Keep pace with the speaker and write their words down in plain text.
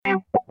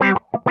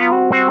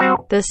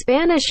The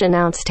Spanish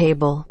Announce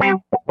Table.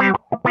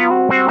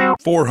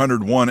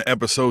 401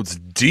 episodes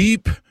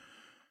deep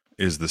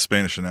is the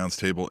Spanish Announce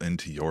Table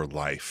into your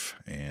life.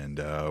 And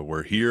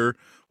we're here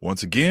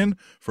once again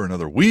for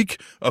another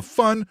week of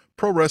fun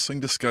pro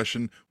wrestling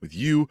discussion with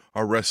you,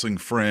 our wrestling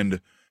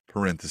friend,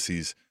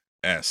 parentheses,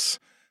 S.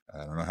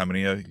 I don't know how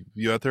many of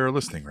you out there are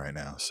listening right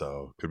now,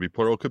 so could be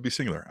plural, could be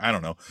singular. I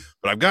don't know.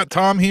 But I've got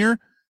Tom here.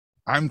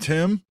 I'm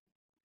Tim.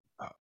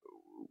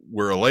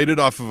 We're elated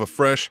off of a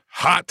fresh,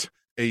 hot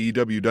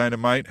AEW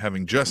Dynamite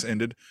having just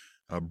ended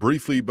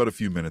briefly but a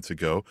few minutes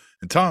ago.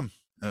 And Tom,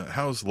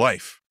 how's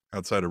life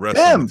outside of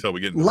wrestling until we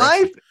get into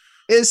life wrestling?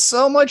 Is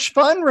so much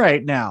fun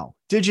right now.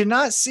 Did you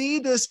not see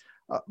this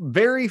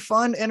very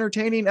fun,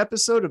 entertaining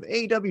episode of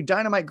AEW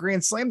Dynamite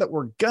Grand Slam that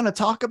we're going to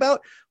talk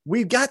about?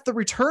 We got the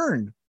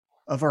return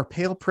of our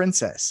pale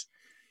princess.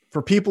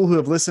 For people who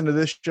have listened to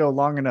this show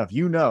long enough,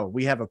 you know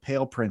we have a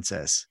pale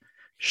princess.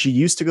 She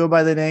used to go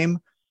by the name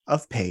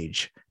of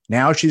Paige.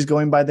 Now she's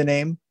going by the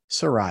name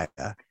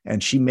Saraya,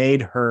 and she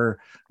made her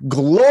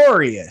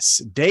glorious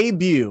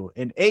debut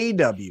in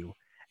AEW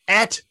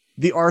at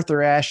the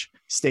Arthur Ashe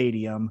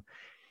Stadium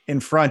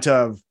in front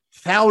of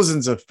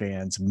thousands of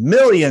fans,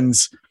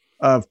 millions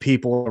of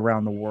people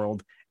around the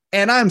world.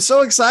 And I'm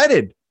so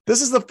excited.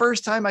 This is the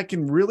first time I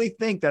can really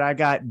think that I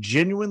got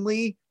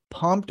genuinely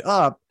pumped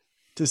up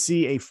to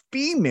see a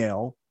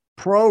female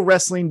pro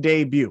wrestling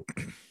debut.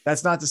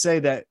 That's not to say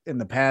that in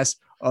the past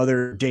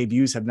other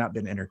debuts have not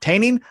been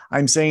entertaining.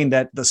 I'm saying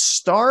that the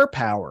star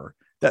power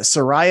that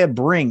Saraya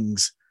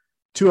brings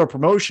to a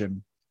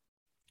promotion,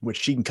 which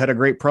she can cut a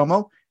great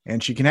promo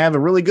and she can have a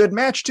really good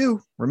match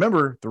too.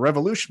 Remember, the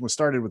Revolution was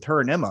started with her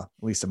and Emma,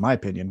 at least in my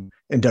opinion,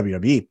 in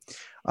WWE.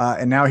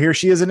 And now here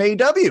she is in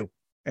AEW,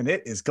 and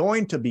it is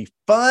going to be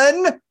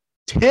fun,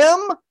 Tim.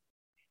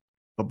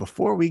 But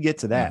before we get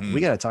to that, we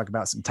got to talk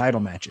about some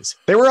title matches.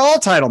 They were all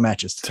title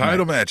matches tonight.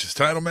 Title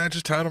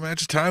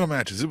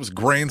matches. It was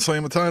Grand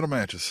Slam of title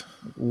matches.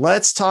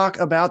 Let's talk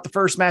about the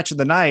first match of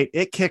the night.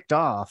 It kicked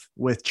off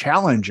with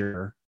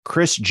challenger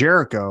Chris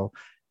Jericho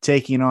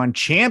taking on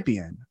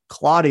champion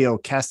Claudio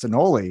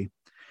Castagnoli.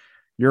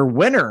 Your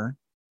winner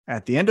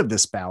at the end of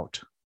this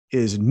bout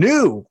is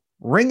new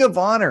Ring of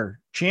Honor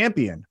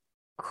champion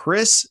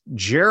Chris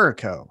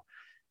Jericho.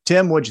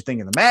 Tim, what'd you think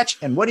of the match,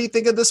 and what do you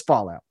think of this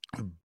fallout?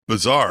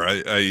 Bizarre.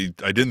 I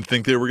didn't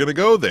think they were going to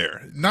go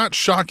there. Not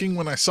shocking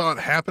when I saw it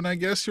happen, I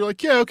guess. You're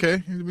like, yeah,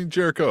 okay. I mean,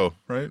 Jericho,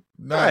 right?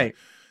 Not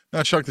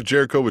shocked that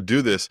Jericho would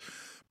do this,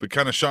 but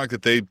kind of shocked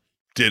that they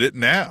did it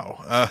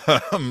now.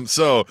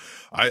 So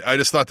I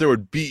just thought there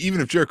would be,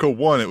 even if Jericho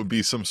won, it would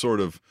be some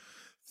sort of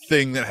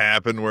thing that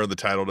happened where the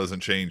title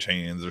doesn't change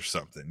hands or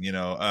something, you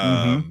know?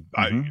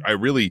 I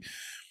really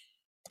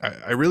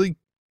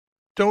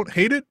don't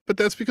hate it, but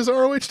that's because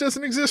ROH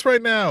doesn't exist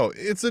right now.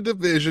 It's a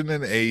division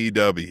in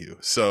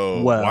AEW.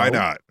 So why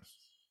not?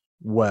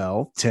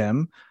 Well,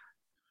 Tim,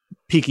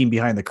 peeking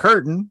behind the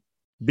curtain,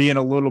 being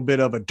a little bit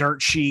of a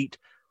dirt sheet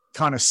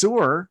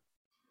connoisseur,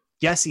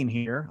 guessing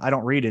here. I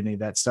don't read any of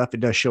that stuff. It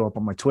does show up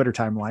on my Twitter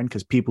timeline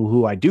because people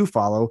who I do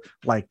follow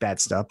like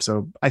that stuff.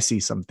 So I see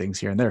some things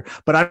here and there,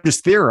 but I'm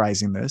just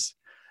theorizing this.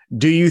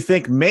 Do you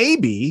think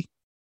maybe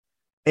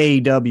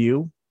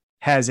AEW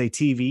has a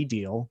TV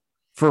deal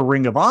for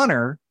Ring of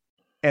Honor,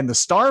 and the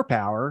star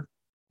power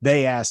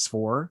they asked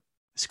for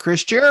is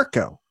Chris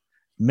Jericho?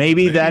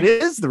 Maybe that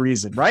is the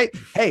reason, right?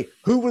 Hey,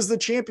 who was the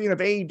champion of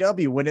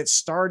AEW when it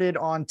started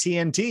on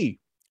TNT?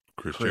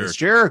 Chris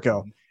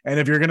Jericho.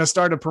 And if you're going to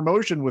start a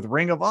promotion with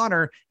Ring of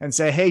Honor and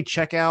say, hey,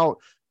 check out,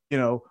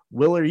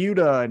 Willer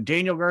Yuta and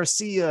Daniel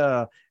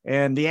Garcia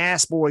and the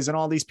Ass Boys and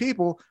all these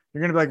people,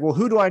 you're going to be like, well,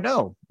 who do I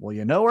know? Well,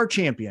 you know our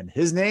champion.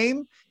 His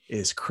name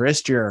is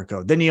Chris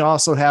Jericho. Then you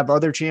also have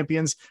other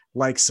champions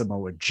like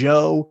Samoa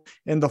Joe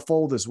in the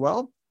fold as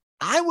well.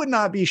 I would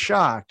not be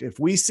shocked if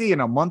we see in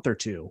a month or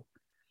two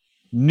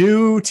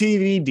new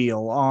TV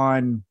deal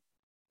on,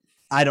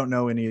 I don't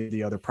know any of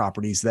the other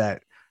properties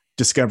that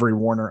Discovery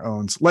Warner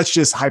owns. Let's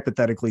just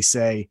hypothetically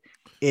say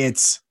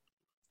it's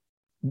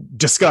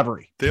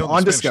Discovery. They own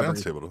on the Discovery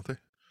Spanish table, don't they?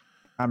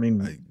 I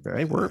mean,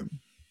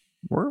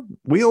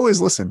 we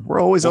always listen. We're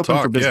always open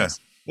for business.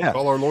 Yeah.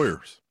 Call our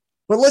lawyers.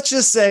 But let's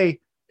just say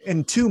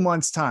in 2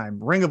 months' time,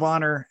 Ring of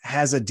Honor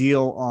has a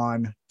deal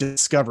on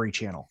Discovery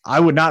Channel. I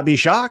would not be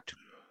shocked,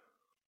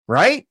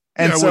 right?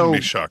 And I wouldn't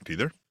be shocked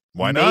either.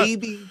 Why not?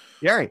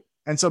 Yeah, right.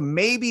 And so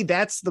maybe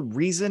that's the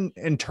reason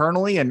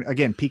internally, and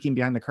again, peeking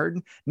behind the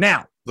curtain.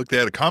 Now, look, they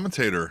had a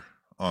commentator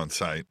on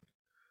site.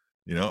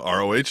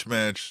 ROH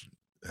match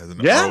has an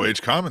ROH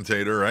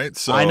commentator, right?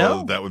 So I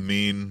know that would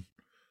mean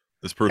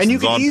this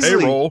person's on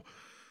payroll.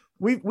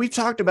 We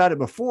talked about it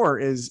before,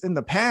 is in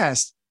the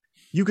past,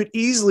 you could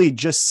easily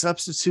just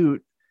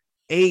substitute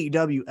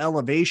AEW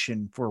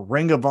Elevation for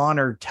Ring of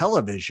Honor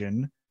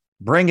television,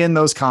 bring in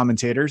those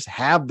commentators,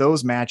 have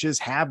those matches,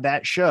 have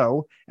that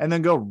show, and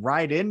then go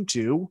right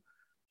into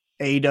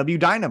AEW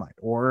Dynamite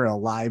or a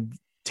live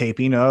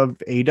taping of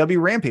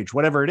AEW Rampage,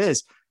 whatever it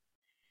is.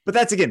 But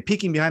that's, again,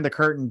 peeking behind the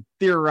curtain,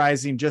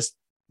 theorizing, just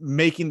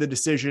making the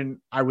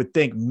decision. I would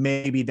think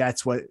maybe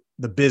that's what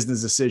the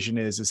business decision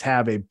is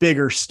have a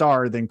bigger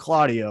star than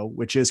Claudio,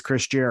 which is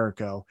Chris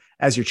Jericho,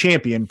 as your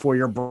champion for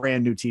your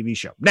brand new TV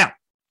show. Now,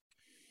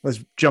 let's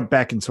jump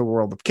back into the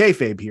world of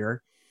kayfabe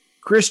here.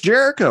 Chris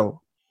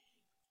Jericho,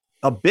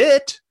 a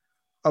bit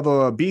of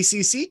a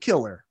BCC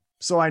killer.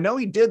 So I know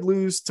he did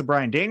lose to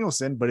Bryan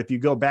Danielson, but if you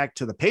go back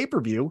to the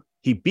pay-per-view,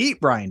 he beat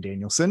Bryan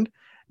Danielson.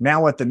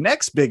 Now at the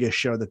next biggest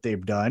show that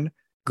they've done,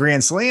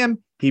 Grand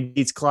Slam, he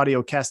beats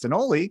Claudio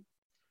Castagnoli.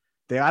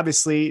 They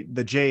obviously,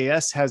 the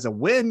JAS has a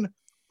win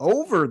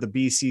over the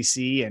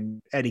BCC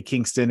and Eddie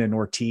Kingston and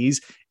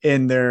Ortiz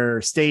in their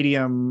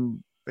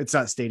stadium. It's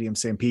not Stadium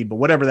Stampede, but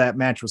whatever that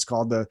match was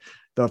called, the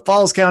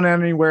Falls Count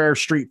Anywhere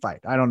street fight.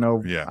 I don't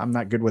know. Yeah. I'm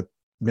not good with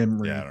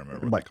memory. Yeah, I don't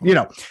remember.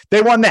 But,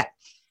 they won that.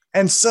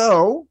 And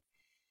so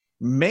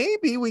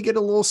maybe we get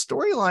a little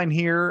storyline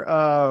here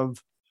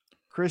of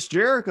Chris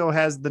Jericho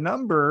has the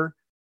number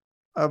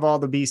of all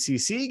the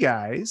BCC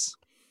guys.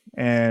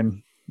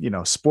 And,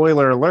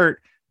 spoiler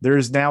alert,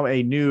 there's now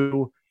a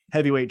new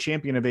heavyweight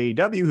champion of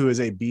AEW who is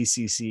a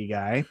BCC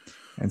guy.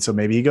 And so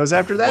maybe he goes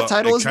after that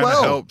title as well. It kind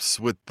of helps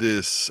with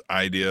this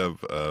idea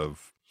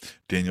of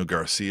Daniel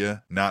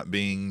Garcia not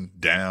being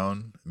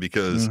down,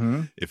 because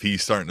if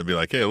he's starting to be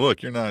like, hey,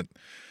 look, you're not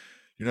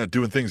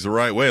doing things the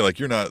right way. Like,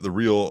 you're not the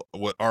real,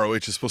 what ROH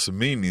is supposed to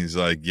mean. He's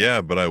like,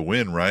 yeah, but I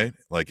win, right?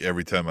 Like,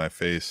 every time I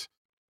face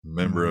a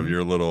member of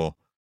your little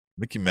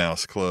Mickey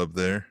Mouse club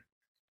there.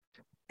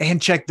 And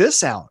check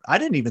this out. I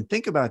didn't even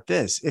think about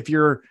this. If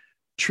you're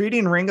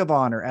treating Ring of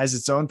Honor as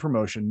its own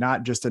promotion,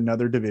 not just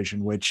another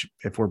division, which,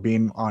 if we're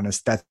being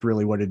honest, that's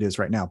really what it is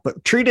right now,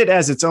 but treat it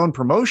as its own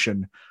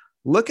promotion.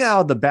 Look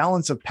how the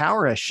balance of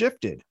power has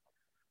shifted.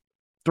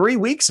 4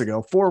 weeks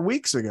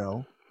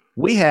ago,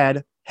 we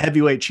had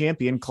heavyweight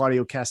champion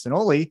Claudio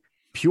Castagnoli,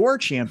 pure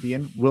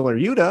champion Wheeler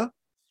Yuta.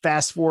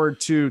 Fast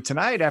forward to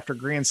tonight after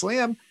Grand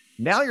Slam.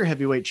 Now your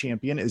heavyweight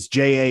champion is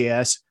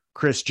JAS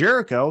Chris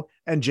Jericho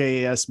and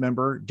JAS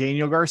member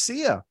Daniel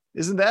Garcia.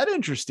 Isn't that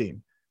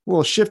interesting? A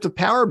little shift of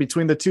power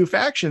between the two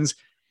factions.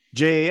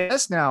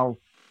 JAS now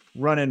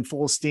running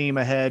full steam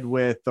ahead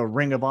with the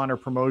Ring of Honor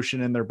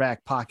promotion in their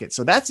back pocket.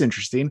 So that's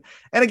interesting.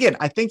 And again,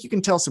 I think you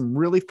can tell some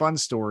really fun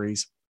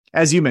stories,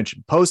 as you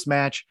mentioned,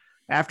 post-match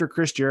after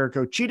Chris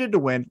Jericho cheated to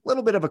win. A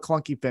little bit of a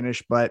clunky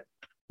finish, but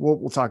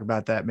we'll talk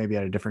about that maybe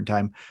at a different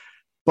time.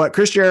 But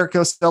Chris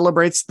Jericho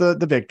celebrates the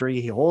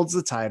victory. He holds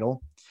the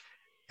title.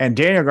 And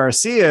Daniel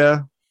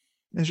Garcia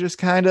is just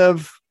kind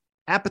of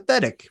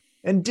apathetic,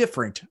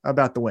 indifferent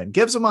about the win.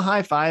 Gives him a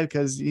high five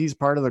because he's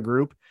part of the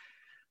group.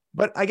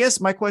 But I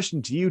guess my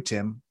question to you,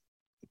 Tim,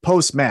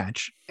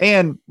 post-match,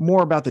 and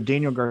more about the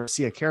Daniel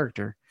Garcia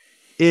character,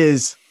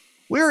 is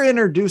we were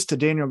introduced to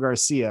Daniel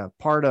Garcia,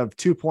 part of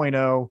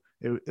 2.0.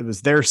 It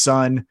was their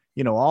son,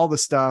 all the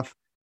stuff.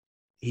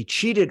 He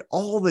cheated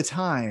all the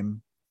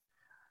time.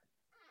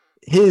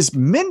 His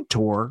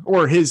mentor,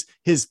 or his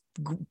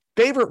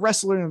favorite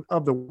wrestler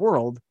of the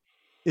world,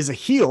 is a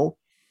heel,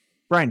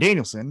 Bryan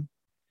Danielson.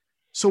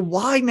 So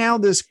why now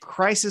this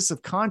crisis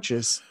of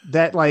conscience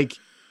that, like,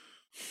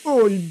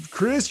 oh,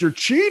 Chris, you're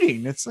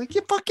cheating? It's like,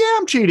 yeah, fuck yeah,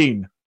 I'm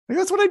cheating. Like,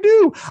 that's what I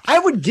do. I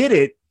would get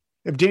it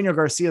if Daniel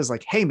Garcia is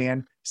like, hey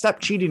man, stop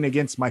cheating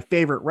against my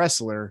favorite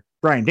wrestler,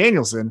 Bryan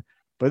Danielson.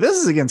 But this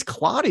is against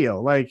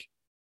Claudio. Like,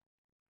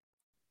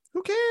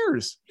 who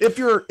cares if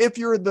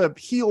you're the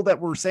heel that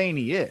we're saying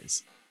he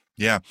is?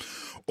 Yeah.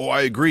 Oh,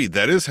 I agree.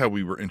 That is how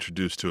we were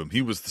introduced to him.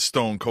 He was the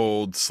stone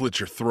cold, slit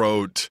your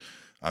throat,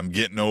 I'm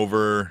getting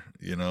over,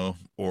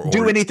 or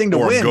do anything to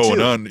or win, I'm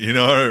going too.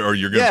 or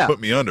you're going to put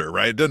me under,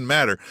 right? It doesn't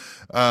matter.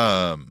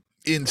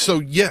 And so,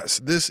 yes,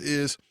 this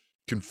is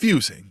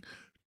confusing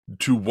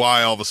to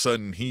why all of a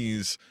sudden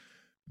he's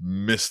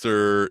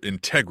Mr.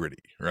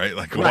 Integrity, right?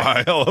 Like,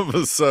 why all of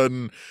a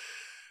sudden.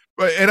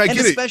 And I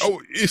get it. Oh,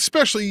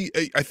 especially,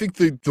 I think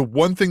the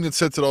one thing that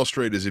sets it all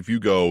straight is if you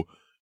go,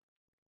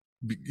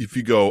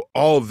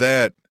 all of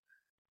that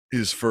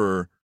is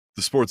for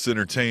the sports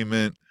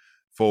entertainment,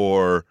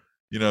 for,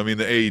 the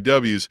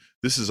AEWs,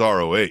 this is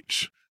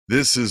ROH.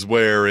 This is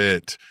where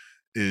it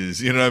is,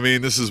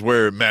 this is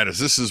where it matters.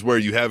 This is where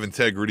you have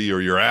integrity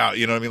or you're out,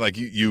 Like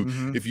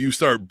if you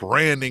start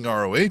branding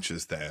ROH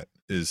as that,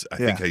 is I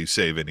think how you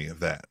save any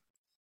of that.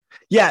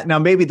 Yeah, now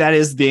maybe that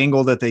is the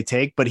angle that they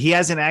take, but he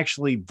hasn't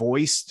actually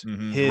voiced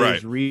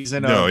his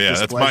reason. No, of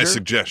that's my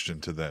suggestion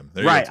to them.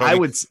 There right, I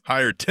would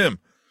hire Tim.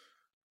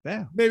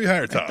 Yeah, maybe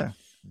hire Tom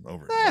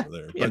over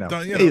there.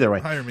 But either way,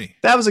 hire me.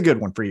 That was a good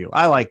one for you.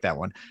 I like that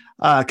one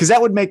because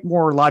that would make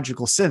more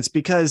logical sense.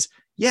 Because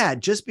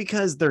just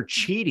because they're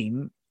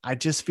cheating, I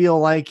just feel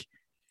like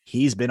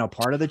he's been a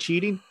part of the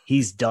cheating.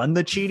 He's done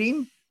the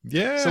cheating.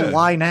 Yeah. So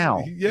why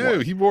now?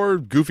 Yeah, he wore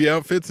goofy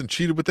outfits and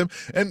cheated with them.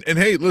 And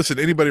hey, listen,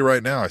 anybody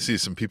right now, I see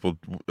some people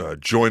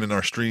joining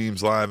our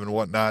streams live and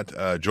whatnot.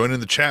 Join in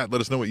the chat.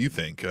 Let us know what you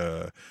think.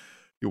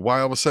 Why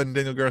all of a sudden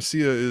Daniel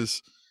Garcia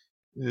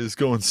is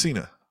going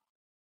Cena?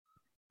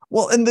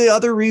 Well, and the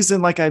other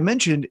reason, like I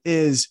mentioned,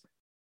 is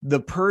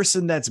the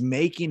person that's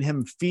making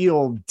him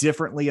feel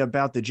differently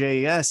about the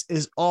JAS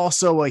is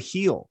also a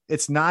heel.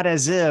 It's not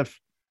as if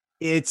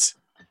it's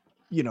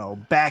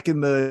back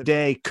in the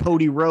day,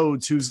 Cody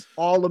Rhodes, who's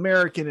all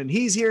American and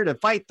he's here to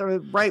fight the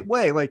right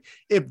way. Like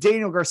if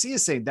Daniel Garcia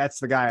is saying that's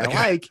the guy I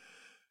like.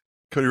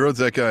 Cody Rhodes,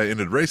 that guy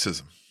ended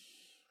racism.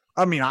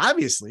 I mean,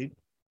 obviously.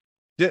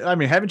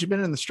 Haven't you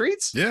been in the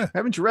streets? Yeah.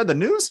 Haven't you read the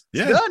news?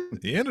 Yeah. Done.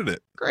 He ended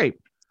it. Great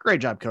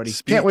job, Cody.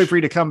 Speech. Can't wait for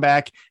you to come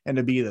back and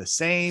to be the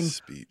same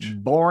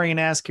boring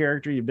ass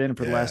character you've been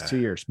for the last 2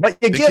 years. But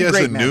you get he has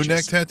great a matches. new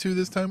neck tattoo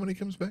this time when he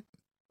comes back.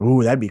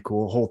 Ooh, that'd be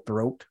cool. Whole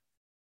throat.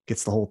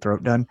 Gets the whole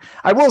throat done.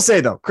 I will say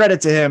though,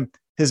 credit to him.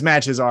 His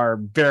matches are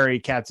very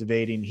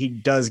captivating. He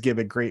does give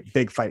a great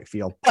big fight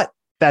feel, but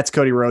that's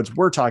Cody Rhodes.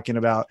 We're talking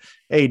about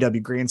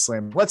AEW Grand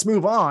Slam. Let's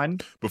move on.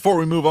 Before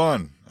we move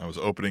on, I was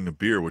opening a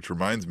beer, which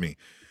reminds me,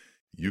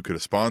 you could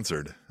have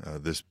sponsored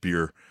this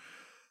beer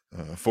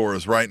for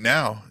us right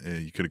now.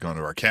 You could have gone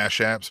to our Cash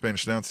App,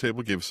 Spanish Announce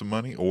Table, gave us some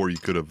money, or you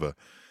could have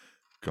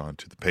gone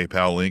to the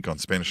PayPal link on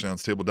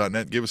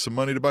SpanishAnnounceTable.net, give us some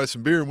money to buy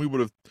some beer, and we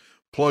would have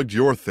plugged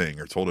your thing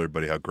or told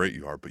everybody how great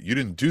you are. But you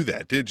didn't do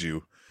that, did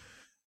you?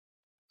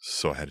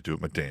 So I had to do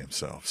it my damn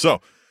self.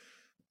 So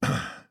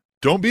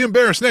don't be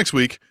embarrassed next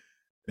week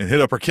and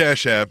hit up our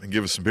Cash App and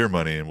give us some beer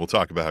money, and we'll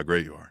talk about how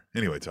great you are.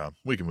 Anyway, Tom,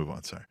 we can move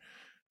on. Sorry.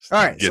 All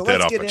right, get so that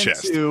let's off get my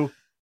chest. into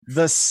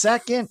the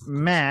second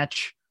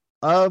match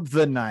of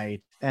the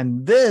night,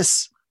 and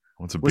this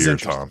I want some was beer,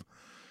 interesting. Tom.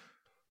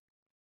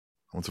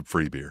 I want some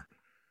free beer.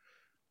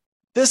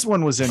 This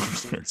one was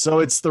interesting. So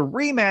it's the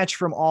rematch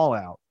from All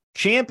Out.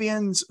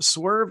 Champions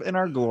Swerve and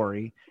Our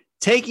Glory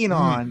taking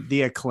on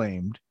the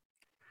Acclaimed.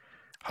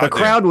 The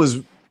crowd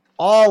was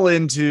all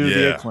into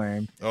the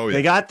Acclaimed. Oh, yeah.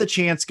 They got the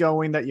chants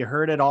going that you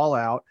heard it All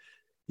Out.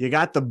 You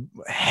got the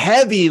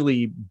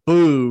heavily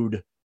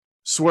booed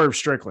Swerve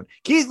Strickland.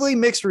 Keith Lee,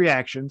 mixed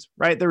reactions,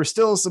 right? There were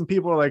still some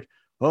people like,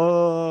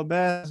 oh,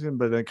 Baskin,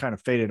 but then kind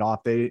of faded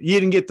off. You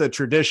didn't get the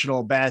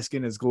traditional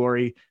Baskin is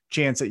glory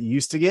chants that you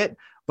used to get.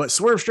 But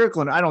Swerve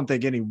Strickland, I don't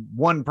think any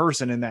one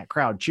person in that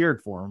crowd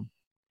cheered for him.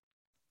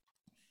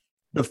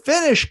 The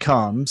finish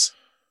comes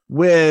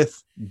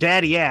with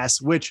Daddy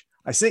Ass, which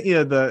I sent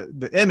you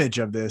the image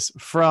of this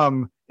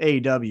from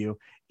AEW.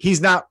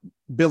 He's not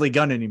Billy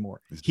Gunn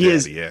anymore. He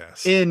is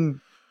ass. in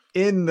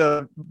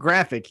the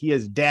graphic. He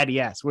is Daddy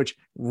Ass, which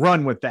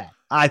run with that.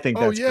 I think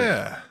that's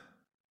great.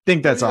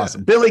 Think that's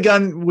awesome. Billy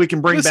Gunn, we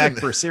can bring back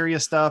for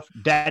serious stuff.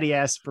 Daddy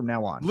Ass from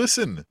now on.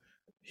 Listen,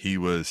 he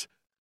was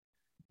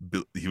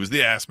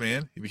the ass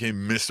man. He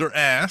became Mr.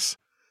 Ass.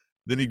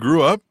 Then he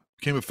grew up,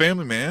 became a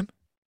family man.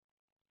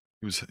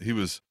 He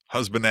was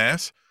husband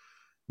ass.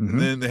 And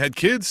then they had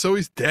kids, so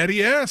he's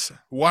Daddy Ass.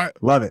 Why?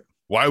 Love it.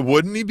 Why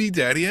wouldn't he be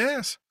Daddy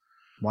Ass?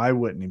 Why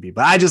wouldn't he be?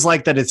 But I just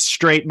like that it's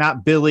straight,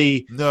 not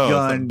Billy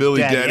Gunn. It's not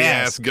Billy Daddy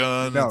Ass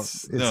Gunn. No,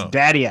 it's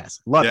Daddy Ass.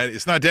 Love it.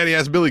 It's not Daddy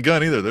Ass Billy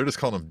Gunn either. They're just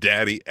calling him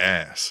Daddy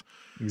Ass.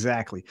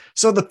 Exactly.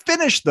 So the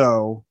finish,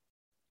 though,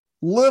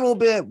 little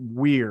bit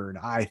weird,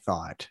 I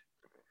thought.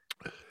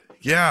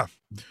 Yeah.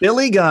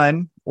 Billy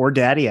Gunn, or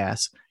Daddy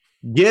Ass,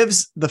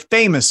 gives the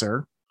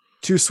Famouser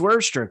to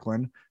Swerve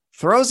Strickland,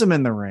 throws him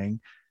in the ring.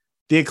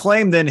 The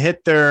Acclaim then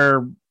hit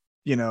their,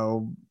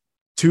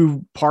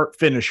 2-part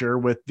finisher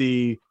with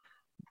the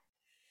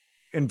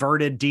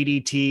inverted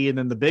DDT and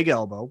then the big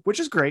elbow, which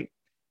is great.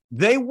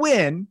 They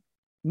win,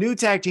 new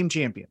tag team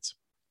champions.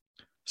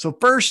 So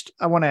first,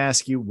 I want to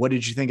ask you, what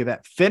did you think of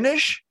that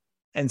finish?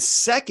 And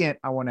second,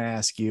 I want to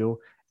ask you,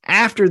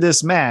 after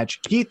this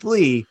match, Keith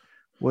Lee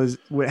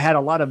had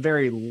a lot of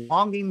very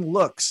longing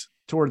looks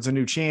towards the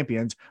new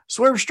champions.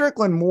 Swerve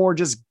Strickland more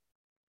just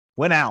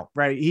went out,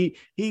 right? He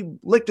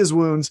licked his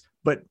wounds,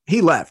 but he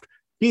left.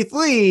 Keith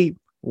Lee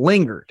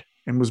lingered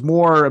and was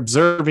more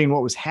observing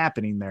what was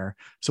happening there.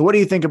 So what do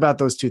you think about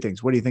those two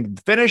things? What do you think of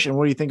the finish? And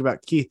what do you think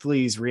about Keith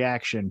Lee's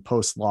reaction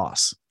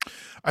post-loss?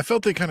 I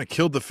felt they kind of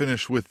killed the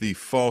finish with the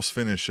false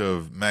finish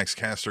of Max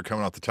Caster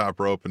coming off the top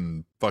rope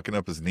and fucking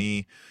up his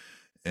knee.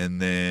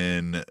 And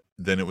then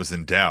it was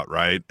in doubt,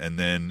 right? And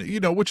then,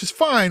 which is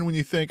fine when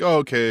you think, oh,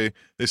 okay,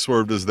 they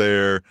swerved us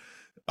there.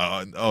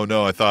 Oh,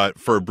 no, I thought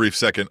for a brief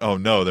second, oh,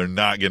 no, they're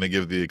not going to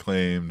give the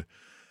Acclaimed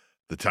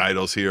the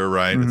titles here,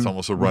 right? It's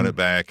almost a run it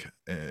back.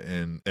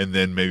 And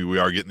then maybe we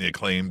are getting the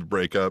Acclaimed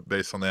breakup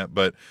based on that.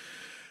 But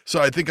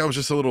so I think I was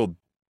just a little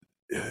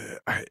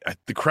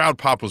the crowd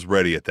pop was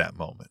ready at that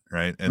moment,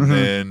 right? And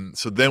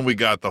then we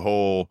got the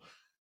whole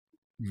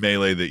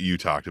melee that you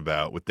talked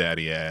about with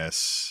Daddy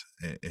Ass.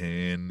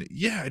 And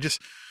yeah,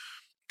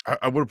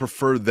 I would have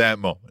preferred that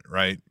moment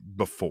right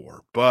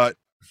before, but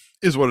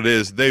is what it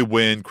is. They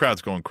win.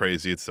 Crowd's going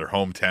crazy. It's their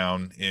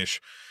hometown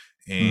ish,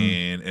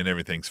 and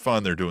everything's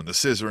fun. They're doing the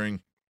scissoring.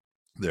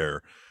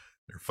 They're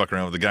fucking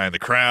around with the guy in the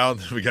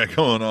crowd we got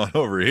going on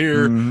over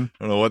here. I don't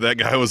know what that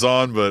guy was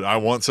on, but I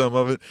want some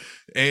of it.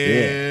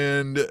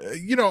 And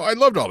I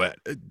loved all that.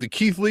 The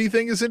Keith Lee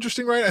thing is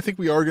interesting, right? I think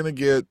we are going to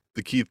get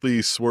the Keith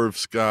Lee Swerve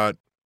Scott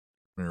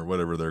or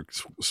whatever they're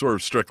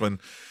Swerve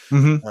Strickland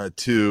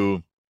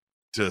to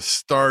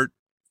start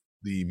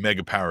the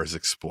Mega Powers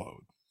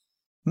explode.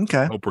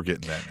 Okay. Hope we're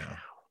getting that now.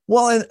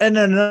 Well, and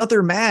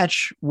another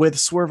match with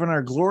Swerve and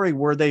Our Glory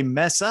where they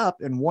mess up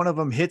and one of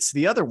them hits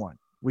the other one.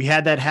 We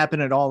had that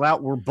happen at All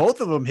Out where both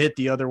of them hit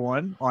the other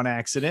one on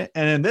accident.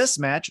 And in this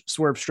match,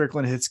 Swerve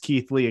Strickland hits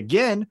Keith Lee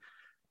again.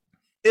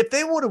 If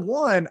they would have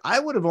won, I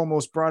would have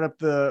almost brought up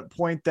the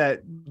point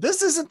that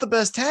this isn't the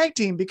best tag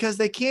team because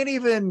they can't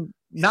even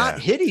not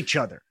hit each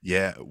other.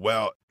 Yeah.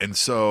 Well, and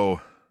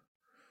so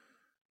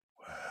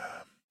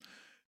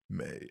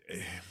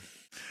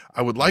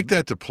I would like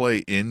that to play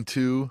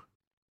into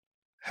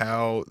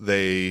how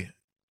they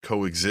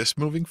coexist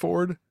moving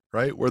forward,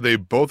 right? Where they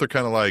both are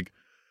kind of like,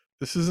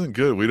 this isn't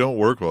good. We don't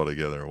work well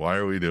together. Why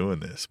are we doing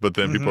this? But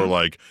then people are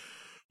like,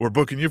 we're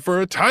booking you for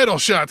a title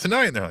shot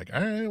tonight. And they're like,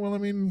 all right, well, I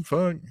mean,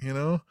 fuck, you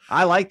know.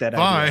 I like that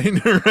fine,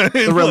 idea. Right?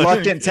 The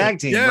reluctant tag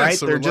team, right?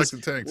 They're just,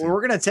 tag team. Well,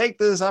 we're going to take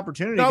this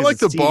opportunity. Not like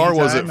the bar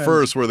was at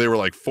first where they were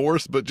like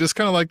forced, but just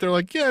kind of like, they're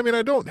like, yeah, I mean,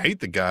 I don't hate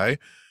the guy,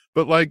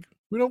 but like,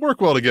 we don't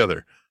work well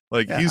together.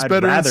 Like he's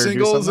better in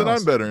singles and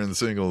I'm better in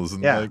singles.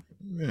 And like,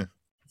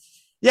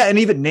 yeah, and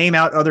even name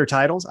out other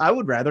titles. I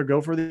would rather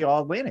go for the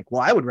All Atlantic.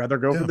 Well, I would rather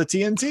go for the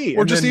TNT.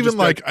 Or just even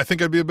like, I think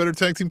I'd be a better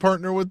tag team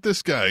partner with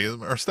this guy.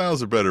 Our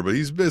styles are better, but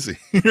he's busy.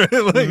 Right?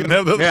 Like, and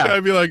have the other guy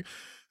be like,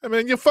 I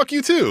mean, yeah, fuck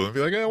you too. And be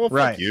like, well,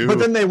 fuck you. But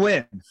then they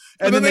win.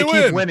 And then they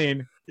keep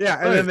winning.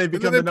 Yeah, and then they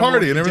become the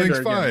party and everything's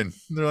again. Fine.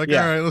 And they're like, all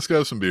right, let's go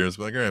have some beers.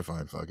 But like, all right,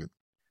 fine, fuck it.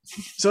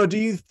 So do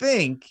you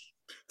think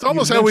it's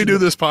almost how we do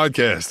this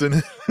podcast,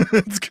 and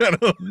it's kind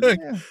of like,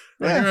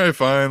 all right,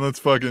 fine, let's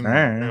fucking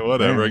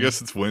whatever. I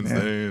guess it's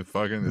Wednesday.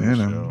 Fucking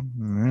show.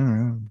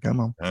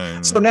 Come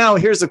on. So now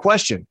here's the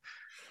question: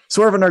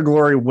 Swerve in Our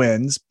Glory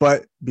wins,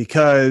 but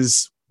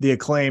because the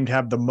Acclaimed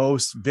have the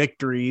most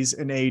victories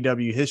in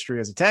AEW history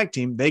as a tag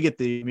team, they get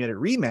the immediate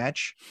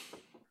rematch.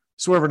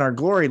 Swerve in Our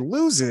Glory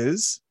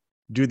loses.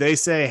 Do they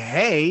say,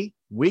 "Hey,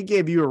 we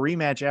gave you a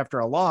rematch after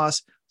a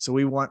loss, so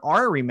we want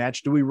our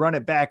rematch"? Do we run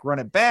it back?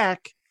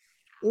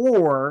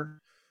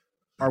 Or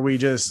are we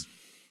just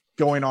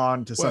going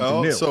on to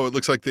something new? So it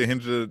looks like they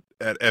hinted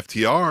at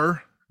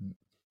FTR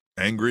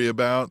angry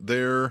about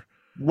their.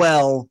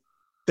 Well,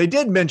 they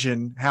did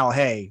mention how,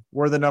 hey,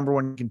 we're the number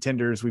one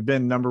contenders. We've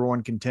been number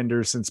one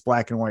contenders since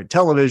black and white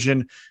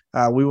television.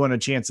 We want a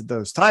chance at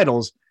those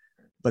titles.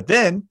 But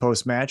then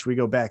post-match, we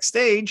go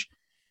backstage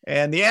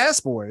and the Ass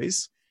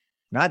Boys,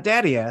 not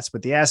Daddy Ass,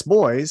 but the Ass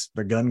Boys,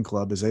 the Gun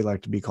Club, as they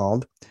like to be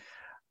called,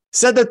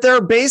 said that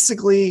they're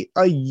basically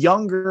a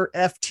younger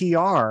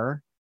FTR,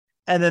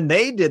 and then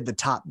they did the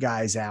top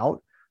guys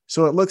out.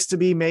 So it looks to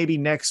be maybe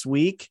next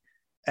week,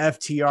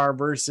 FTR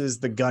versus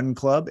the Gun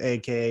Club,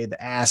 aka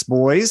the Ass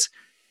Boys.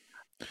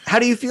 How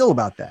do you feel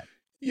about that?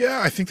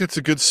 Yeah, I think that's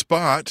a good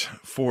spot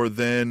for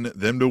them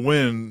to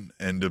win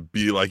and to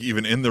be like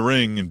even in the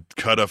ring and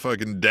cut a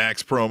fucking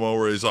Dax promo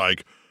where he's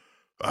like,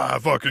 I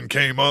fucking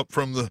came up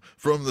from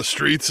the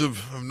streets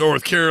of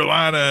North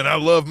Carolina and I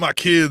love my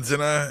kids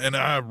and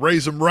I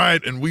raise them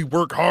right and we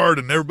work hard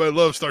and everybody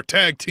loves our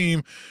tag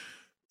team.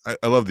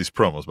 I love these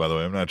promos, by the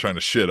way. I'm not trying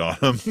to shit on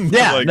them.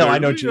 Yeah, like, no, I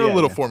know what a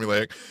little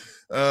formulaic.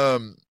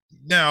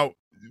 Now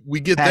we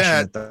get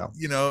passionate, that, though.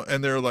 you know,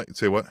 and they're like,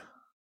 say what?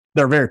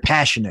 They're very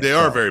passionate. They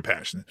are very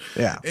passionate.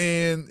 Yeah.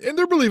 And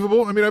they're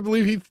believable. I mean, I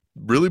believe he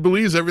really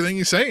believes everything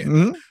he's saying.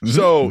 Mm-hmm.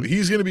 So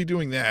he's going to be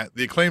doing that.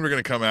 The Acclaimed are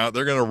going to come out.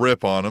 They're going to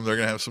rip on him. They're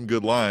going to have some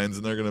good lines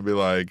and they're going to be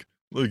like,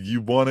 look,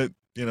 you want it,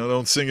 you know,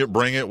 don't sing it,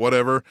 bring it,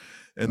 whatever.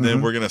 And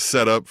then we're going to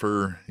set up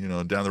for, you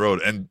know, down the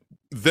road. And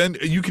then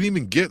you can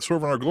even get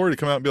Swerve in Our Glory to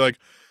come out and be like,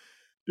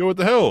 yo, what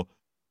the hell?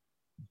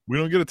 We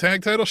don't get a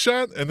tag title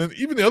shot? And then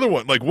even the other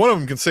one, like one of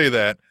them can say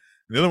that.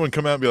 And the other one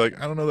come out and be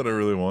like, I don't know that I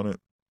really want it.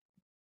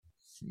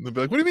 And they'll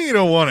be like, what do you mean you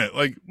don't want it?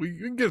 Like, we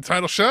can get a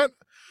title shot?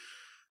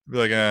 Be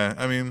like,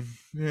 I mean,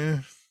 yeah,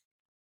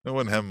 I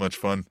wouldn't have much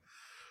fun.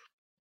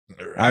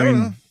 I mean,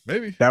 know,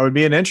 maybe that would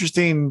be an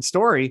interesting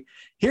story.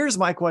 Here's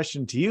my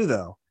question to you,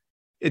 though.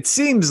 It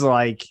seems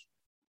like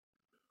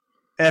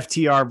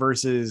FTR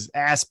versus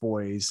Ass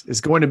Boys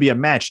is going to be a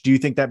match. Do you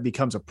think that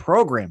becomes a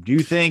program? Do you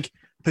think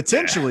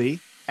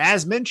potentially,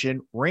 as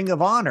mentioned, Ring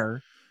of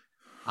Honor?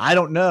 I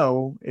don't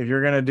know if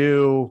you're going to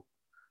do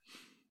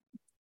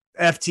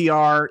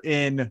FTR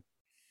in,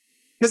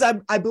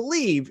 because I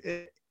believe,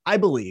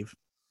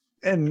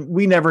 and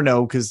we never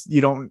know because you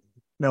don't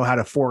know how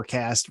to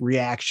forecast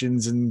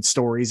reactions and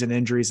stories and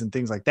injuries and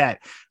things like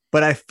that.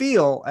 But I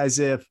feel as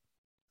if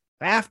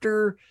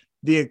after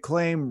the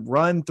Acclaim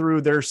run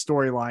through their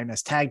storyline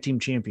as tag team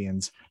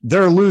champions,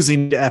 they're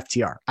losing to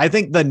FTR. I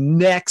think the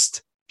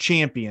next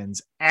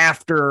champions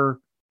after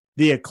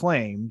the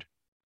Acclaimed,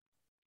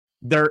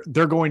 they're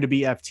going to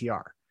be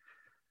FTR.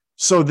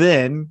 So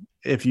then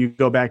if you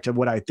go back to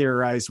what I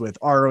theorized with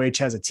ROH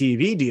has a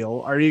TV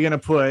deal, are you going to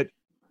put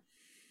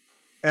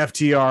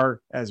FTR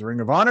as Ring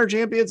of Honor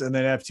champions and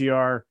then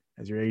FTR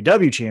as your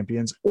AEW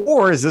champions?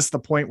 Or is this the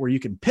point where you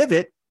can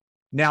pivot?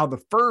 Now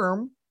the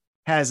firm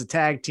has a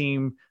tag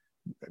team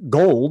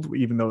gold,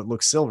 even though it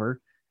looks silver,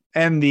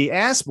 and the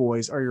Ass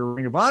Boys are your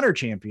Ring of Honor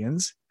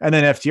champions. And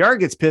then FTR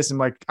gets pissed and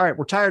like, all right,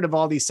 we're tired of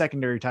all these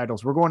secondary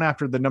titles. We're going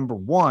after the number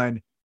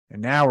one.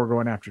 And now we're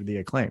going after the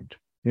Acclaimed.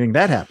 You think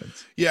that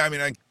happens? Yeah. I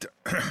mean,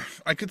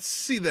 I could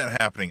see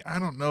that happening. I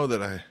don't know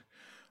that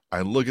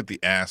I look at the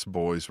Ass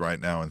Boys right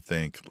now and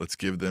think, let's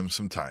give them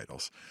some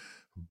titles.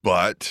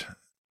 But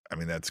I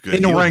mean, that's good.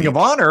 In Ring of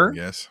Honor.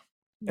 Yes.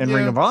 In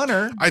Ring of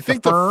Honor. I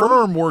think the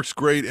firm works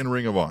great in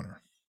Ring of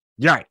Honor.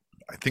 Right.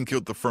 I think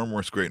the firm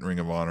works great in Ring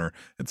of Honor.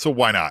 And so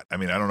why not? I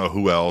mean, I don't know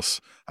who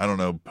else. I don't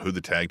know who the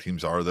tag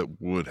teams are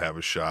that would have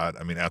a shot.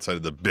 I mean, outside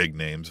of the big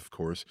names, of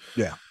course.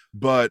 Yeah.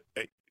 But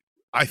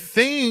I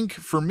think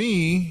for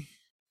me,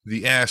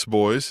 the Ass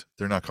Boys,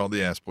 they're not called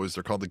the Ass Boys.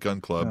 They're called the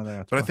Gun Club.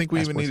 No, but I think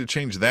we even need to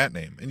change that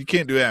name. And you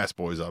can't do Ass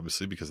Boys,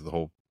 obviously, because of the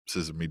whole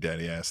Scissor Me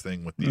Daddy Ass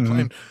thing with the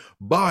Acclaimed.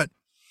 But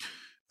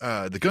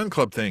the Gun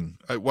Club thing,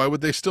 why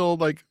would they still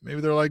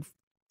maybe they're like,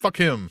 fuck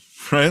him,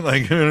 right?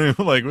 Like we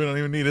don't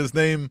even need his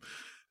name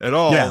at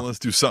all. Yeah. Let's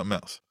do something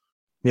else.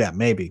 Yeah,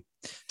 maybe.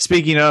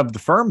 Speaking of the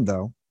firm,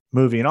 though,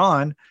 moving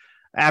on,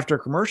 after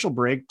commercial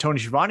break, Tony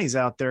Schiavone's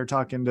out there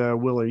talking to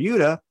Wheeler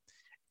Yuta.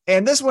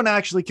 And this one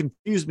actually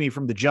confused me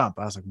from the jump.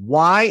 I was like,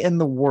 why in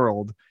the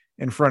world,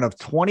 in front of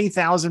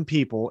 20,000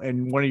 people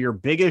in one of your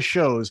biggest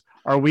shows,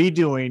 are we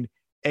doing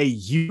a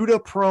Yuta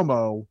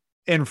promo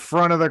in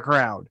front of the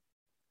crowd?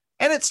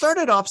 And it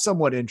started off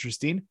somewhat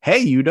interesting.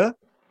 Hey, Yuta,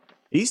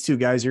 these two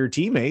guys are your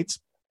teammates,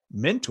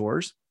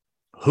 mentors.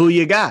 Who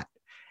you got?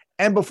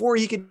 And before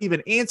he could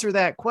even answer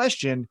that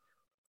question,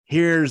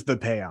 here's the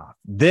payoff.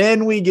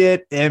 Then we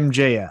get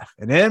MJF,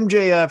 and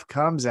MJF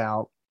comes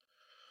out,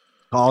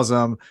 calls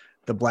them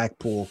the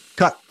Blackpool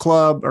Cut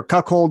Club or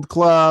Cuckold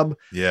Club.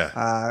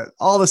 Yeah.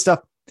 All the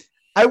stuff.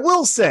 I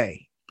will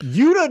say,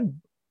 Yuta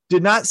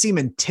did not seem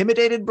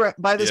intimidated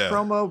by this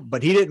promo,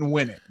 but he didn't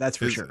win it. That's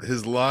for sure.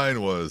 His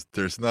line was,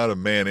 "There's not a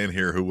man in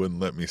here who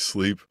wouldn't let me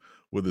sleep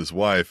with his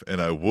wife,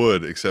 and I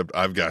would, except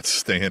I've got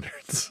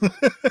standards."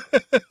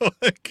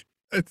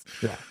 It's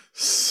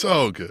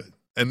so good.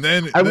 And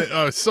then,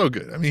 it's so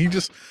good. I mean,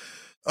 he's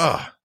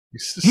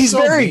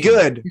so very mean.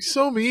 Good. He's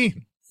so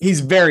mean.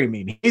 He's very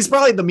mean. He's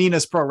probably the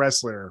meanest pro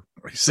wrestler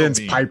since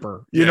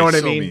Piper. You know what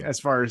I mean? As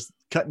far as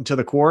cutting to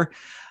the core.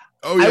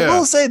 Oh, yeah. I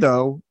will say,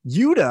 though,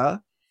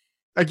 Yuta,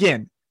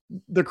 again,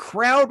 the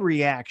crowd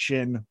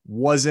reaction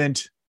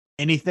wasn't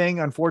anything,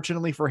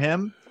 unfortunately, for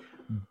him.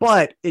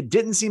 But it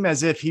didn't seem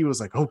as if he was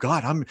like, "Oh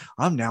God,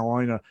 I'm now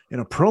in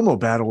a promo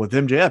battle with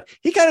MJF."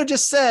 He kind of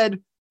just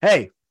said,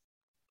 "Hey,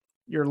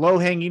 you're low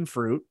hanging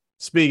fruit."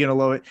 Speaking of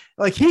low,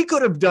 like he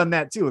could have done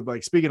that too.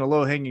 Like, speaking of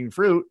low hanging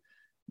fruit,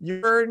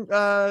 you're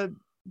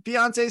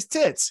Beyonce's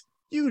tits.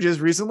 You just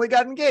recently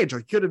got engaged.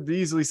 Like, could have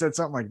easily said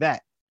something like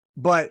that.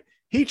 But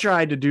he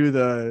tried to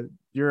do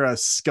you're a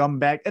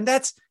scumbag, and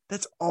that's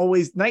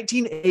always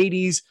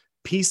 1980s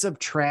piece of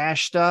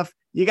trash stuff.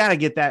 You got to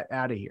get that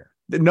out of here.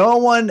 No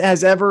one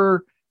has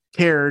ever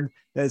cared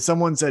that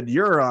someone said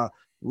you're a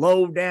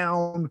low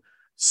down,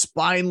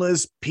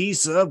 spineless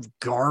piece of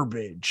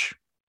garbage.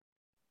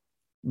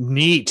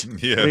 Neat.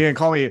 Yeah. What are you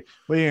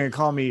gonna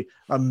call me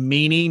a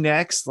meanie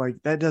next?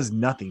 Like, that does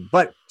nothing.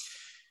 But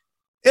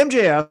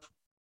MJF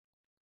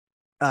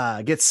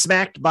gets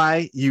smacked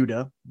by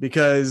Yuta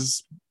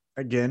because,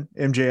 again,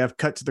 MJF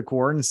cut to the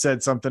core and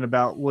said something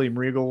about William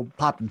Regal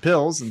popping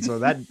pills, and so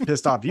that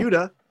pissed off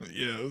Yuta.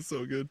 Yeah, it was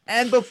so good.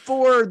 And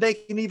before they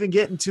can even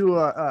get into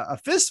a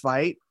fist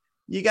fight,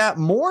 you got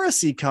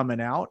Morrissey coming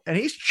out, and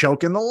he's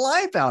choking the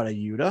life out of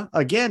Yuta.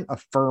 Again,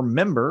 the firm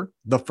member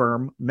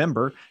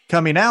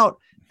coming out,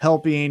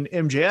 helping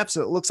MJF.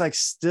 So it looks like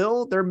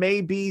still there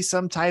may be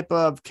some type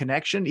of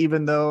connection,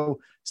 even though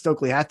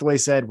Stokely Hathaway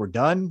said, "We're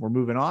done, we're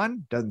moving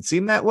on." Doesn't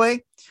seem that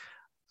way.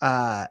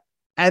 And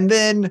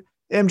then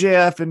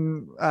MJF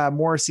and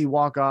Morrissey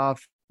walk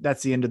off.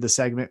 That's the end of the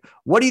segment.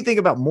 What do you think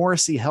about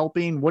Morrissey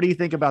helping? What do you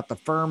think about the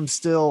firm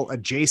still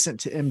adjacent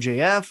to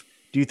MJF?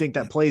 Do you think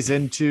that plays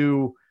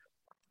into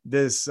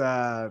this,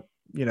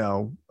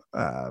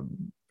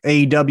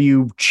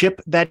 AEW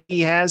chip that he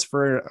has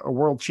for a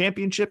world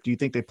championship? Do you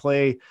think they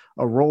play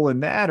a role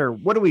in that, or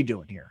what are we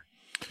doing here?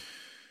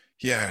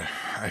 Yeah,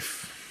 I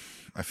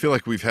feel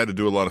like we've had to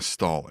do a lot of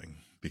stalling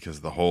because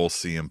of the whole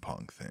CM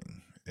Punk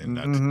thing, and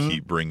not to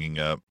keep bringing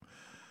up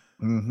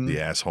the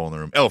asshole in the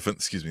room, the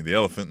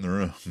elephant in the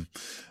room.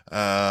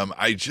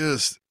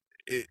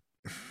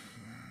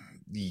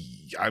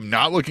 I'm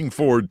not looking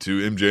forward to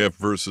MJF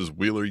versus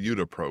Wheeler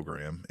Yuta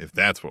program, if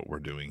that's what we're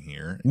doing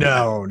here.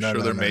 No,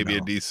 there may be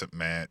a decent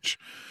match,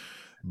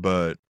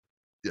 but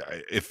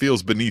it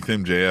feels beneath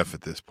MJF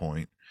at this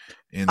point.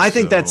 And I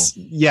think that's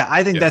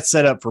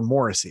set up for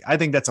Morrissey. I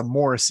think that's a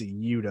Morrissey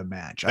Yuta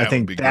match. I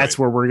think that's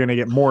where we're going to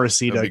get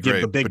Morrissey to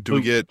give the big. But do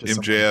we get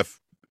MJF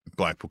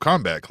Blackpool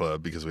Combat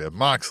Club because we have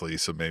Moxley?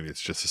 So maybe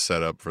it's just a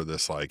setup for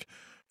this like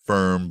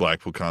firm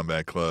Blackpool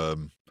Combat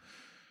Club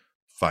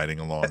fighting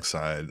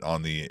alongside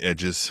on the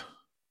edges.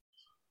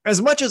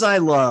 As much as I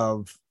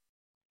love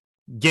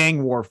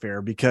gang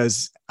warfare,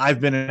 because I've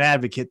been an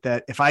advocate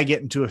that if I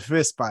get into a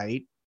fist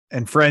fight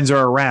and friends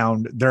are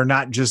around, they're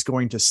not just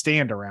going to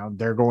stand around,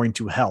 they're going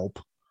to help.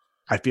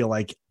 I feel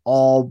like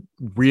all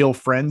real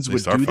friends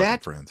would do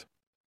that. Friends.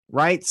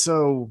 Right?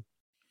 So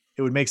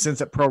it would make sense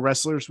that pro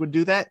wrestlers would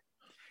do that.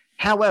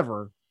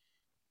 However,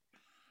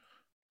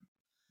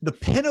 the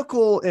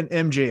Pinnacle and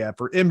MJF,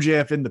 or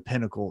MJF in the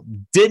Pinnacle,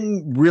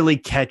 didn't really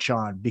catch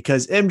on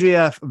because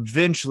MJF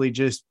eventually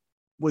just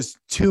was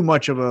too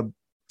much of a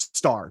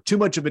star, too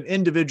much of an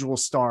individual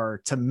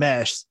star to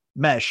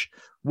mesh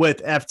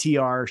with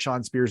FTR,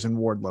 Sean Spears, and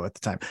Wardlow at the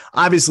time.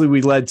 Obviously,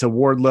 we led to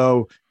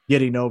Wardlow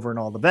getting over and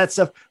all of that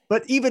stuff.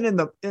 But even in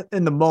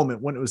the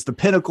moment when it was the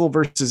Pinnacle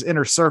versus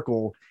Inner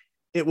Circle,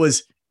 it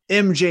was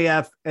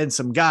MJF and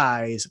some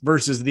guys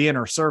versus the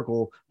Inner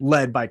Circle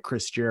led by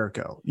Chris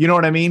Jericho. You know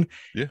what I mean?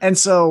 Yeah. And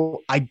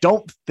so I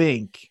don't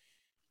think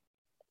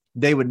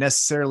they would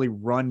necessarily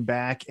run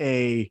back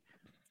a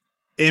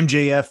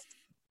MJF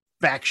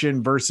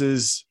faction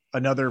versus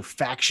another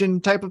faction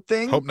type of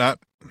thing. Hope not.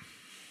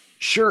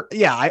 Sure.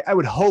 Yeah, I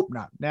would hope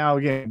not. Now,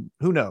 again,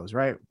 who knows,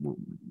 right?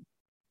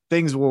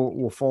 Things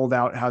will fold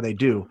out how they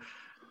do.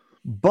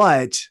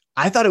 But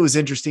I thought it was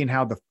interesting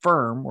how the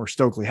firm, or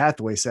Stokely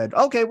Hathaway, said,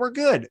 okay, we're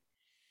good.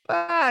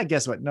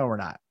 Guess what? No, we're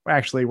not.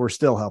 Actually, we're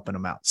still helping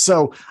them out.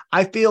 So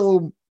I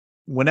feel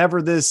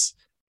whenever this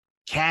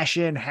cash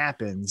in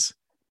happens,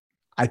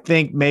 I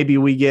think maybe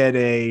we get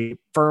a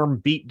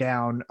firm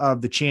beatdown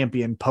of the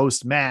champion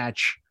post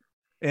match.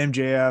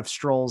 MJF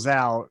strolls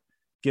out,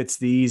 gets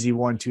the easy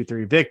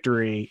 1-2-3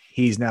 victory.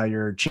 He's now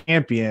your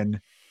champion,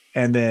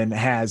 and then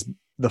has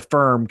the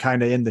firm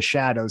kind of in the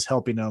shadows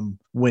helping them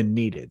when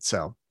needed.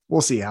 So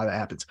we'll see how that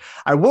happens.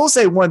 I will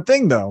say one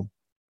thing though,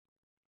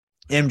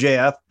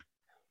 MJF,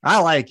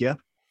 I like you.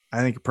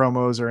 I think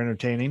promos are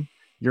entertaining.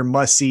 You're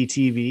must see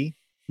TV.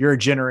 You're a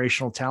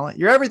generational talent.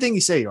 You're everything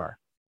you say you are.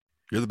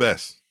 You're the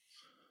best.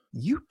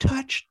 You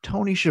touch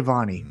Tony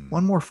Schiavone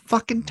one more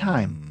fucking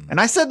time. And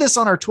I said this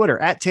on our Twitter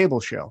at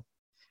Table Show,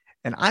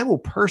 and I will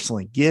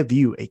personally give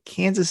you a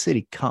Kansas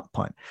City cunt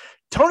punt.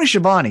 Tony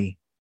Schiavone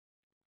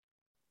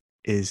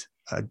is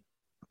an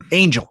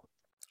angel.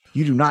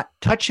 You do not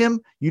touch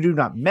him. You do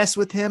not mess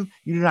with him.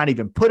 You do not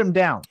even put him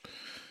down.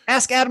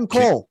 Ask Adam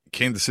Cole.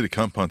 Kansas City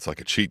cunt punt's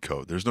like a cheat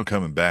code. There's no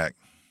coming back.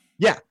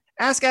 Yeah.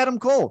 Ask Adam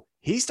Cole.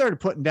 He started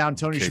putting down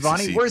Tony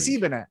Schiavone. Where's he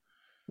been at?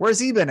 Where's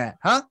he been at?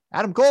 Huh?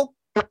 Adam Cole?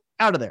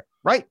 Out of there.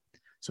 Right?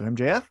 So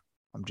MJF,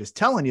 I'm just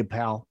telling you,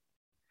 pal.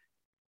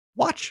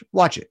 Watch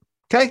it.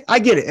 Okay? I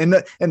get it.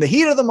 In the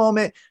heat of the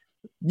moment,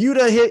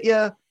 Yuta hit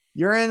you.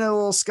 You're in a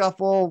little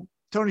scuffle.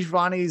 Tony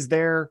Schiavone's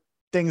there.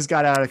 Things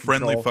got out of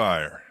control.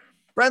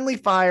 Friendly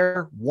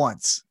fire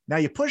once. Now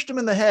you pushed him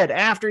in the head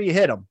after you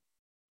hit him.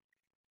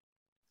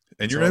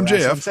 And you're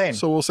MJF.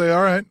 So we'll say,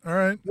 all right.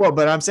 Well,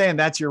 but I'm saying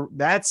that's the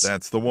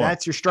one.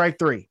 That's your strike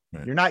three.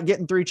 Right. You're not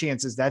getting 3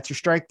 chances. That's your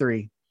strike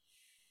 3.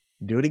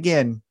 Do it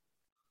again.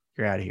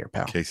 You're out of here,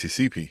 pal.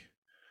 KCCP.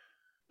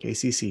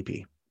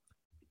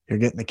 You're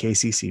getting the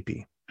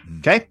KCCP.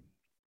 Okay.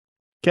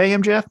 Okay,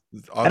 MJF.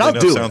 And I'll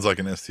do sounds like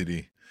an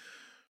STD.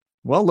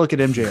 Well, look at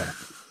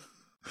MJF.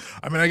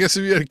 I mean, I guess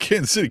if you had a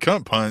Kansas City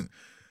cunt punt,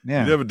 you'd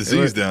have a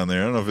disease down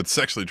there. I don't know if it's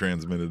sexually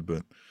transmitted,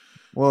 but.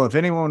 Well, if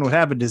anyone would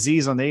have a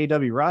disease on the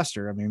AEW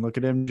roster, I mean, look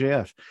at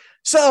MJF.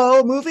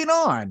 So moving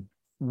on,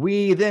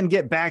 we then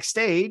get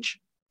backstage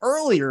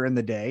earlier in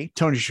the day.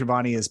 Tony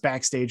Schiavone is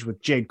backstage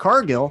with Jade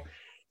Cargill,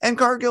 and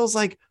Cargill's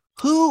like,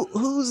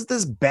 who's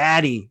this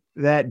baddie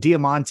that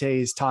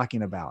Diamante is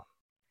talking about?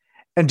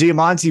 And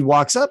Diamante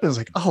walks up and is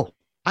like, oh,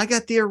 I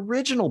got the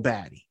original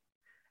baddie.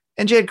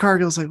 And Jade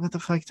Cargill's like, what the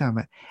fuck are you talking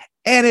about?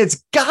 And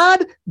it's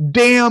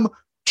goddamn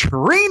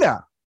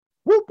Trina.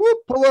 Whoop, whoop,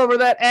 pull over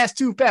that ass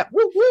too fat.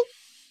 Whoop, whoop.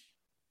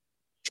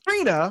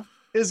 Trina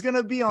is going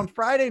to be on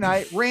Friday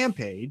Night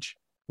Rampage,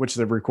 which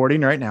they're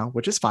recording right now,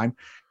 which is fine.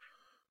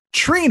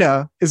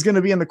 Trina is going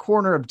to be in the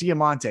corner of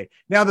Diamante.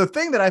 Now, the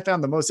thing that I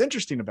found the most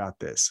interesting about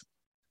this,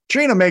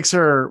 Trina makes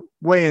her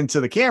way into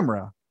the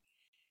camera.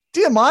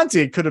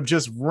 Diamante could have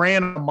just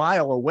ran a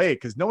mile away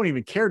because no one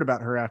even cared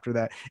about her after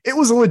that. It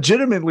was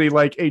legitimately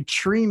like a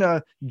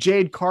Trina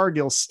Jade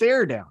Cargill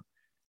stare down.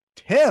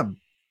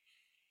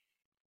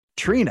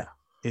 Trina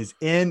is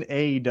in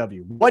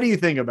AEW. What do you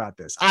think about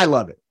this? I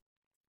love it.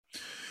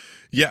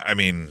 Yeah, I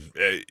mean,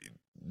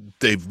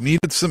 they've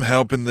needed some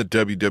help in the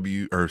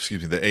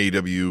the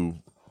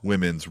AEW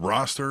women's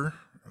roster.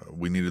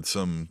 We needed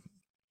some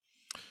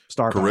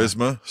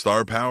charisma,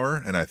 star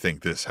power, and I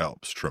think this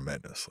helps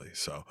tremendously.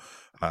 So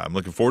I'm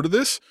looking forward to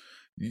this.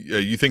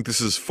 You think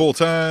this is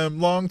full-time,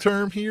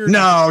 long-term here?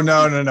 No.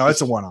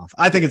 It's a one-off.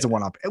 I think it's a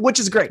one-off, which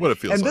is great. What it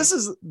feels and like.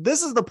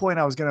 This is the point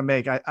I was going to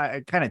make.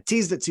 I kind of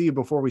teased it to you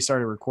before we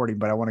started recording,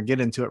 but I want to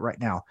get into it right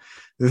now.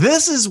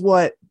 This is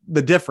what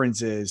the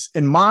difference is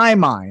in my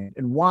mind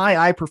and why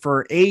I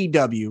prefer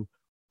AEW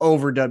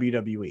over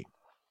WWE.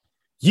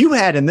 You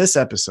had in this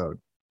episode,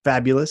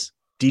 Fabulous,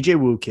 DJ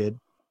Woo Kid,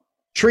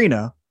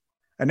 Trina,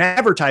 an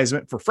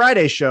advertisement for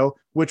Friday's show,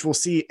 which will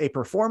see a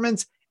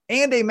performance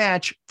and a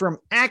match from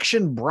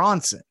Action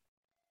Bronson.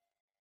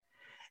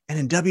 And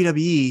in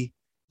WWE,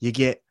 you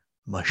get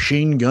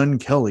Machine Gun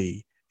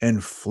Kelly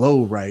and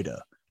Flow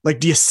Rida. Like,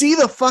 do you see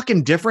the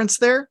fucking difference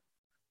there?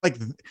 Like,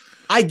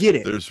 I get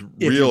it. There's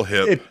real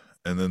hip,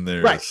 and then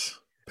there's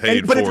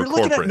paid but for if you're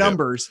looking at hip.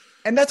 numbers,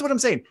 and that's what I'm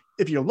saying.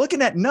 If you're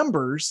looking at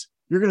numbers,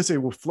 you're going to say,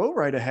 well, Flow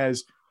Rida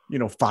has,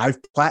 5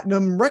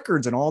 platinum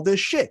records and all this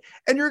shit.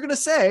 And you're going to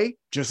say,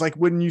 just like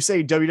when you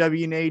say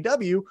WWE and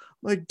AEW,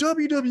 like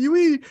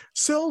WWE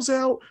sells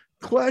out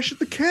Clash at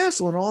the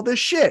Castle and all this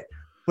shit.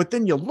 But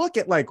then you look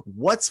at like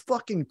what's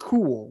fucking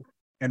cool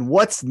and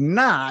what's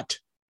not.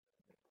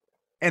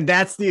 And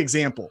that's the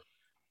example.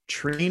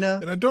 Trina,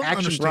 And I don't Action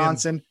understand.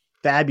 Bronson,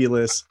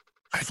 Fabulous,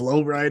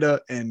 Flo Rida,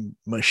 and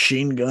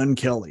Machine Gun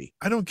Kelly.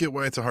 I don't get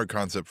why it's a hard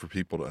concept for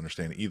people to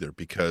understand either,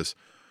 because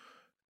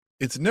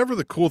it's never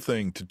the cool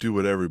thing to do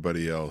what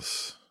everybody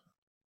else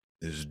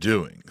is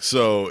doing.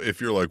 So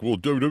if you're like, well,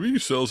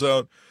 WWE sells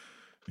out,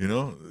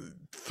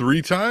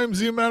 3 times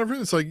the amount of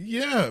it, it's like,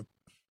 yeah,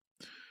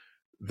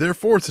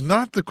 therefore it's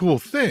not the cool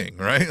thing,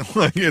 right?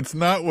 Like, it's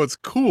not what's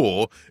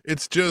cool.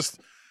 It's just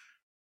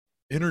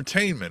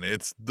entertainment.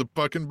 It's the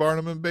fucking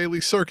Barnum and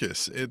Bailey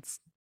circus. It's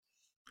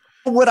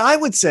What I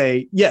would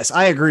say, yes,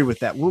 I agree with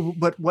that.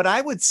 But what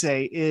I would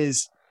say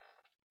is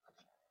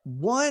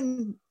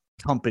one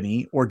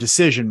company or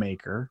decision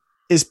maker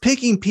is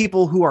picking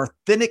people who are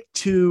authentic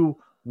to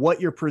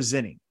what you're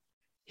presenting.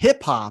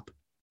 Hip hop,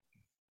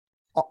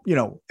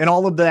 and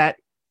all of that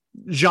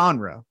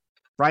genre,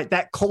 right?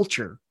 That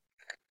culture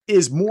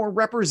is more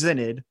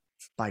represented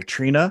by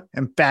Trina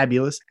and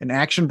Fabulous and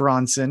Action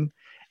Bronson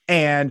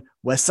and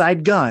West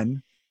Side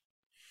Gun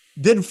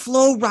than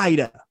Flo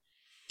Rida.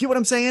 Get what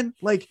I'm saying?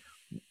 Like,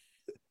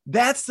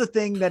 that's the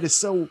thing that is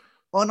so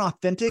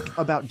unauthentic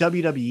about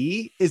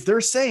WWE is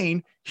they're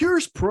saying,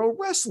 here's pro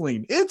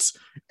wrestling. It's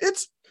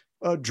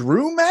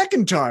Drew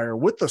McIntyre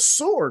with the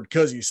sword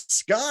because he's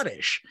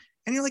Scottish.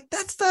 And you're like,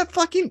 that's not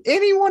fucking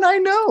anyone I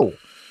know.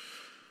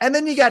 And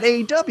then you got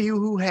AEW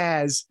who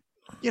has,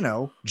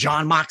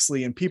 John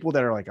Moxley and people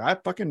that are like, I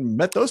fucking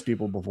met those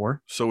people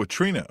before. so with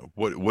Trina,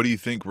 what do you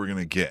think we're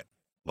gonna get?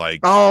 Like,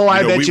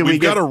 I bet we've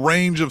got get a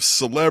range of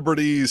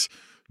celebrities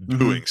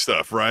doing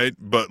stuff, right?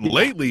 But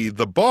lately,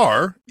 the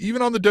bar,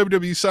 even on the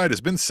WWE side,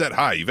 has been set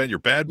high. You've had your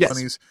Bad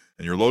Bunnies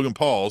and your Logan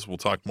Pauls. We'll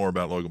talk more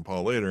about Logan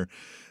Paul later.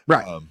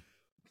 Right.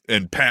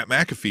 And Pat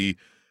McAfee,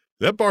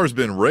 that bar's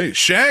been raised.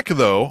 Shaq,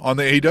 though, on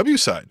the AEW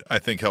side, I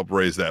think helped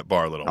raise that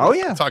bar a little. Oh,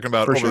 yeah. Talking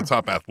about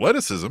over-the-top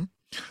athleticism.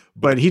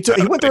 But he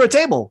went through a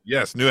table.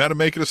 Yes, knew how to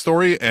make it a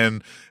story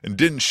and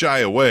didn't shy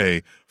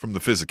away from the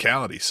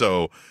physicality.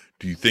 So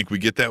do you think we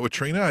get that with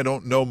Trina? I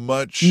don't know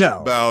much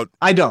about.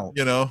 I don't.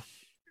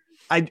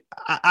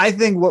 I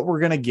think what we're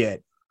going to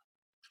get,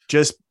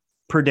 just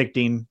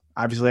predicting,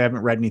 obviously I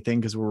haven't read anything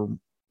because we're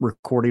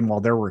recording while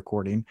they're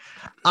recording.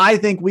 I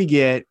think we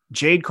get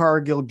Jade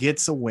Cargill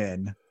gets a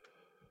win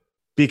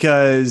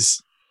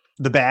because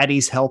the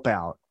baddies help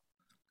out.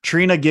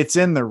 Trina gets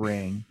in the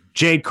ring.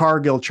 Jade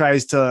Cargill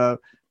tries to,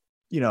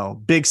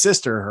 big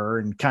sister her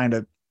and kind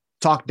of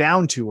talk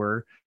down to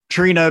her.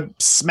 Trina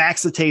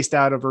smacks the taste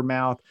out of her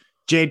mouth.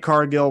 Jade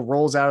Cargill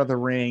rolls out of the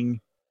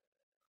ring.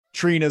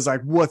 Trina's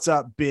like, what's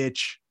up,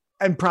 bitch?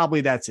 And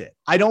probably that's it.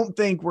 I don't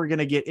think we're going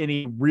to get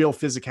any real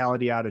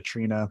physicality out of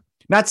Trina.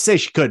 Not to say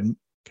she couldn't,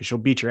 because she'll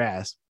beat your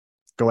ass.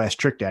 Go ask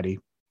Trick Daddy.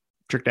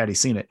 Trick Daddy's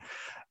seen it.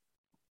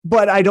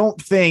 But I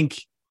don't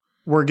think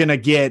we're going to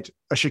get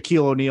a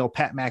Shaquille O'Neal,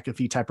 Pat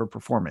McAfee type of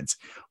performance.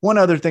 One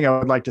other thing I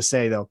would like to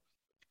say, though,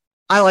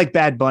 I like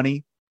Bad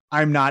Bunny.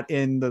 I'm not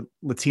in the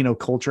Latino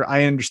culture.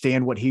 I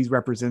understand what he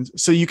represents.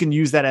 So you can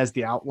use that as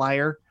the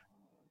outlier.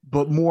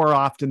 But more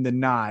often than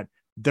not,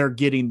 they're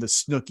getting the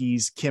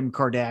Snookies, Kim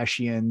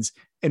Kardashians,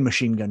 and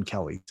Machine Gun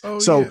Kelly.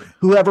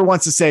 Whoever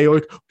wants to say,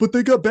 like, but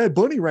they got Bad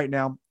Bunny right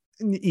now,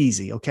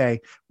 easy,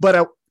 okay?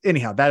 But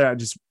anyhow, that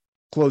just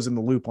closing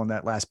the loop on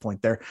that last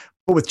point there.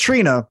 But with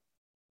Trina,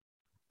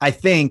 I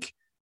think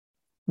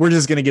we're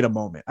just going to get a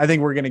moment. I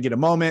think we're going to get a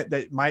moment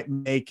that might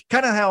make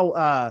kind of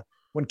how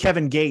when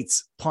Kevin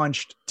Gates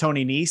punched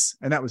Tony Nese,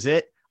 and that was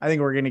it. I think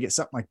we're going to get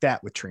something like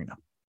that with Trina.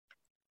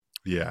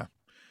 Yeah.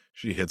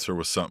 She hits her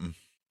with something.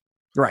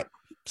 Right.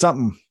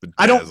 Something.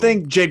 I don't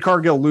think Jade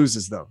Cargill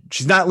loses, though.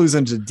 She's not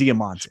losing to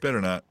Diamante. She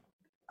better not.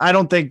 I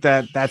don't think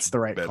that's the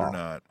right call. Better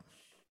not.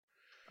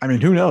 I mean,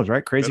 who knows,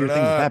 right? Crazier things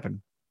have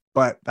happened,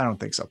 but I don't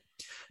think so.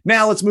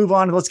 Now let's move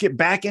on. Let's get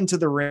back into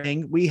the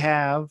ring. We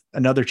have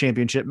another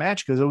championship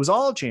match because it was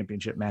all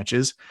championship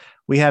matches.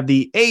 We have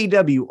the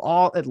AEW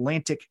All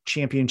Atlantic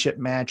Championship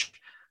match.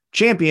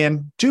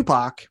 Champion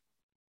Tupac,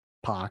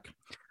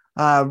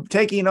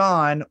 taking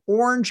on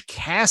Orange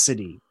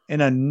Cassidy in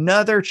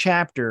another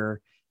chapter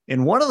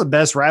in one of the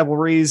best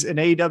rivalries in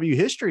AEW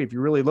history. If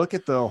you really look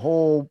at the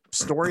whole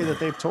story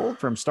that they've told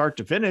from start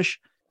to finish.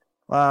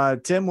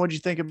 Tim, what'd you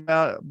think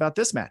about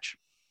this match?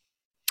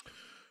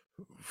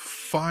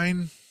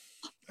 Fine.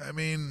 I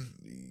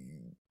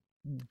mean,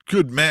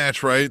 good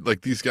match, right?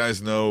 Like, these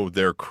guys know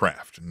their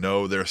craft,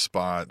 know their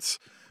spots,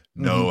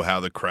 know how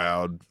the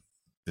crowd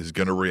is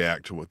going to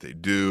react to what they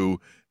do,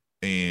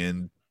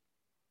 and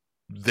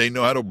they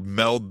know how to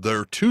meld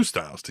their two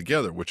styles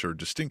together, which are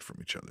distinct from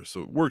each other.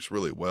 So it works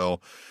really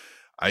well.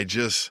 I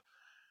just,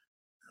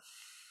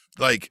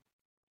 like,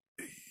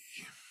 I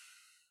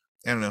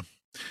don't know.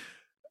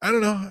 I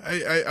don't know.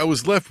 I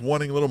was left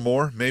wanting a little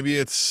more. Maybe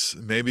it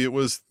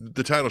was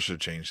the title should have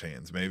changed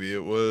hands. Maybe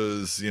it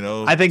was,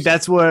 I think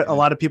that's what a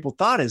lot of people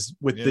thought is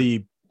with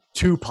the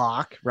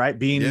Tupac, right?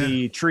 Being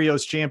the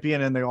trios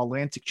champion and the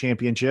All-Atlantic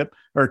championship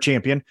or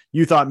champion,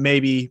 you thought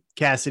maybe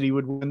Cassidy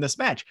would win this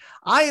match.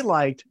 I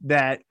liked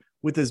that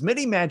with as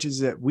many matches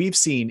that we've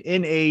seen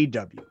in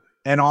AEW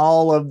and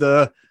all of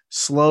the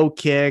slow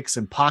kicks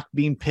and Pac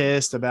being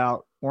pissed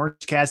about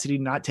Orange Cassidy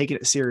not taking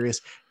it serious,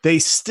 they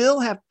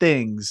still have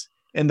things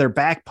in their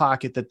back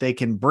pocket that they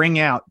can bring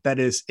out that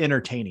is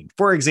entertaining.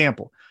 For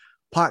example,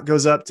 Pac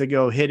goes up to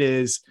go hit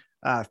his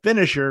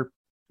finisher.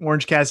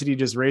 Orange Cassidy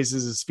just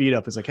raises his feet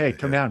up. It's like, hey,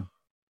 come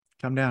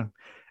down.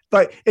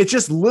 But it's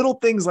just little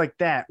things like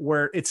that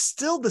where it's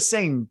still the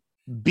same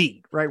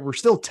beat, right? We're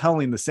still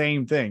telling the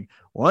same thing.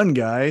 One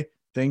guy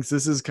thinks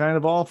this is kind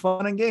of all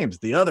fun and games.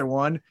 The other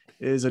one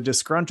is a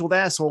disgruntled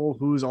asshole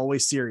who's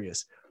always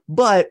serious.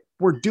 But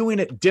we're doing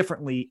it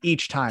differently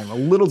each time. A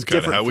little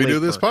different. How we do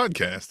this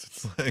podcast.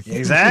 It's like,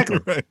 exactly.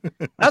 Right.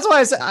 That's why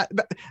I said,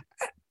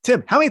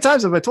 Tim, how many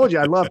times have I told you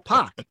I love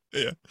Pac?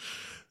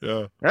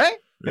 Yeah. Right?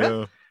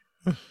 Yeah.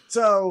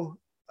 So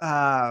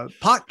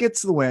Pac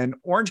gets the win.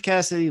 Orange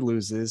Cassidy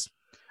loses.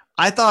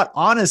 I thought,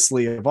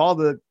 honestly, of all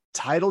the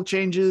title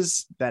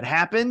changes that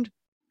happened,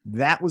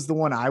 that was the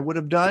one I would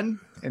have done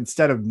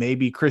instead of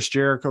maybe Chris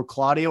Jericho,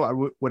 Claudio.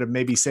 I would have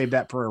maybe saved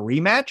that for a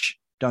rematch,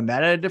 done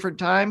that at a different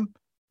time,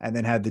 and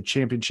then had the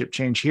championship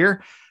change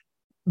here.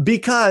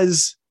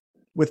 Because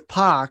with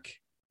Pac,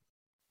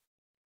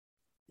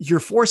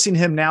 you're forcing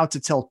him now to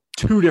tell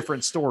two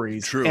different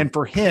stories. True. And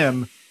for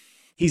him,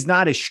 he's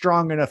not a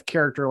strong enough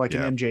character like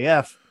an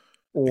MJF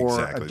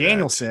or a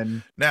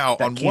Danielson. Now,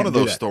 on one of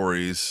those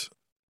stories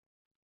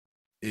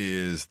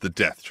is the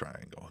Death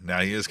Triangle.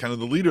 Now, he is kind of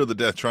the leader of the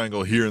Death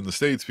Triangle here in the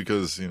States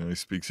because, he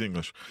speaks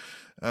English.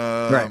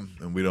 Right.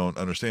 And we don't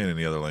understand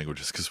any other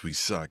languages because we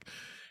suck.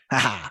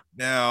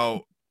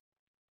 Now,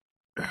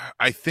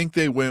 I think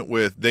they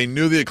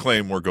knew the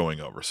Acclaim were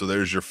going over. So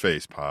there's your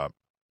face pop.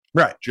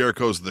 Right.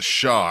 Jericho's the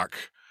Shock.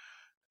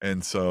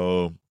 And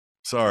so,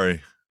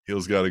 sorry,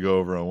 heel's got to go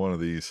over on one of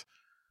these.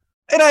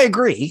 And I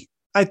agree.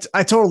 I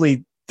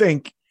totally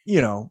think,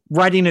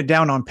 writing it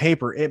down on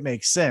paper, it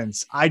makes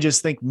sense. I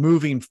just think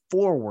moving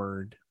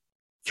forward,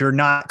 you're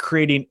not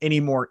creating any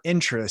more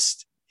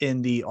interest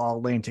in the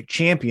All-Atlantic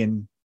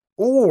champion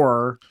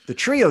or the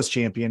trios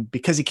champion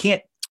because he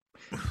can't.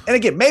 And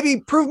again, maybe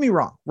prove me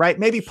wrong, right?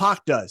 Maybe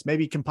Pac does.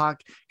 Maybe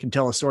Pac can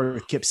tell a story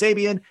with Kip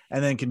Sabian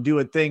and then can do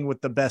a thing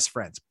with the best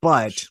friends.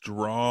 But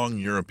strong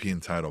European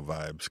title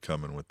vibes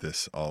coming with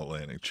this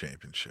All-Atlantic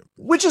championship,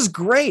 which is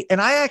great. And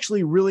I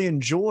actually really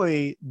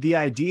enjoy the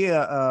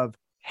idea of,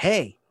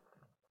 hey,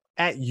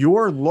 at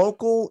your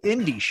local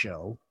indie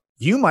show,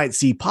 you might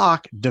see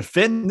Pac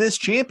defend this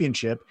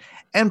championship.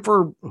 And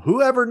for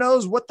whoever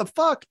knows what the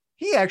fuck,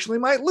 he actually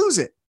might lose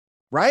it,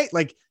 right?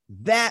 Like,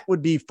 that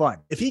would be fun.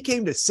 If he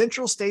came to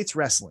Central States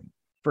Wrestling,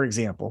 for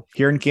example,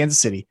 here in Kansas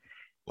City,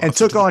 and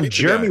took on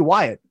Jeremy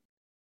Wyatt.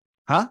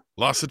 Huh?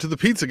 Lost it to the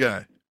pizza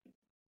guy.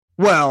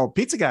 Well,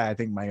 pizza guy, I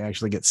think, might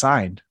actually get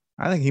signed.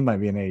 I think he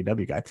might be an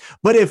AEW guy.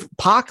 But if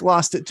Pac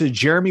lost it to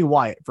Jeremy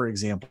Wyatt, for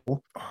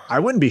example, I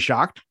wouldn't be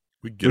shocked.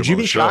 Would you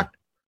be shocked?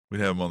 We'd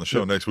have him on the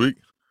show next week.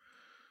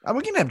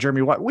 We can have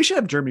Jeremy Wyatt. We should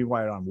have Jeremy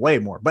Wyatt on way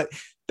more, but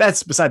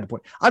that's beside the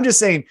point. I'm just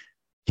saying,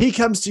 he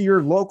comes to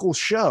your local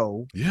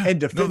show and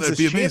defends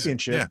his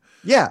championship.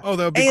 Yeah. Oh,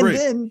 that would be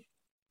great.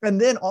 And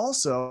then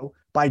also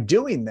by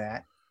doing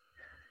that,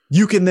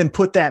 you can then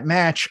put that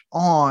match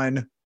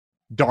on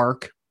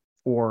Dark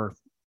or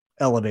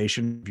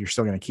Elevation if you're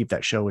still going to keep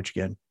that show, which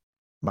again,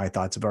 my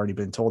thoughts have already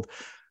been told.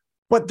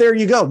 But there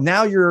you go.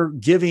 Now you're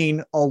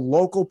giving a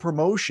local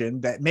promotion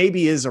that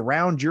maybe is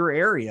around your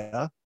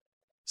area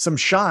some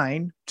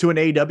shine to an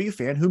AEW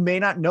fan who may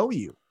not know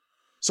you.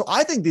 So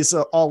I think this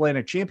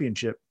All-Atlantic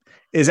Championship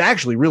is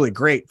actually really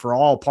great for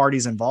all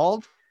parties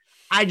involved.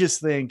 I just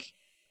think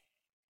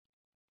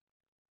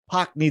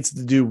Pac needs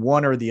to do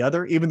one or the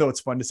other, even though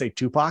it's fun to say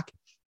Tupac.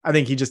 I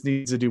think he just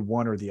needs to do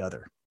one or the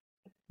other.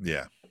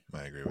 Yeah,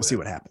 I agree. We'll see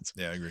what happens.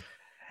 Yeah, I agree.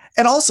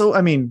 And also,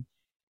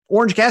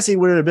 Orange Cassidy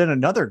would have been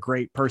another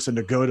great person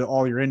to go to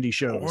all your indie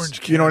shows. Orange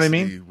Cassidy, you know what I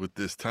mean? With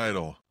this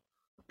title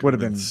would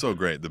have been so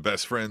great. The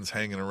best friends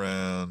hanging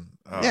around.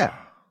 Oh. Yeah.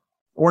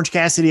 Orange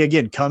Cassidy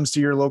again comes to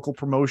your local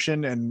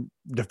promotion and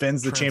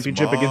defends the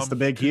championship against the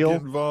big heel.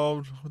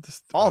 Involved with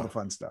this, all the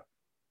fun stuff.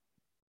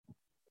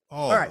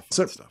 All right,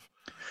 so stuff.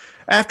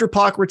 After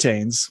Pac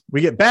retains,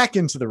 we get back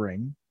into the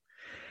ring,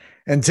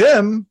 and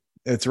Tim,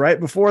 it's right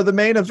before the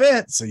main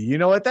event, so you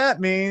know what that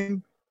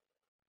means.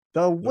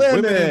 The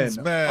women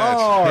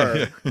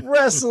are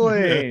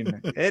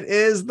wrestling. It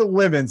is the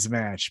women's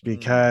match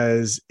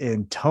because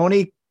in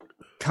Tony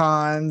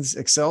Khan's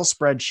Excel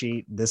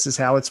spreadsheet, this is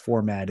how it's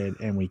formatted,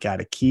 and we got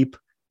to keep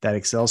that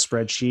Excel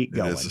spreadsheet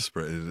going. It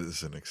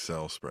is an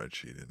Excel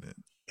spreadsheet, isn't it?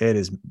 It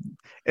is.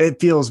 It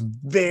feels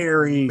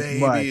very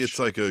much. It's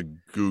like a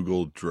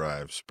Google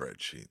Drive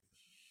spreadsheet.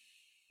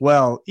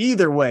 Well,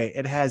 either way,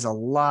 it has a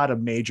lot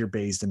of Major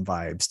Bayston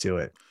vibes to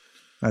it.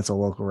 That's a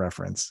local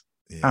reference.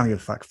 I don't give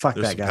a fuck. Fuck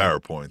There's that some guy.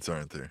 PowerPoints,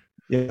 aren't there?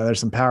 Yeah, there's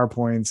some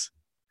PowerPoints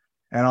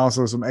and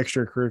also some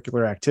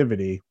extracurricular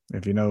activity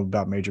if you know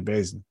about Major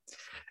Basin.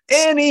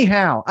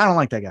 Anyhow, I don't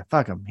like that guy.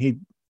 Fuck him. He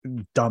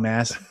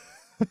dumbass.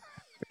 That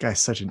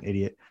guy's such an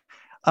idiot.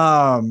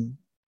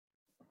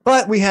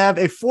 But we have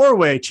a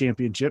 4-way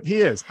championship.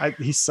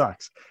 He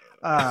sucks.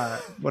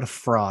 What a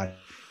fraud.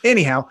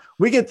 Anyhow,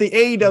 we get the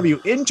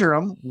AEW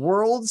Interim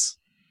Worlds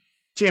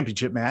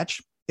Championship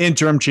match.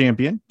 Interim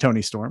champion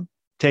Tony Storm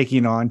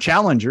taking on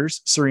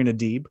challengers Serena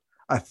Deeb,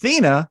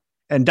 Athena,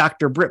 and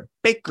Dr. Britt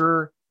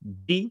Baker,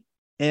 DMD.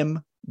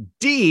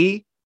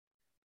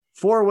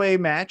 4-way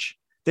match.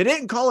 They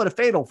didn't call it a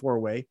fatal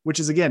 4-way, which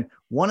is, again,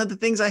 one of the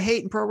things I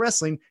hate in pro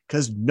wrestling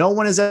because no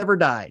one has ever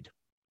died.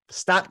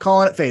 Stop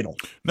calling it fatal.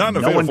 Not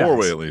in a fatal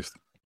 4-way, at least.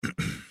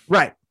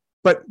 Right.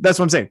 But that's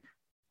what I'm saying.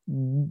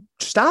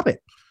 Stop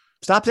it.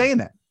 Stop saying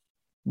that.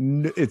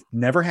 It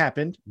never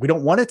happened. We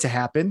don't want it to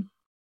happen.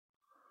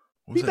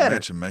 What was that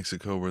match in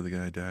Mexico where the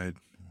guy died?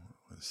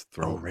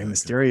 Rey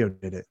Mysterio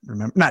did it.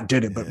 Remember? Not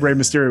did it, but Rey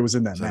Mysterio was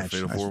in that match.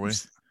 Fatal 4-way?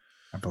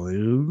 I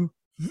believe.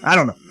 I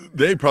don't know.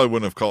 They probably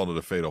wouldn't have called it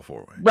a fatal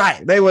 4-way.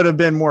 Right. They would have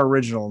been more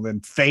original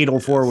than fatal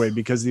 4-way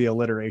because of the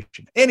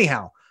alliteration.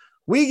 Anyhow,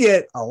 we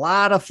get a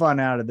lot of fun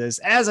out of this.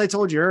 As I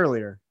told you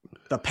earlier,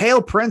 the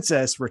Pale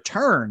Princess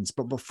returns,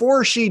 but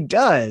before she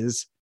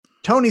does,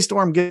 Tony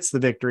Storm gets the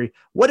victory.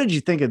 What did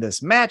you think of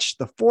this match?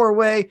 The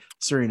 4-way,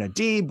 Serena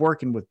Deeb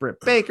working with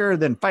Britt Baker,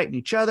 then fighting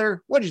each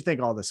other. What did you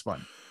think of all this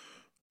fun?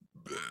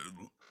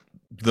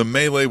 The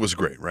melee was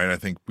great, right? I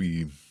think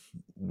we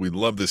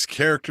love this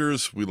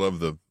characters. We love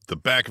the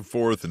back and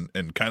forth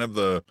and kind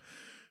of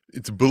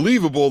it's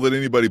believable that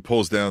anybody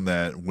pulls down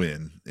that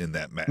win in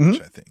that match,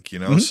 I think,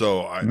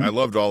 so I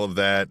loved all of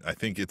that. I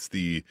think it's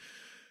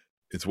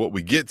what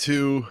we get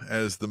to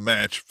as the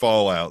match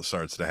fallout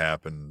starts to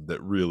happen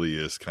that really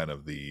is kind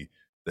of the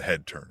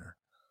head turner.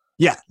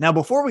 Yeah. Now,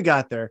 before we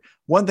got there,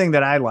 one thing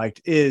that I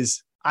liked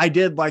is I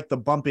did like the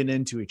bumping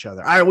into each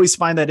other. I always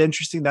find that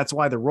interesting. That's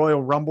why the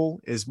Royal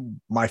Rumble is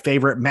my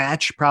favorite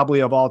match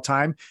probably of all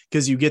time,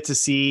 because you get to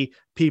see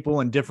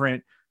people in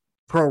different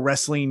pro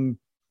wrestling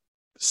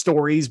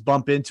stories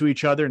bump into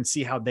each other and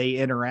see how they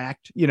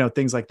interact,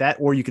 things like that.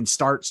 Or you can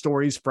start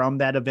stories from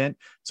that event.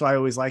 So I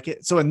always like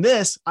it. So in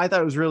this, I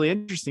thought it was really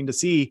interesting to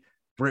see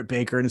Britt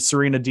Baker and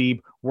Serena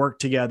Deeb work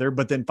together,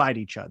 but then fight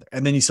each other.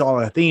 And then you saw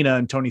Athena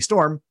and Tony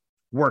Storm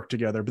work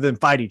together, but then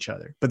fight each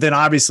other. But then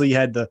obviously you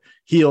had the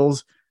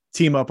heels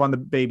team up on the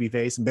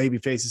babyface and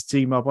babyfaces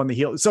team up on the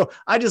heel. So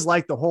I just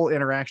liked the whole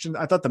interaction.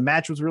 I thought the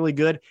match was really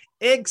good,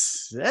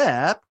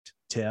 except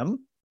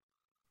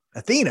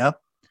Athena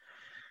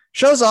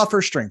shows off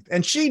her strength.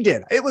 And she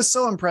did. It was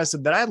so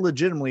impressive that I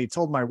legitimately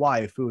told my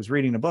wife, who was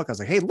reading a book, I was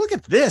like, hey, look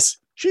at this.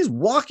 She's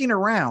walking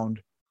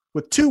around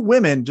with 2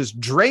 women just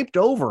draped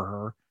over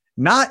her,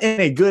 not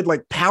in a good,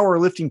 like,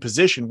 powerlifting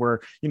position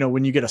where,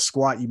 when you get a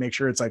squat, you make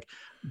sure it's like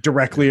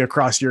directly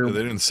across your.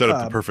 They didn't set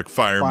up the perfect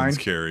fireman's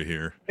carry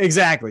here.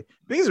 Exactly.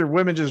 These are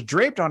women just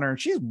draped on her and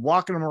she's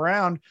walking them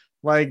around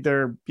like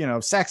they're,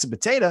 sacks of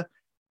potato.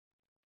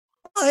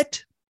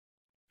 But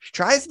she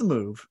tries the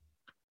move.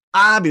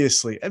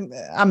 Obviously, and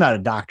I'm not a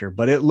doctor,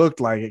 but it looked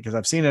like it because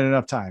I've seen it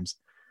enough times.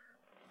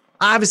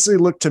 Obviously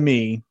looked to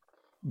me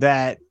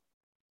that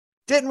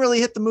didn't really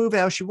hit the move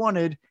how she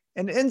wanted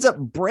and ends up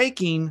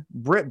breaking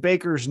Britt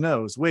Baker's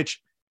nose,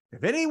 which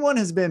if anyone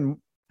has been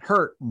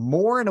hurt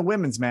more in a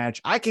women's match,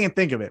 I can't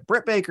think of it.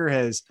 Britt Baker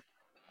has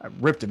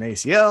ripped an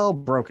ACL,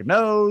 broke a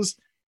nose,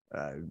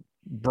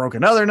 broke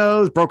another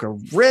nose, broke a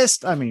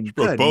wrist. I mean,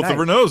 broke both of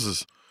her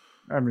noses.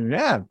 I mean,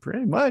 yeah,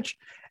 pretty much.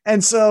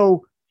 And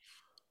so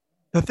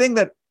the thing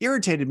that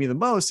irritated me the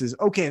most is,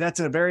 okay, that's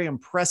a very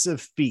impressive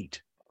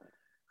feat,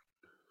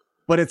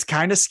 but it's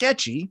kind of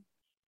sketchy.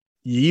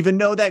 You even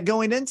know that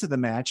going into the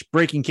match,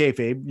 breaking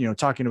kayfabe,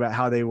 talking about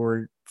how they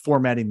were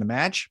formatting the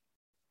match.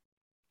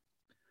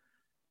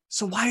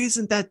 So why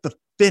isn't that the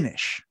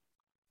finish?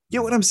 You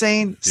know what I'm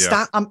saying?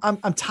 Yeah. Stop.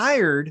 I'm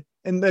tired.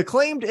 And the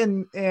Acclaimed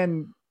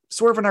and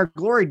Swerve in Our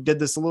Glory did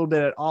this a little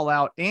bit at All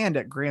Out and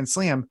at Grand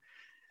Slam.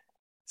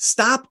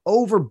 Stop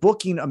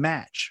overbooking a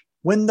match.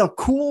 When the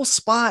cool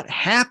spot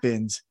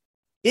happens,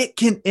 it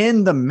can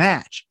end the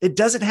match. It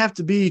doesn't have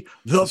to be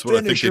the That's finisher.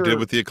 What I think they did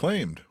with the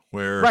Acclaimed.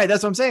 Right,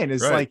 that's what I'm saying.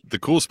 It's like the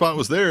cool spot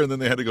was there, and then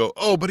they had to go,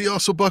 oh, but he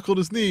also buckled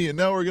his knee, and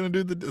now we're gonna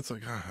do the. It's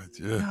like,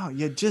 no,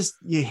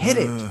 you hit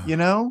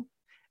it,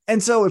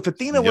 And so if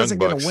Athena wasn't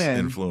going to win,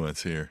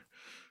 influence here,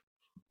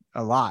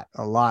 a lot,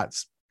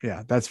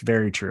 yeah, that's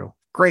very true.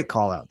 Great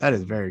call out. That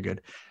is very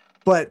good.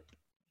 But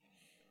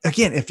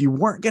again, if you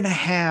weren't going to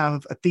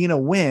have Athena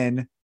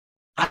win,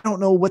 I don't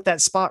know what that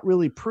spot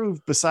really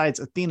proved besides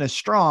Athena's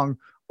strong,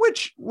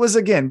 which was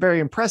again very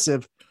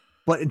impressive.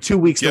 But in 2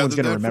 weeks, no one's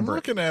going to remember.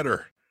 Looking at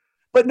her.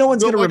 But no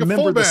one's going to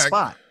remember the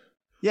spot.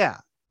 Yeah.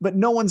 But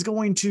no one's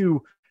going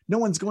to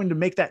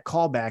make that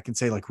call back and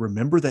say, like,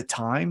 remember that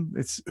time?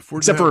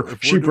 Except for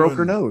she broke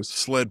her nose.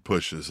 Sled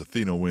pushes.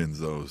 Athena wins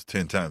those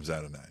 10 times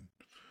out of 9.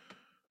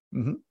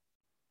 Mm-hmm.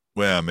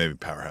 Well, maybe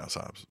Powerhouse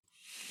Hobbs.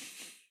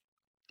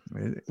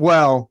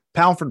 Well,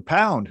 pound for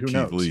pound, who Keith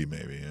knows? Lee,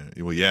 maybe.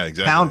 Well, yeah,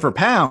 exactly. Pound for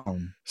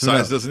pound.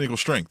 Size doesn't equal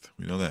strength.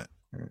 We know that.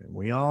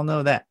 We all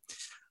know that.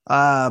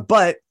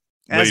 But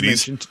as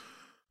Ladies. mentioned,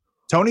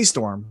 Toni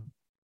Storm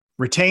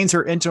retains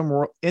her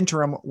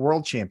interim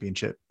world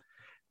championship.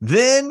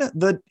 Then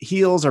the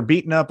heels are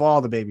beating up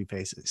all the baby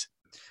faces.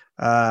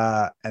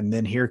 And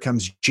then here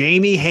comes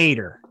Jamie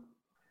Hayter.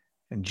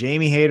 And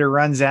Jamie Hayter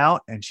runs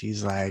out and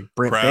she's like,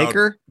 Britt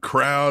Baker.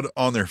 Crowd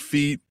on their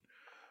feet.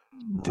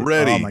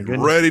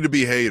 Ready to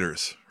be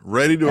haters.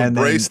 Ready to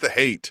embrace the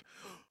hate.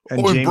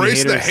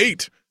 Embrace the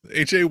hate.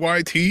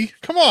 HAYT.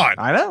 Come on.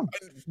 I know.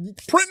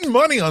 Printing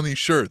money on these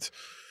shirts.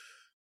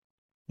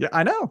 Yeah,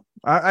 I know.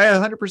 I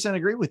 100%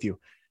 agree with you.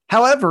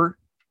 However,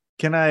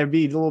 can I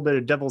be a little bit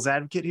of devil's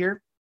advocate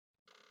here?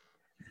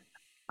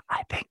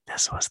 I think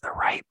this was the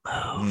right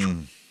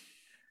move.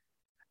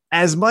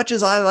 As much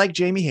as I like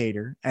Jamie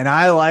Hayter and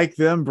I like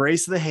the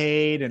embrace the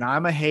hate and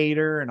I'm a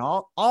hater and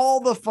all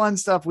the fun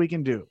stuff we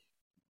can do,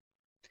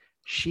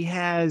 she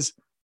has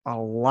a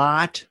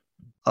lot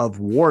of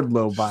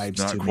Wardlow vibes.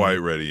 Not quite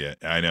ready yet.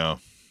 I know.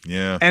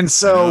 Yeah. And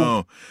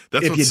so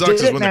that's what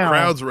sucks is when the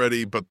crowd's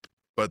ready, but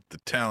the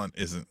talent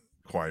isn't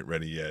quite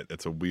ready yet.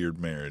 It's a weird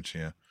marriage.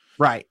 Yeah.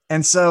 Right.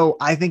 And so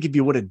I think if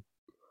you would have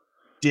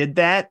did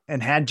that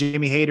and had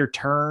Jamie Hayter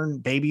turn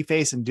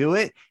babyface and do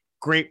it,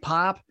 great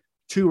pop.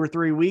 2 or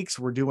 3 weeks,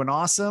 we're doing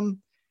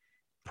awesome.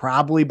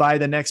 Probably by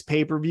the next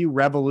pay-per-view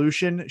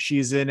Revolution,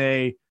 she's in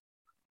a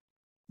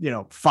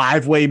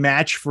 5-way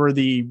match for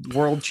the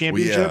world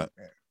championship.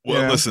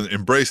 Well, listen,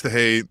 embrace the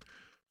hate.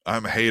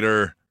 I'm a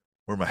hater.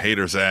 Where my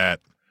haters at?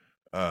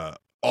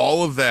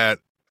 All of that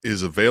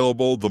is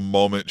available the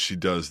moment she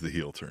does the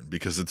heel turn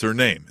because it's her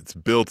name. It's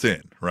built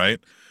in,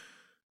 right?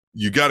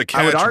 You got to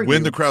catch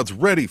when the crowd's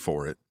ready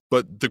for it,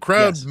 but the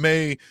crowd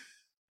may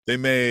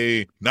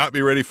not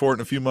be ready for it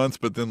in a few months,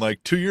 but then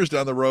like 2 years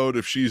down the road,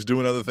 if she's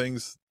doing other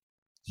things,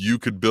 you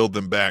could build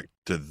them back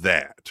to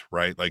that,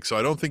 right? Like, so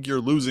I don't think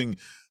you're losing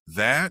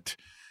that.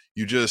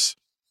 You just,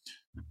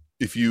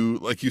 if you,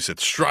 like you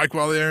said, strike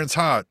while the iron's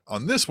hot.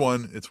 On this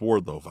one, it's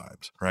Wardlow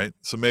vibes, right?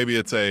 So maybe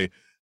it's hey,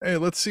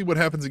 let's see what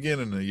happens again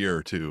in a year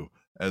or two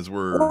as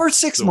or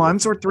 6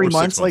 months or 3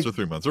 months, or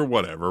 3 months or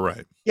whatever,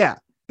 right? Yeah,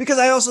 because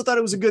I also thought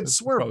it was a good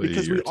swerve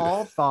because we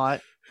all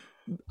thought.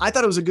 I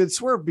thought it was a good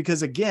swerve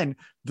because, again,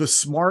 the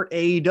smart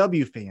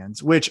AEW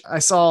fans, which I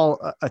saw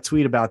a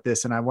tweet about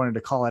this and I wanted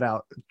to call it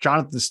out.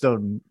 Jonathan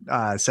Snowden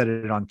said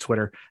it on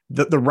Twitter,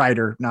 the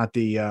writer, not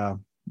the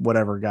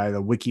whatever guy,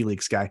 the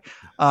WikiLeaks guy.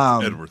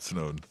 Edward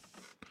Snowden.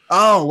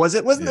 Oh, was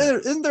it?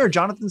 Isn't there a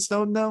Jonathan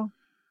Snowden though?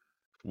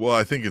 Well,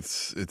 I think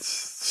it's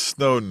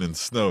Snowden and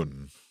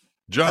Snowden.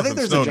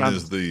 Jonathan Snowden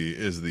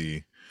is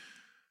the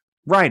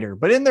writer,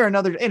 but in there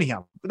another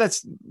anyhow.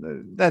 That's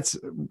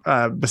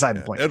beside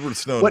the point. Edward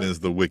Snowden is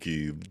the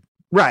wiki,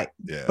 right?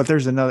 Yeah, but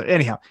there's another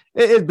anyhow.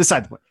 It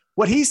beside the point.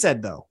 What he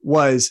said though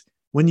was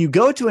when you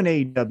go to an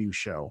AEW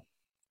show,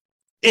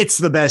 it's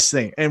the best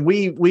thing, and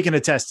we can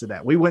attest to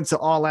that. We went to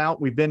All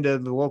Out. We've been to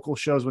the local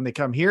shows when they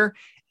come here.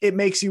 It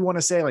makes you want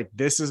to say like,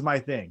 this is my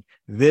thing.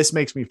 This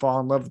makes me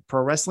fall in love with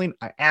pro wrestling.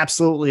 I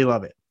absolutely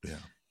love it. Yeah.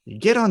 You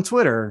get on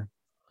Twitter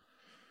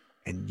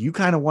and you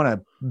kind of want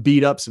to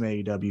beat up some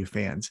AEW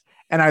fans.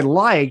 And I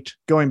liked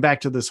going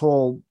back to this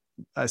whole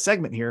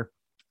segment here.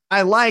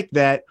 I like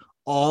that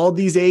all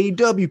these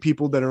AEW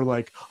people that are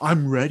like,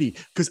 I'm ready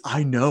because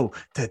I know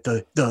that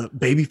the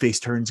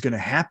babyface turn is going to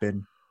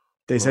happen.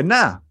 They said,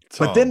 nah,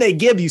 Tom, but then they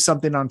give you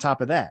something on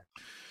top of that.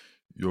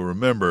 You'll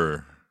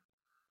remember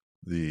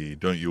the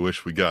 "Don't you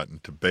wish we got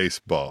into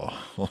baseball"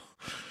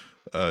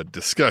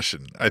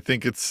 discussion. I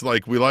think it's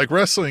like we like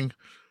wrestling.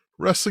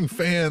 Wrestling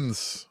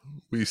fans,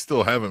 we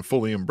still haven't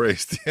fully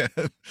embraced yet.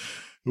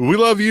 We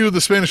love you,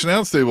 the Spanish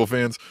Announce Table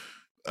fans.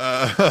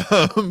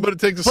 But it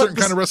takes a certain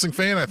kind of wrestling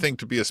fan, I think,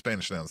 to be a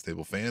Spanish Announce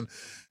Table fan.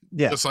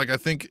 Yeah. Just like I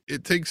think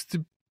it takes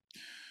to,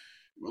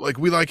 like,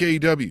 we like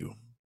AEW,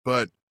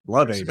 but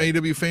love some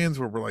AEW fans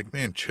where we're like,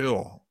 man,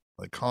 chill,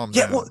 like, calm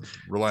yeah, down, well,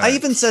 relax. I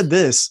even said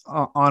this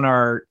on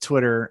our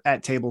Twitter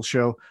at Table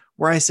Show,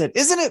 where I said,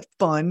 isn't it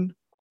fun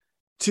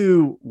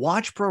to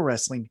watch pro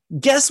wrestling?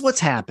 Guess what's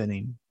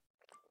happening?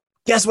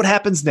 Guess what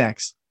happens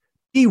next?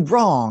 Be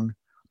wrong,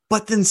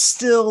 but then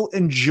still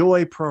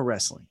enjoy pro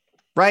wrestling,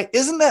 right?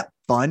 Isn't that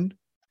fun?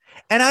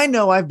 And I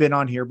know I've been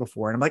on here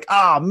before and I'm like,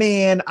 oh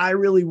man, I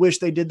really wish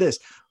they did this.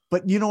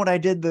 But you know what I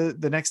did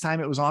the next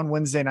time it was on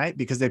Wednesday night,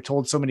 because they've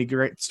told so many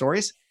great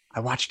stories? I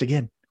watched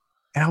again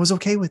and I was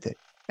okay with it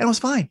and it was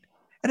fine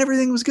and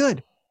everything was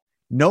good.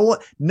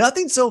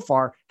 Nothing so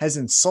far has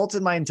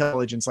insulted my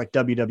intelligence like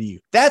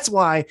WWE. That's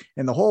why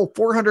in the whole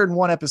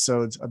 401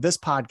 episodes of this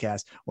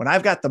podcast, when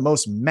I've got the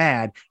most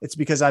mad, it's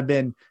because I've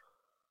been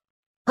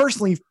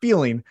personally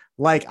feeling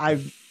like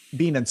I've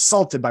been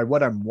insulted by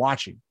what I'm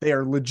watching. They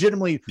are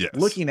legitimately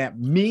looking at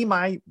me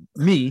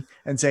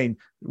and saying,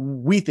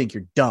 we think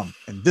you're dumb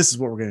and this is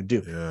what we're going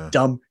to do. Yeah.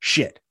 Dumb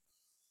shit.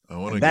 I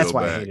want to go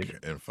back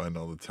and find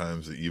all the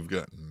times that you've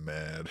gotten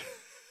mad.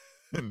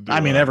 I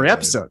mean, every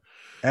episode.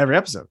 Yeah,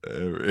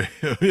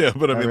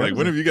 but I mean, like,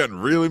 when have you gotten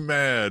really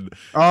mad?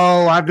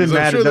 Oh, I've been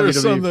mad. I'm sure at there's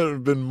WWE. some that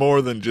have been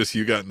more than just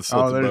you got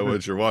insulted by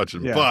what you're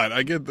watching. Yeah. But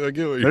I get what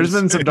you're There's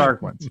been saying. some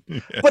dark ones. Yeah.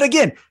 But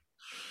again,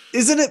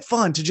 isn't it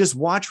fun to just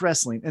watch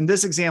wrestling? And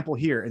this example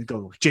here and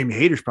go, Jamie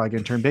Hayter's probably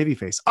going to turn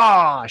babyface.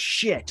 Oh,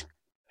 shit.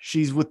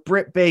 She's with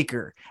Britt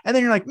Baker. And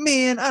then you're like,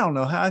 man, I don't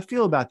know how I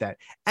feel about that.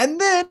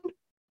 And then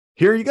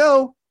here you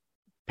go.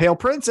 Pale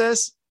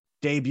Princess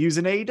debuts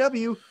in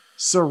AEW.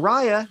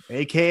 Saraya,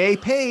 aka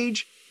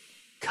Paige,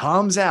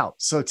 comes out.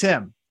 So,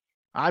 Tim,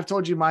 I've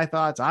told you my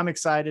thoughts. I'm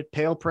excited.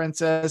 Pale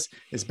Princess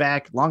is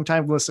back.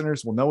 Longtime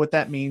listeners will know what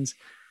that means.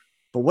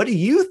 But what do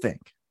you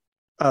think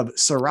of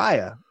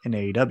Saraya in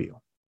AEW?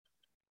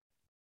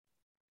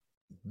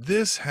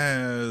 This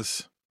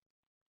has,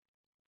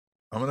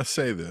 I'm going to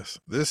say this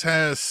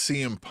has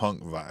CM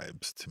Punk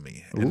vibes to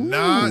me. And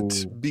not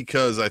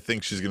because I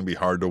think she's going to be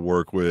hard to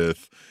work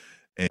with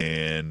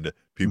and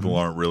people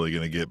aren't really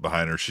going to get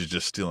behind her. She's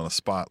just stealing a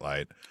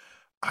spotlight.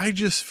 I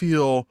just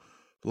feel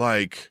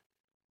like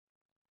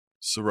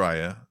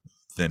Saraya,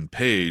 then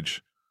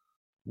Paige,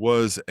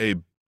 was a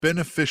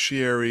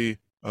beneficiary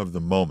of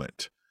the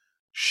moment.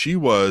 She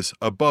was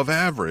above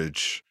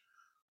average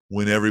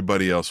when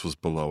everybody else was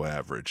below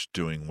average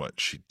doing what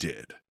she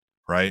did,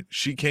 right?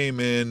 She came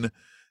in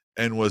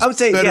and was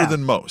better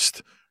than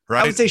most,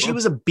 right? I would say she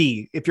was a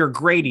B. If you're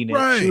grading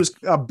it, she was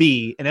a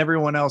B and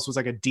everyone else was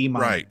like a D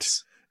minus.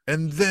 Right.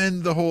 And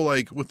then the whole,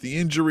 like, with the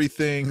injury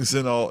things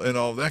and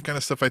all that kind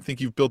of stuff, I think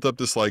you've built up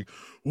this, like,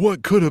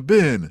 what could have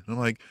been? And I'm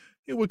like,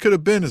 what could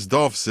have been is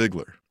Dolph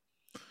Ziggler.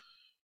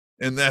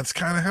 And that's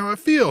kind of how I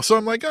feel. So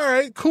I'm like, all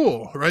right,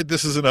 cool, right?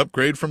 This is an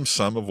upgrade from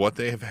some of what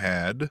they have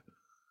had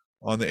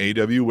on the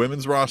AEW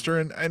women's roster.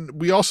 And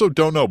we also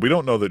don't know. We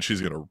don't know that she's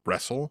going to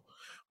wrestle.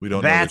 We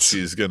don't know that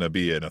she's going to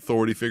be an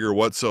authority figure.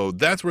 So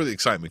that's where the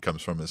excitement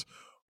comes from, is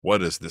what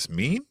does this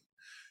mean?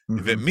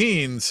 If it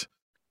means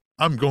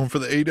I'm going for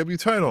the AEW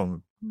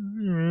title,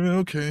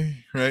 okay,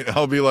 right?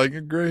 I'll be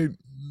like, great,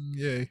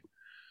 yay.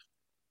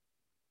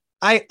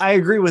 I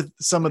agree with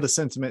some of the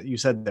sentiment you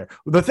said there.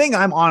 The thing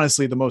I'm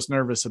honestly the most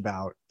nervous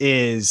about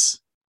is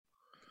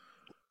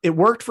it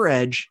worked for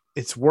Edge.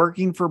 It's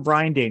working for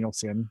Bryan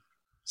Danielson.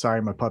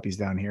 Sorry, my puppy's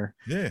down here.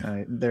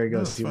 Yeah. There he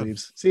goes. He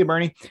leaves. See you,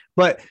 Bernie.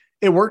 But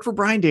it worked for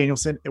Bryan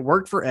Danielson. It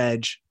worked for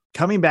Edge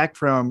coming back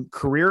from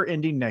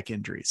career-ending neck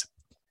injuries.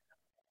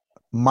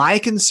 My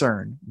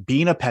concern,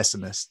 being a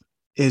pessimist,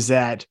 is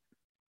that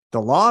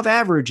the law of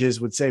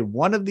averages would say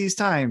one of these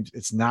times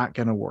it's not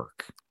going to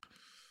work.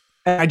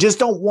 And I just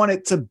don't want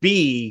it to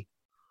be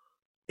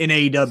in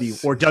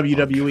AEW or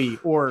WWE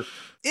or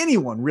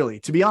anyone, really,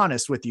 to be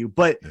honest with you.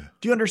 But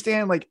do you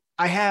understand? Like,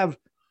 I have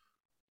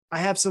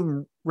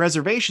some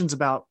reservations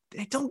about,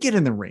 hey, don't get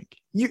in the ring.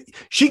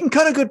 She can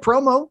cut a good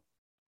promo,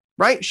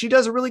 right? She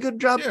does a really good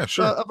job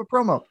of a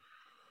promo.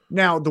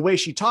 Now, the way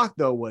she talked,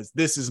 though, was,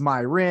 this is my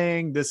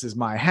ring, this is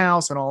my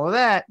house, and all of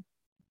that,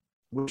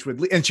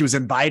 and she was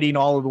inviting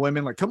all of the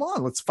women, like, come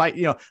on, let's fight.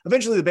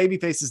 Eventually the baby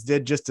faces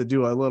did, just to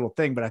do a little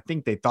thing, but I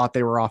think they thought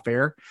they were off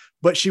air.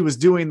 But she was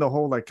doing the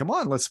whole, like, come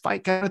on, let's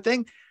fight kind of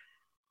thing.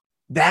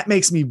 That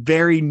makes me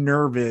very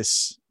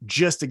nervous,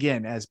 just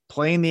again, as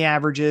playing the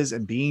averages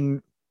and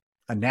being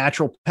a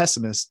natural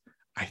pessimist.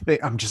 I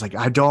think I'm just like,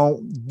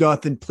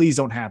 please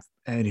don't have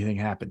anything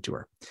happen to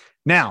her.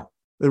 Now,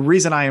 the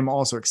reason I am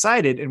also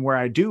excited, and where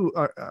I do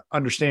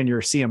understand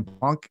your CM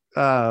Punk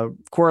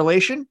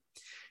correlation,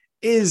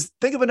 is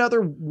think of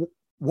another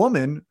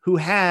woman who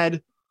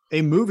had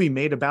a movie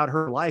made about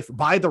her life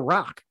by The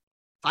Rock,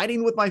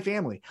 Fighting With My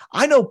Family.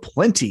 I know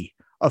plenty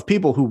of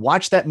people who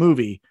watch that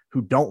movie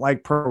who don't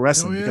like pro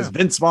wrestling because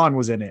Vince Vaughn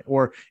was in it,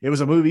 or it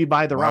was a movie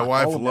by The Rock.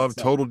 My wife loved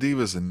Total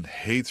Divas and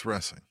hates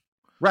wrestling.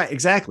 Right,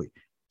 exactly.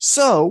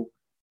 So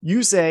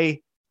you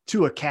say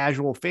to a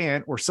casual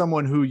fan or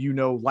someone who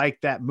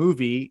liked that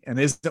movie and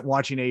isn't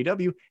watching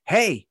AEW,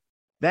 hey,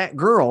 that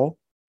girl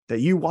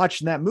that you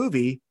watched in that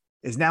movie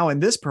is now in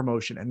this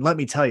promotion. And let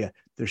me tell you,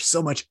 there's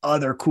so much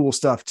other cool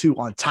stuff too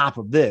on top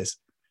of this.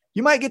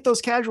 You might get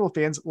those casual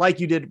fans like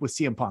you did with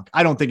CM Punk.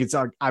 I don't think it's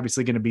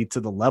obviously going to be to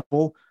the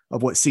level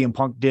of what CM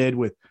Punk did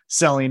with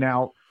selling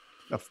out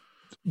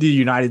the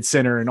United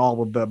Center and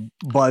all of the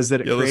buzz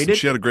that it created. Listen,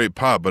 she had a great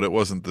pop, but it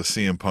wasn't the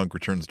CM Punk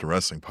Returns to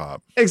Wrestling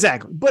pop.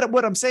 Exactly. But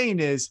what I'm saying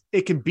is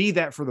it can be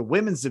that for the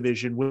women's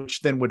division,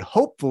 which then would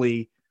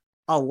hopefully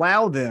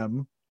allow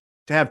them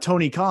to have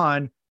Tony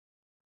Khan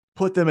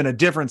put them in a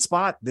different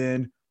spot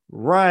than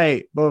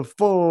right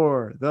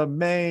before the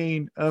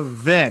main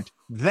event.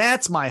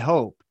 That's my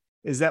hope,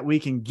 is that we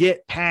can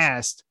get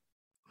past,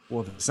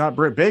 well, if it's not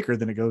Britt Baker,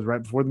 then it goes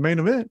right before the main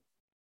event.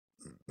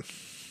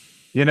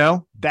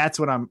 That's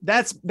what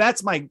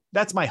that's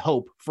my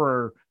hope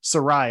for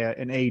Saraya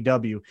and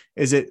AEW,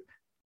 is it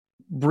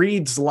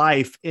breathes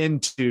life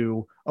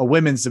into a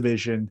women's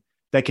division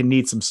that can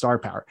need some star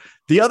power.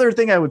 The other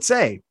thing I would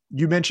say,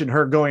 you mentioned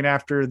her going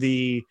after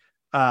the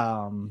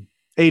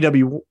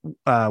AEW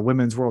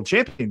Women's World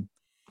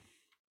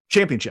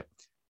Championship.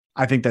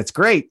 I think that's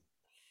great.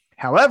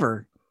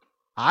 However,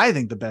 I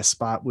think the best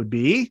spot would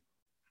be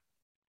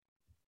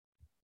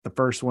the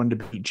first one to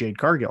beat Jade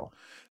Cargill.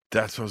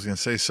 That's what I was going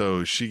to say.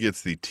 So she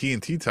gets the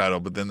TNT title,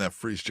 but then that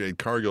frees Jade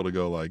Cargill to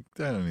go like,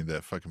 I don't need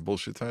that fucking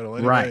bullshit title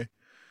anyway. Right.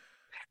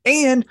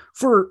 And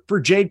for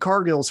Jade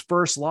Cargill's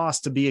first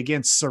loss to be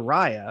against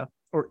Saraya,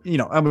 or, you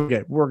know,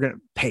 we're going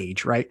to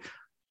Paige, right?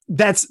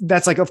 That's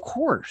like, of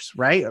course,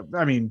 right?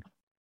 I mean,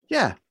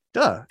 yeah,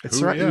 duh.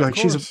 It's right. Yeah, like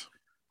she's a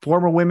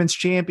former women's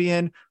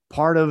champion,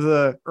 part of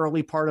the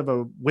early part of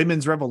a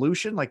women's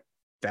revolution. Like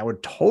that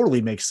would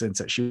totally make sense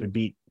that she would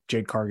beat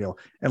Jade Cargill.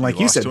 And like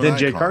you said, then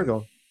Jade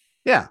Cargill.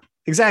 Yeah,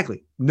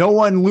 exactly. No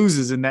one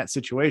loses in that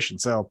situation.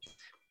 So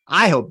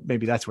I hope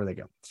maybe that's where they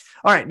go.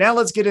 All right, now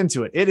let's get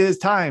into it. It is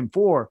time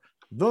for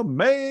the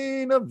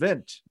main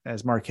event,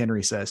 as Mark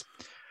Henry says.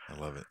 I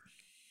love it.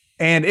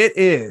 And it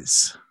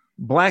is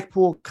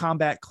Blackpool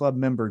Combat Club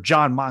member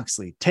Jon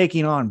Moxley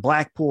taking on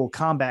Blackpool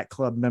Combat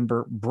Club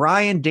member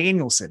Bryan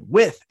Danielson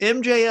with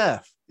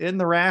MJF in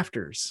the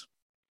rafters,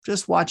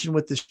 just watching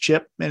with this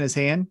chip in his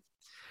hand.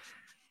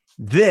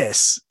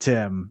 This,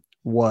 Tim,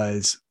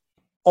 was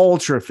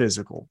ultra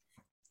physical.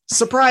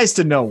 Surprise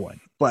to no one,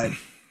 but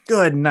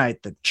good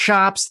night. The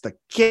chops, the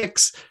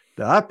kicks,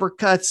 the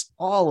uppercuts,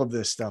 all of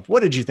this stuff.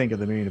 What did you think of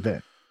the main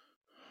event?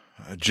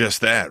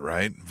 Just that,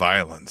 right?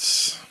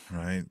 Violence,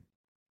 right?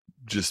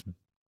 Just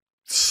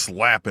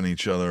slapping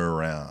each other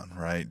around,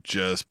 right?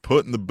 Just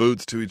putting the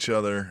boots to each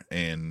other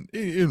and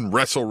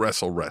wrestle,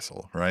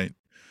 right?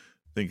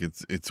 I think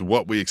it's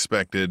what we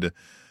expected.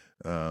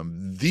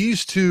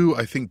 These two,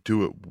 I think,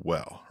 do it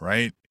well,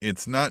 right?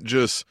 It's not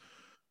just,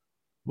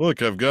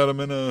 look, I've got him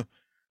in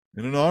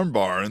an arm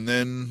bar, and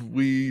then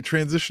we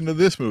transition to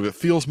this move. It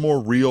feels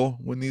more real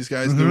when these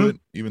guys do it,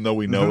 even though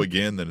we know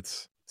again that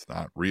it's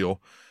not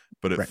real,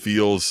 but it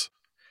feels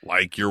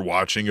like you're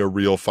watching a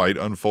real fight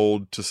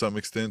unfold to some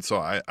extent. So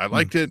I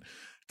liked it.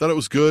 Thought it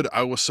was good.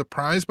 I was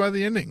surprised by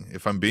the ending,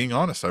 if I'm being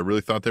honest. I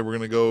really thought they were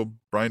going to go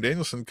Bryan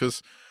Danielson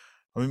because,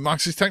 I mean,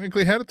 Moxley's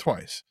technically had it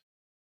twice.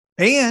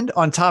 And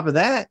on top of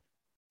that,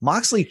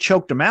 Moxley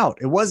choked him out.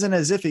 It wasn't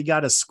as if he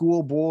got a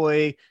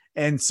schoolboy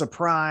and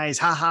surprise,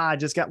 haha,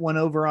 just got one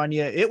over on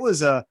you. It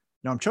was no,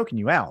 I'm choking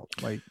you out.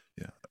 Like,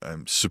 yeah,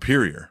 I'm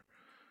superior.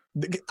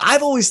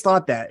 I've always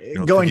thought that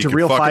going to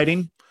real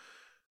fighting.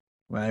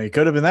 Well, it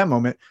could have been that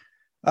moment.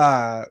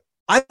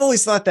 I've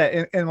always thought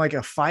that in like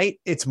a fight,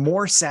 it's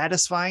more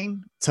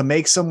satisfying to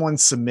make someone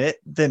submit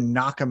than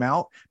knock them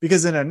out,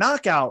 because in a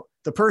knockout,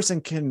 the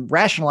person can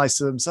rationalize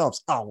to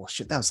themselves, oh, well,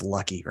 shit, that was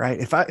lucky, right?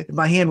 If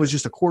my hand was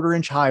just a quarter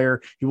inch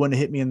higher, he wouldn't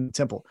have hit me in the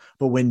temple.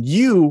 But when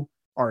you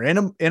are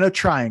in a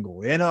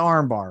triangle, in an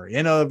arm bar,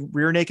 in a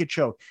rear naked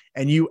choke,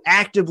 and you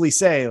actively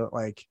say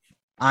like,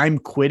 I'm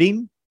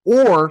quitting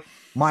or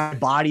my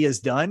body is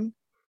done,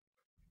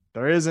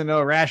 there isn't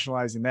no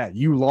rationalizing that.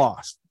 You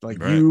lost. Like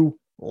you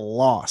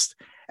lost.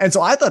 And so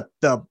I thought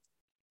the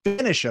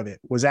finish of it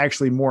was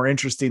actually more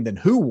interesting than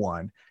who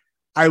won.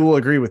 I will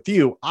agree with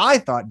you. I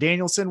thought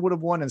Danielson would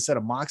have won instead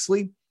of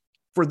Moxley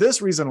for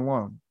this reason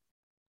alone.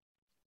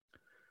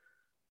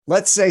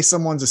 Let's say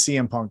someone's a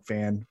CM Punk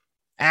fan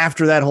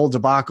after that whole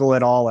debacle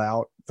at All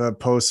Out, the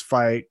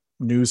post-fight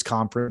news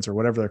conference or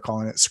whatever they're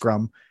calling it,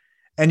 scrum.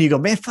 And you go,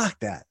 man, fuck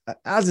that.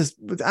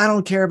 I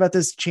don't care about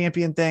this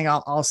champion thing.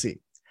 I'll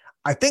see.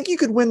 I think you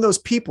could win those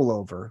people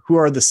over who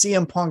are the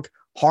CM Punk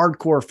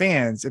hardcore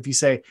fans if you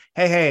say,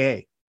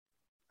 hey,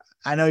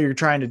 I know you're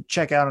trying to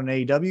check out on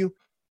AEW.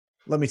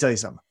 Let me tell you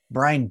something.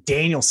 Bryan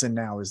Danielson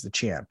now is the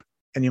champ.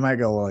 And you might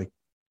go like,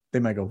 they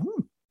might go,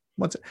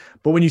 what's it?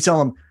 But when you tell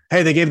them,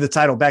 hey, they gave the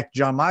title back to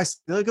Jon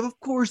Moxley, they're like, of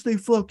course they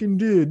fucking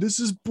did. This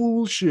is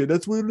bullshit.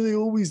 That's what they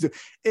always do.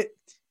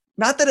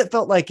 Not that it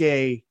felt like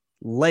a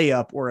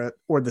layup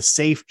or the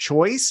safe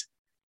choice.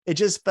 It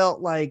just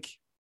felt like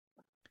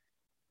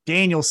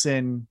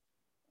Danielson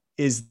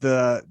is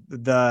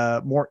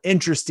the more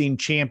interesting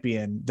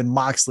champion than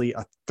Moxley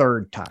a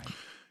third time.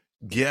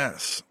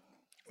 Yes,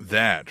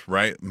 that,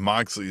 right?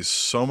 Moxley is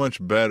so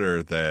much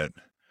better that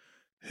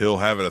he'll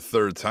have it a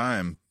third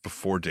time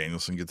before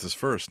Danielson gets his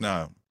first.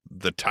 Now,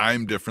 the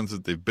time difference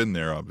that they've been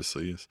there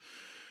obviously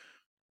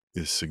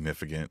is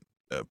significant,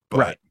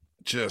 but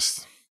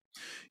just,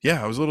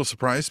 yeah, I was a little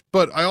surprised,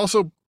 but I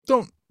also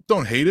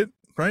don't hate it,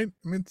 right?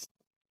 I mean, it's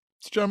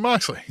Jon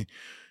Moxley.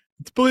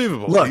 It's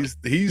believable. Look,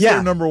 he's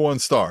their number one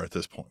star at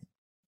this point.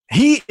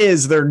 He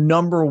is their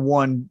number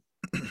one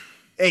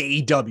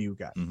AEW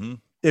guy. Mm-hmm.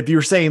 If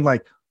you're saying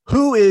like,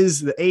 who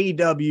is the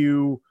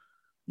AEW?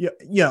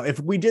 If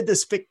we did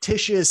this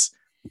fictitious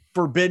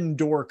Forbidden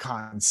Door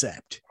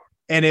concept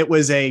and it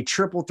was a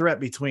triple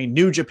threat between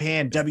New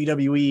Japan,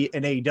 WWE,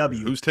 and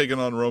AEW. Who's taking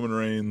on Roman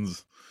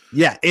Reigns?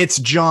 Yeah, it's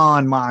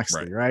Jon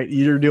Moxley, right?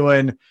 You're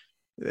doing,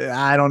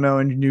 I don't know,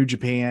 in New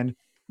Japan,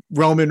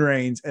 Roman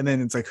Reigns, and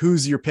then it's like,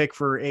 who's your pick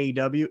for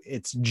AEW?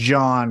 It's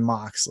Jon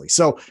Moxley.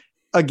 So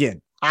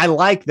again, I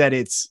like that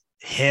it's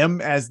him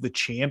as the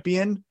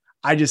champion.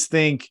 I just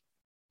think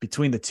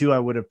between the two, I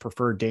would have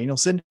preferred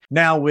Danielson.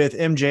 Now with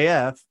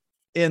MJF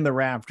in the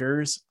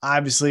rafters,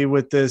 obviously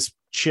with this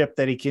chip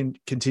that he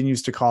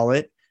continues to call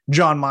it,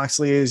 Jon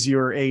Moxley is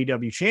your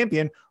AEW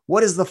champion.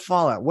 What is the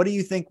fallout? What do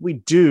you think we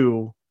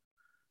do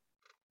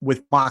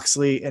with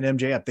Moxley and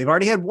MJF. They've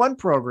already had one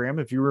program.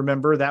 If you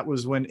remember, that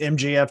was when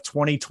MJF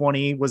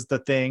 2020 was the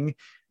thing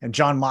and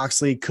John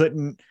Moxley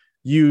couldn't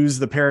use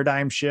the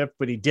paradigm shift,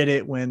 but he did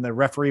it when the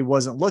referee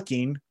wasn't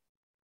looking.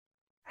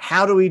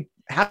 How do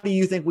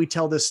you think we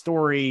tell this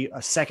story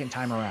a second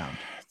time around?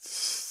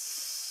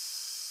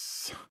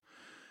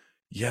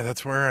 Yeah,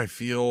 that's where I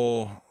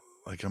feel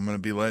like I'm going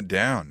to be let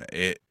down.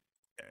 It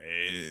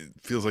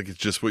feels like it's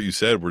just what you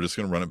said. We're just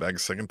going to run it back a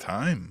second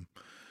time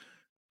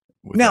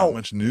without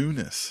much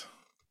newness.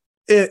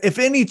 If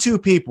any two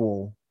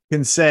people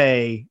can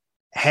say,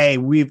 hey,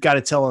 we've got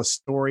to tell a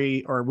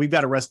story or we've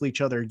got to wrestle each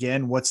other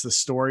again, what's the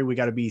story? We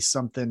got to be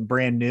something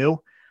brand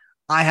new.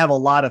 I have a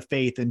lot of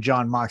faith in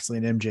John Moxley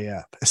and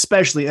MJF,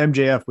 especially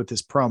MJF with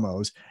his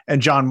promos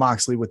and John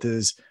Moxley with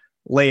his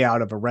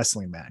layout of a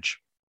wrestling match.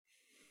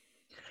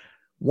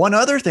 One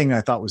other thing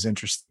I thought was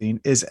interesting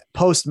is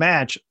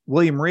post-match,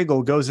 William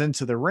Regal goes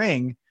into the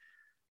ring.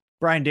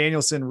 Bryan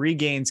Danielson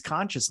regains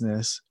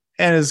consciousness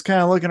and is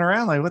kind of looking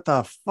around like, what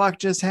the fuck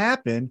just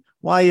happened?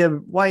 Why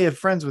you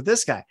friends with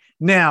this guy?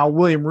 Now,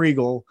 William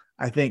Regal,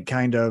 I think,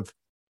 kind of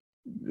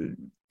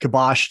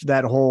kiboshed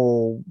that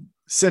whole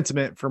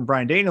sentiment from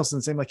Bryan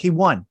Danielson saying like he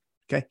won.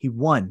 Okay. He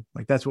won.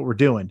 Like that's what we're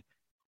doing.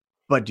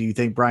 But do you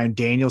think Bryan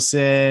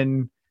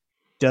Danielson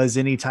does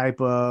any type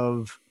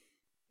of,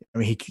 I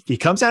mean, he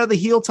comes out of the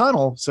heel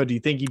tunnel. So do you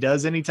think he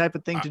does any type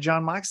of thing to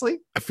John Moxley?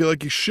 I feel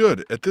like he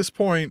should. At this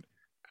point,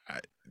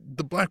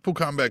 the Blackpool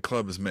Combat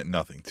Club has meant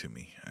nothing to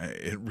me.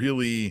 It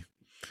really,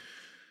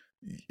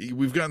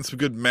 we've gotten some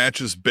good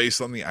matches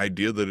based on the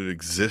idea that it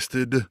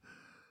existed,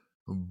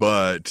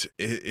 but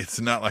it's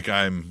not like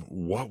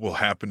what will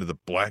happen to the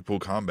Blackpool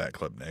Combat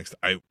Club next?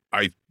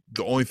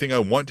 The only thing I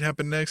want to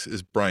happen next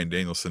is Bryan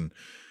Danielson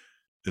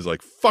is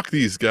like, fuck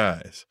these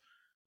guys.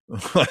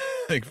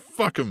 Like,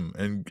 fuck them.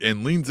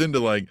 And leans into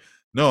like,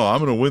 no, I'm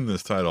going to win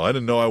this title. I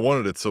didn't know I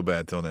wanted it so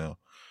bad till now.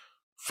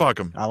 Fuck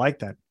them. I like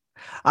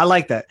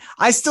that.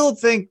 I still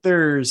think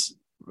there's,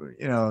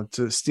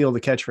 to steal the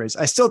catchphrase,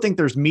 I still think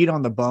there's meat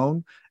on the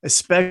bone,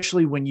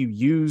 especially when you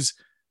use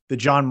the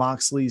John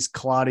Moxleys,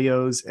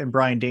 Claudios, and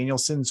Bryan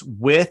Danielsons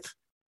with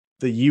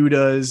the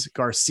Yutas,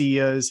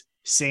 Garcias,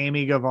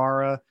 Sammy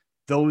Guevara,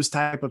 those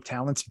type of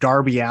talents.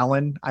 Darby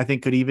Allin, I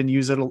think, could even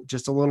use it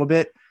just a little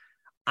bit.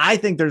 I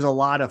think there's a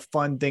lot of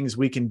fun things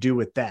we can do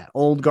with that.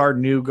 Old guard,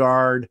 new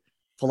guard,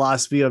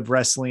 philosophy of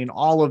wrestling,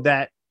 all of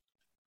that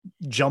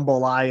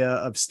jambalaya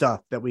of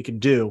stuff that we can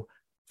do.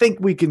 Think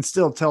we can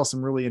still tell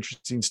some really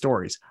interesting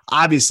stories.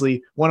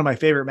 Obviously, one of my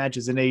favorite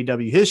matches in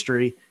AEW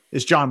history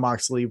is John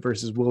Moxley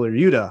versus Wheeler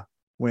Yuta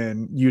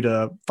when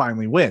Yuta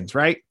finally wins,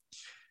 right?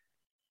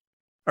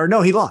 Or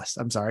no, he lost.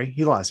 I'm sorry.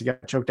 He lost. He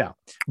got choked out,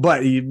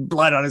 but he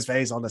blood on his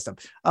face, all that stuff.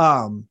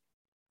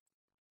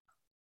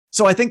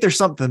 So I think there's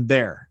something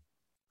there.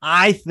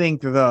 I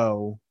think,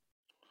 though,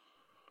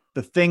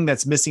 the thing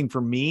that's missing for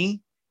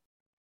me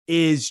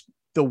is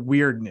the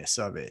weirdness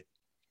of it.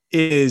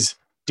 Is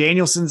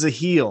Danielson's a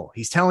heel.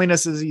 He's telling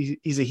us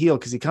he's a heel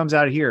because he comes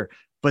out of here.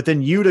 But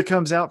then Yuta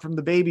comes out from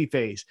the baby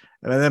face.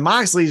 And then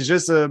Moxley's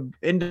just an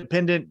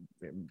independent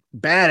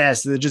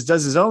badass that just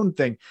does his own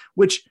thing,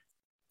 which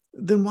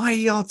then why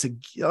y'all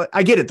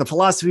I get it. The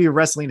philosophy of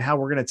wrestling, how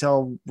we're going to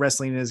tell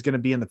wrestling is going to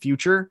be in the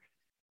future.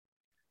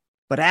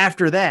 But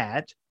after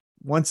that,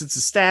 once it's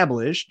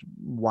established,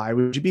 why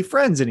would you be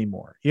friends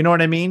anymore? You know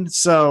what I mean?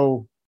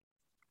 So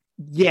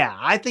yeah,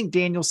 I think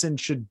Danielson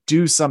should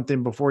do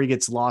something before he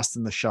gets lost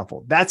in the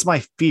shuffle. That's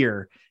my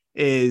fear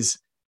is,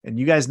 and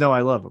you guys know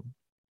I love him,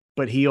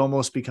 but he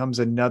almost becomes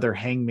another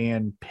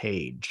Hangman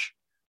Page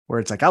where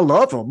it's like, I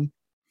love him.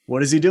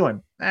 What is he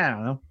doing? I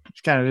don't know.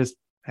 He's kind of just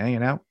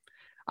hanging out.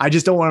 I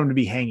just don't want him to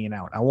be hanging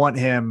out. I want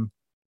him.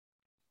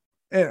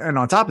 And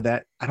on top of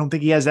that, I don't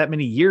think he has that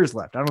many years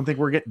left. I don't think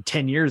we're getting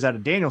 10 years out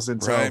of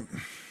Danielson. So right.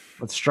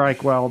 Let's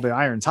strike while the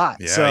iron's hot.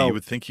 Yeah, so, you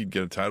would think he'd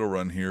get a title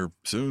run here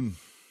soon.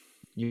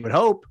 You would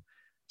hope.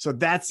 So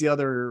that's the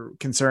other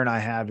concern I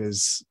have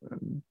is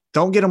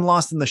don't get him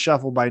lost in the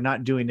shuffle by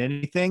not doing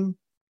anything.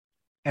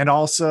 And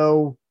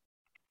also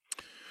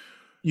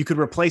you could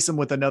replace him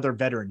with another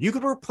veteran. You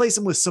could replace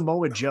him with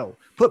Samoa Joe.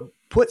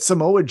 Put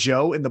Samoa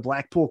Joe in the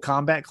Blackpool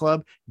Combat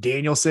Club.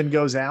 Danielson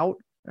goes out.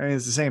 I mean,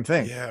 it's the same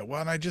thing. Yeah. Well,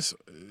 and I just,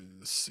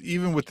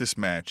 even with this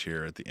match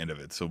here at the end of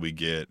it, so we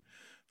get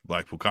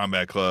Blackpool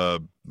Combat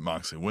Club,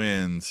 Moxley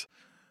wins,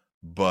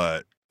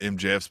 but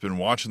MJF's been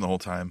watching the whole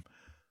time.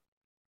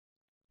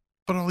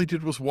 But all he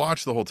did was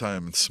watch the whole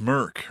time and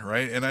smirk,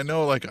 right? And I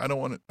know, like, I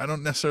don't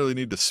necessarily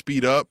need to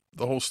speed up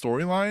the whole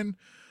storyline,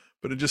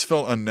 but it just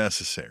felt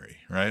unnecessary,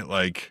 right?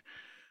 Like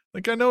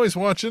I know he's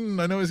watching.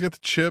 I know he's got the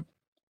chip.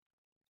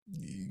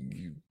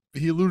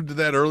 He alluded to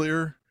that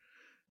earlier.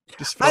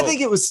 I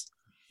think it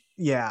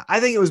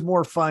was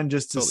more fun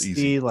just to see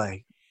easy.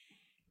 Like,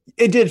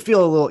 it did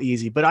feel a little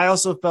easy, but I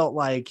also felt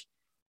like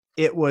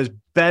it was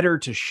better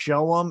to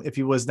show him if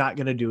he was not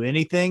going to do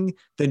anything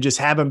than just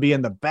have him be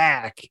in the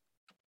back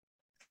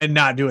and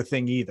not do a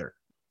thing either.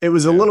 It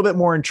was a little bit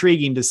more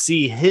intriguing to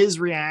see his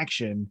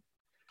reaction,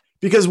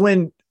 because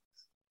when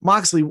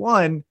Moxley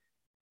won,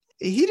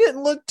 he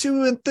didn't look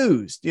too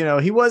enthused. You know,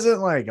 he wasn't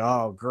like,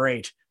 oh,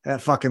 great,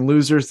 that fucking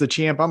loser's the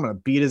champ, I'm going to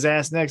beat his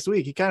ass next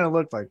week. He kind of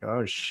looked like,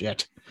 oh,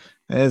 shit,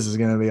 this is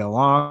going to be a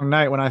long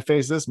night when I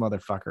face this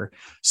motherfucker.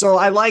 So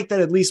I like that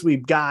at least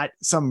we've got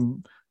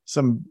some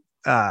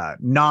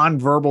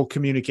non-verbal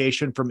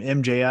communication from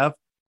MJF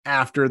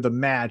after the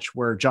match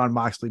where Jon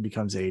Moxley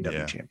becomes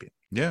AEW champion.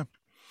 Yeah.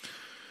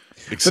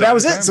 So that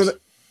was it. So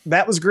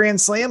that was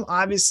Grand Slam.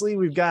 Obviously,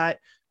 we've got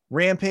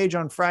Rampage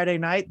on Friday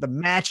night. The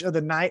match of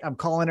the night, I'm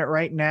calling it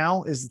right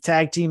now, is the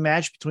tag team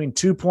match between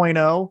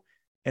 2.0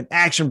 and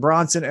Action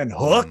Bronson and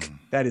Hook.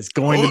 That is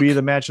going to be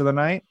the match of the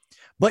night.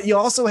 But you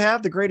also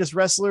have the greatest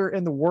wrestler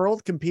in the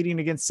world competing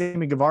against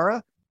Sammy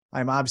Guevara.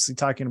 I'm obviously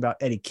talking about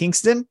Eddie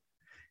Kingston.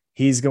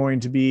 He's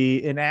going to be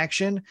in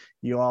action.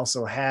 You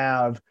also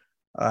have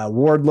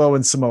Wardlow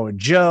and Samoa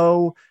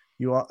Joe.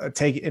 You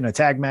take in a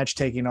tag match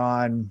taking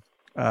on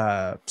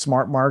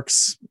Smart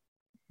Marks.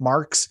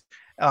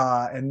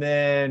 And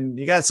then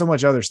you got so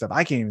much other stuff.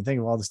 I can't even think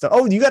of all the stuff.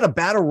 Oh, you got a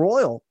battle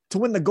royal to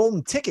win the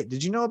golden ticket.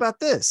 Did you know about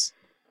this?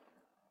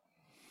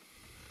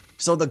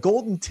 So the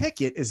golden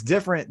ticket is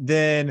different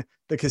than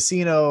the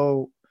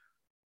casino,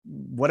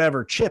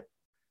 whatever chip.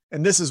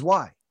 And this is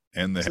why.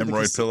 And the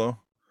hemorrhoid pillow?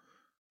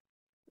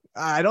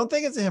 I don't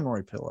think it's a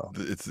hemorrhoid pillow.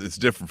 It's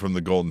different from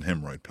the golden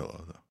hemorrhoid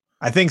pillow, though.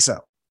 I think so.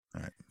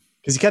 All right.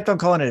 Because he kept on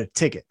calling it a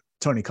ticket.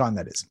 Tony Khan,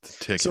 that is.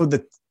 Ticket. So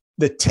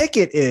the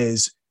ticket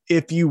is,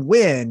 if you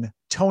win,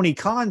 Tony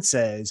Khan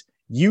says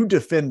you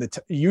defend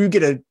you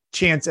get a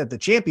chance at the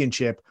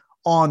championship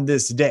on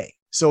this day.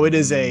 So it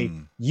is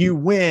you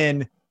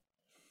win,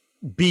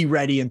 be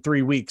ready in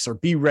 3 weeks or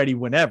be ready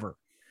whenever.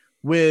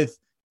 With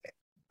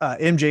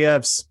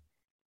MJF's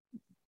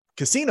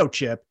casino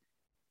chip,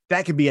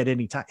 that could be at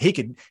any time. He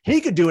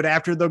could do it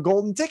after the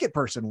golden ticket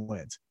person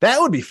wins. That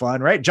would be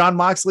fun, right? Jon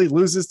Moxley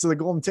loses to the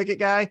golden ticket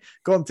guy.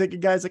 Golden ticket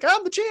guy's like,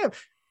 I'm the champ.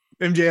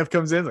 MJF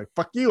comes in like,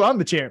 fuck you, I'm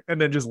the champ,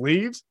 and then just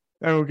leaves.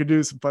 And we could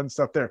do some fun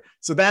stuff there.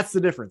 So that's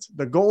the difference.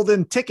 The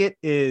golden ticket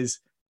is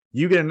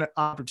you get an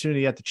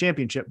opportunity at the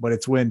championship, but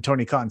it's when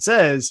Tony Khan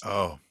says,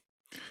 oh,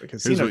 the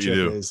casino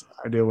chip is,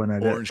 I do when I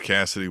do. Orange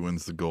Cassidy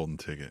wins the golden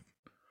ticket.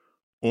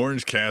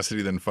 Orange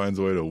Cassidy then finds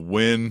a way to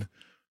win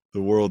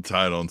the world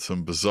title and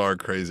some bizarre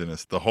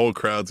craziness. The whole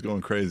crowd's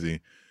going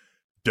crazy.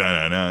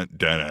 Da-na-na,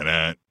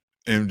 da-na-na.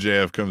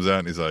 MJF comes out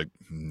and he's like,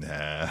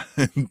 nah,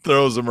 and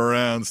throws him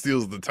around,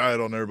 steals the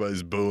title, and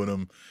everybody's booing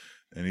him.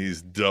 And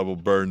he's double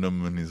burning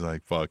him, and he's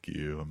like, fuck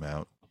you, I'm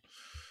out.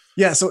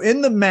 Yeah, so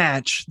in the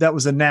match that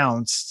was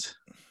announced,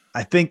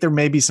 I think there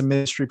may be some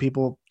mystery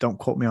people. Don't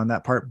quote me on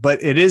that part,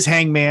 but it is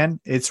Hangman.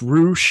 It's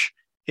Roosh.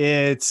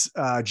 It's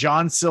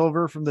John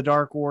Silver from the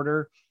Dark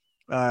Order.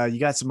 You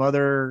got some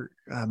other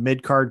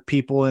mid-card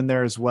people in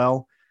there as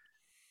well.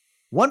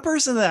 One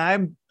person that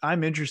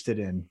I'm interested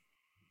in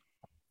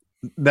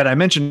that I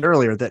mentioned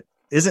earlier that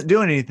isn't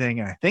doing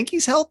anything, and I think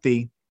he's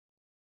healthy,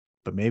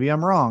 but maybe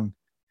I'm wrong,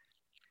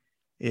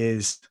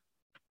 is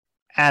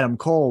Adam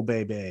Cole,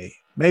 baby.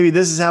 Maybe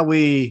this is how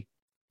we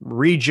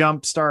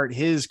re-jump start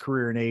his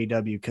career in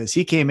AEW, because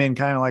he came in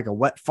kind of like a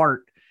wet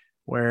fart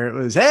where it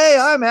was, hey,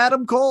 I'm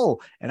Adam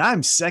Cole and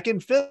I'm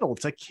second fiddle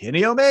to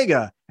Kenny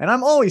Omega. And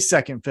I'm always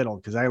second fiddle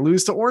because I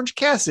lose to Orange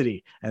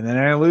Cassidy and then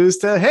I lose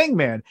to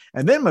Hangman.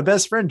 And then my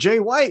best friend Jay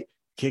White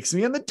kicks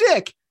me in the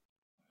dick.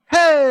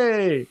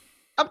 Hey,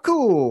 I'm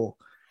cool.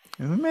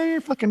 And maybe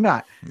you're fucking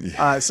not.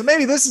 Yeah. So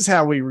maybe this is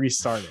how we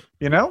restart it,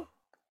 you know?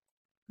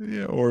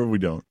 Yeah, or we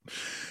don't.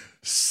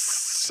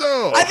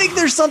 So I think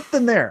there's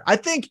something there. I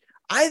think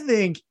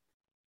if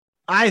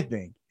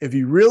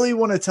you really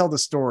want to tell the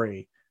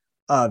story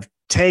of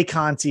Tay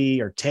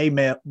Conti or Tay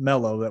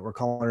Mello that we're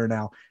calling her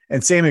now,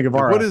 and Sammy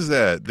Guevara. What is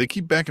that? They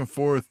keep back and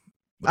forth,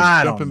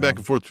 jumping back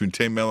and forth between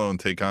Tay Mello and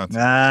Tay Conti.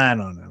 I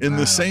don't know. In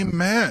the same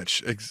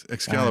match,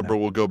 Excalibur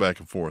will go back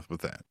and forth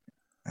with that.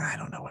 I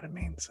don't know what it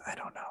means. I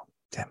don't know,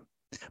 Tim.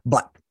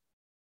 But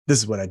this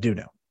is what I do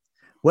know.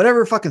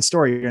 Whatever fucking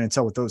story you're going to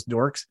tell with those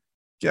dorks,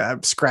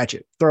 scratch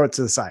it, throw it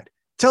to the side.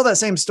 Tell that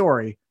same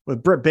story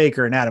with Britt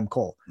Baker and Adam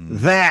Cole.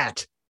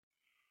 That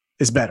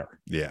is better.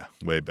 Yeah,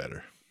 way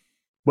better.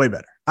 Way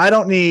better. I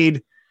don't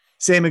need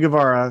Sammy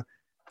Guevara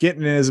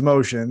getting in his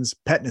emotions,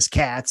 petting his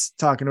cats,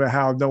 talking about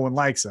how no one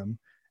likes him,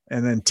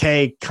 and then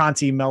Tay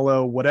Conti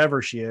Mello,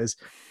 whatever she is,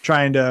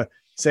 trying to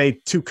say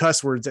 2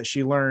 cuss words that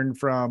she learned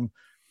from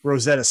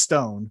Rosetta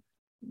Stone.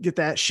 Get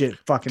that shit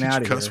fucking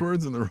out of here. Cuss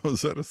words in the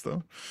Rosetta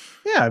Stone?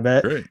 Yeah, I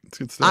bet. Great. It's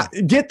good stuff.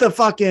 Get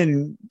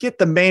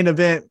the main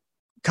event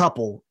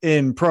couple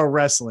in pro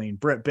wrestling,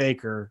 Britt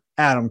Baker,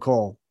 Adam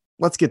Cole.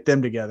 Let's get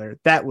them together.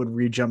 That would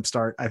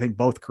jumpstart, I think,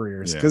 both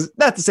careers. Because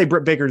not to say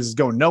Britt Baker's is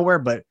going nowhere,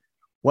 but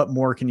what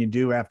more can you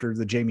do after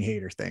the Jamie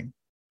Hayter thing?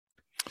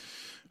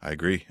 I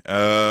agree.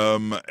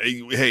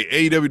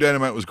 Hey, AEW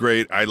Dynamite was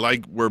great. I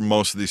like where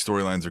most of these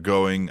storylines are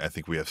going. I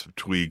think we have some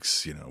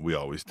tweaks. You know, we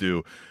always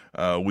do.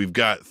 We've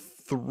got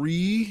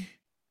 3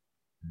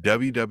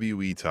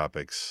 WWE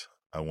topics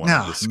I want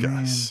to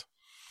discuss.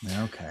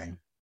 Man. Okay.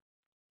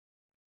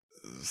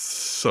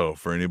 So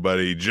for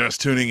anybody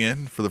just tuning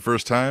in for the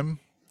first time,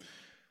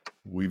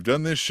 we've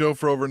done this show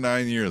for over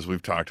 9 years.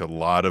 We've talked a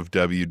lot of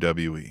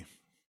WWE,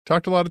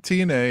 talked a lot of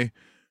TNA,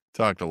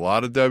 talked a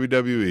lot of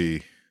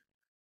WWE.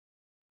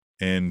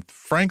 And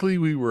frankly,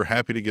 we were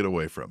happy to get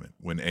away from it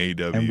when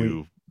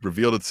AEW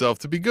revealed itself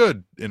to be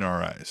good in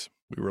our eyes.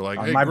 We were like,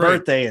 on hey, my great.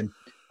 birthday and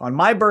on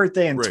my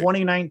birthday in Great.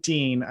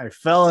 2019, I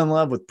fell in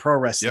love with pro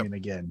wrestling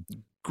again.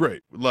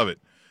 Great. Love it.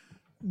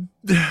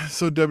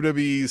 So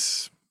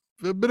WWE's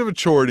a bit of a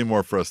chore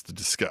anymore for us to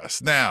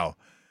discuss. Now,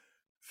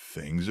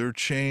 things are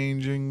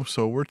changing,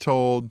 so we're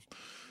told.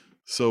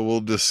 So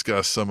we'll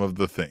discuss some of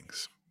the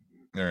things.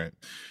 All right.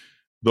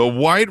 The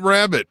White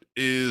Rabbit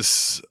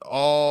is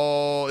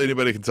all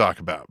anybody can talk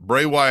about.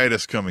 Bray Wyatt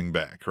is coming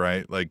back,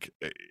 right? Like,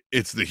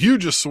 it's the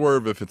hugest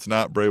swerve if it's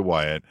not Bray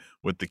Wyatt.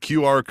 With the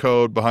QR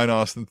code behind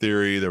Austin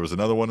Theory, there was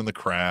another one in the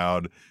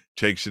crowd.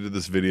 Takes you to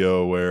this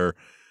video where,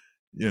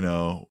 you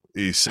know,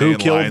 he's saying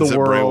lines that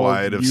Bray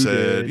Wyatt have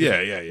said.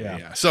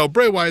 Yeah. So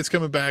Bray Wyatt's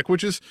coming back,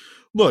 which is,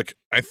 look,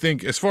 I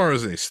think as far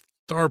as a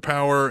star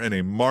power and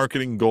a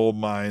marketing gold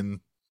mine,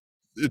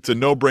 it's a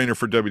no-brainer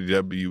for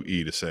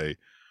WWE to say,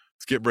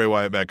 let's get Bray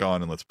Wyatt back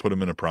on and let's put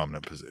him in a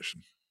prominent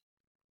position.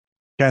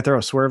 Can I throw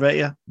a swerve at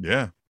you?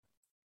 Yeah.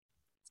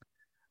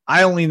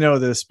 I only know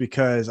this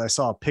because I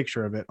saw a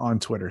picture of it on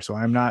Twitter. So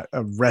I'm not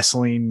a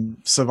wrestling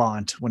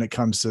savant when it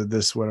comes to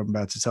this, what I'm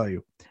about to tell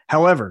you.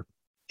 However,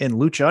 in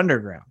Lucha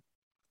Underground,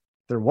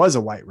 there was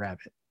a White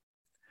Rabbit.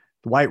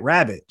 The White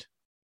Rabbit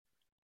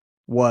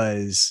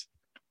was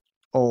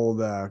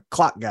old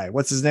clock guy.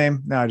 What's his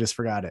name? No, I just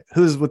forgot it.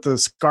 Who's with the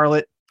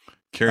Scarlet?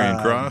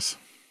 Karrion Kross.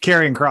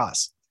 Karrion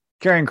Kross.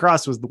 Karrion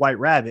Kross was the White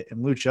Rabbit in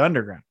Lucha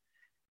Underground.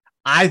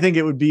 I think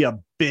it would be a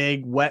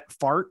big wet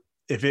fart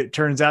if it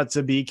turns out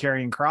to be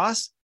Karrion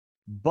Kross.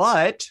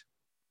 But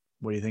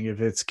what do you think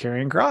if it's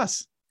Karrion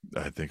Kross?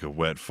 I think a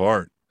wet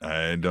fart.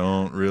 I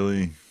don't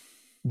really.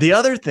 The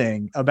other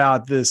thing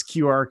about this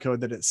QR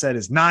code that it said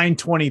is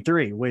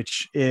 9/23,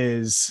 which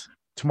is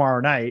tomorrow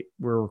night.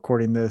 We're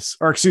recording this,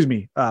 or excuse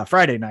me,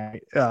 Friday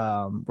night.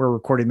 We're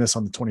recording this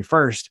on the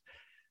 21st.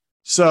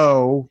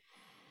 So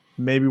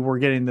maybe we're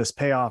getting this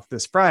payoff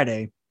this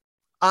Friday.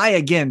 I,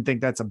 again,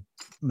 think that's a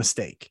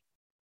mistake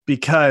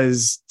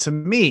because to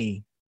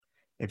me,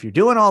 if you're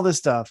doing all this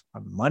stuff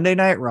on Monday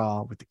Night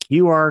Raw with the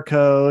QR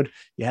code,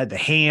 you had the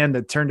hand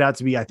that turned out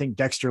to be, I think,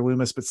 Dexter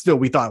Lumis, but still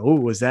we thought, oh,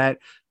 was that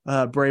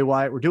Bray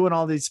Wyatt? We're doing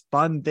all these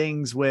fun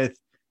things with,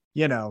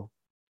 you know,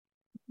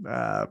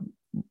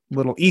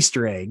 little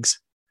Easter eggs.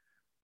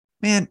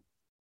 Man,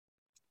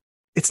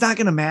 it's not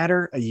going to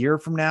matter a year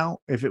from now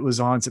if it was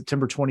on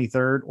September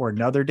 23rd or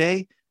another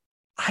day.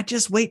 I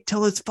just wait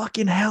till it's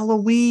fucking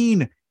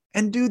Halloween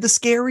and do the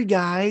Scary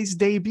Guys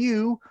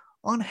debut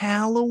on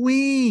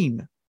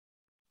Halloween.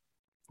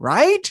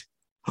 Right?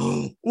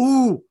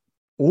 Ooh.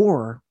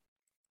 Or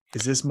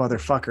is this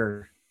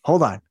motherfucker?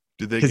 Hold on.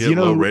 Did they get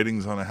low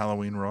ratings on a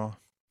Halloween Raw?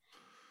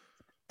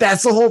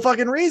 That's the whole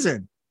fucking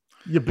reason.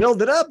 You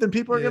build it up, then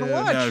people are going to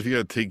watch. Now, if you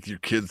got to take your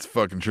kids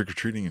fucking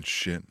trick-or-treating and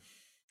shit.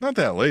 Not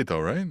that late,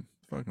 though, right?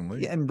 Fucking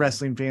late. Yeah, and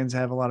wrestling fans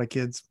have a lot of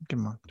kids.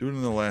 Come on. Do it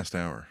in the last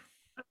hour.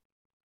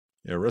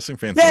 Yeah, wrestling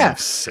fans have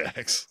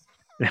sex.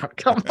 Yeah,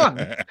 come on.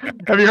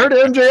 Have you heard of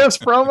MJF's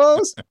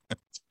promos?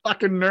 It's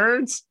fucking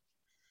nerds.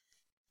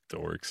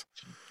 Dorks.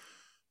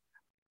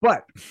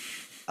 But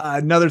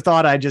another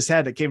thought I just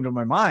had that came to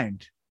my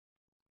mind.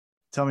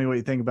 Tell me what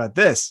you think about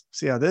this.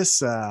 See how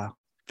this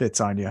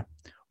fits on you.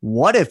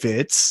 What if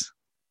it's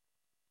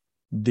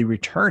the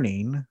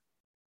returning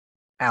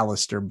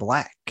Aleister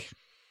Black?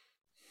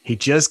 He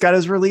just got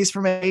his release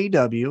from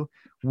AEW.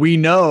 We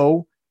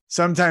know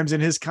sometimes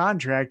in his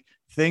contract,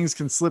 things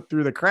can slip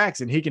through the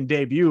cracks and he can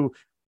debut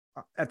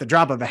at the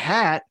drop of a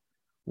hat.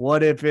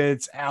 What if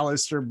it's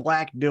Aleister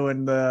Black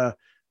doing the,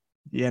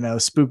 you know,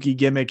 spooky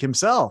gimmick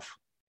himself?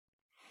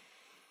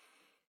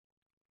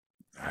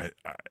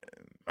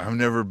 I've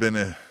never been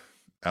a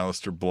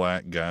Aleister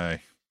Black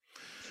guy.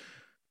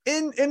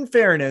 In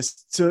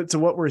fairness to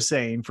what we're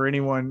saying, for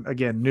anyone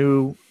again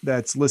new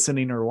that's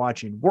listening or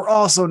watching, we're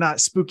also not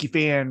spooky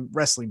fan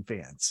wrestling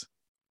fans.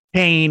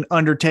 Kane,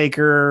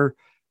 Undertaker,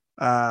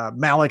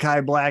 Malachi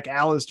Black,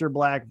 Aleister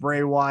Black,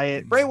 Bray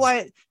Wyatt. Bray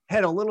Wyatt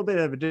had a little bit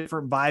of a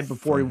different vibe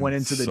before he went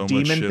into the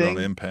demon thing.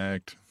 On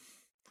Impact.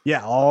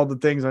 Yeah, all the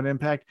things on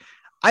Impact.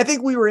 I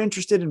think we were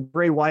interested in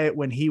Bray Wyatt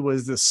when he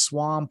was the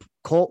swamp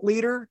cult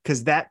leader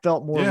because that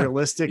felt more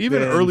realistic.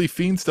 Even early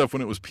Fiend stuff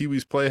when it was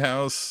Pee-wee's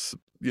Playhouse,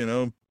 you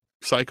know,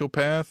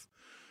 Psychopath.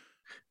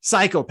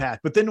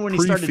 But then when he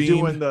started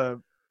doing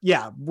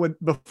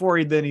before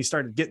he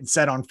started getting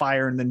set on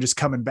fire and then just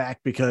coming back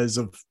because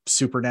of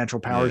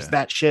supernatural powers,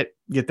 that shit,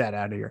 get that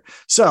out of here.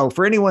 So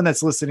for anyone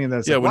that's listening to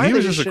this, when he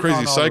was just a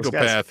crazy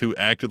psychopath who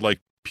acted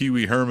like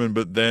Pee-wee Herman,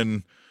 but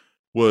then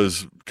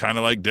was kind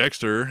of like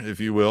Dexter,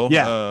 if you will.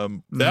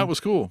 That was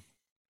cool.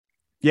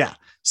 Yeah.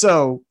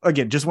 So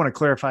again, just want to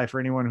clarify for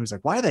anyone who's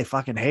like, why do they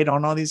fucking hate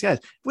on all these guys?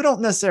 We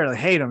don't necessarily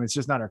hate them. It's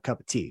just not our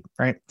cup of tea.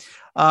 Right.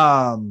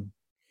 So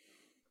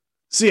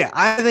yeah,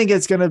 I think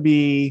it's going to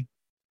be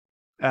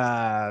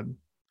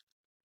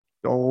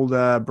old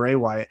Bray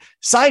Wyatt.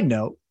 Side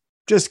note,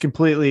 just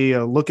completely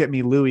look at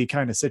me, Louie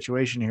kind of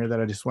situation here that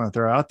I just want to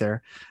throw out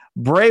there.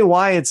 Bray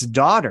Wyatt's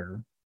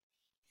daughter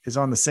is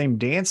on the same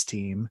dance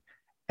team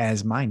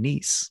as my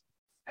niece.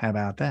 How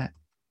about that?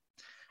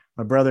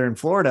 My brother in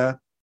Florida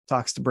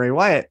talks to Bray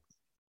Wyatt.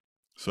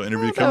 So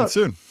interview coming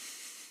soon.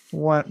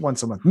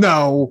 Once a month.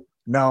 No,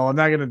 I'm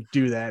not going to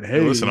do that.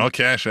 Hey, listen, I'll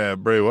cash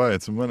out Bray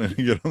Wyatt some money to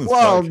get on this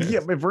podcast. Yeah,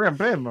 if we're going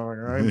to pay him,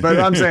 right? But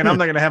I'm saying I'm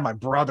not going to have my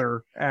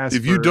brother ask.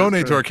 If you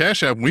donate to our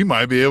cash app, we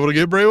might be able to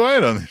get Bray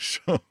Wyatt on this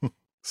show.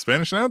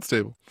 Spanish Announce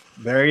Table.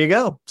 There you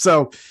go.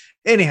 So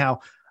anyhow,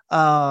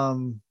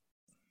 I'm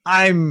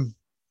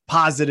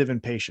positive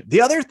and patient.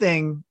 The other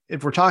thing,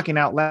 if we're talking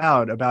out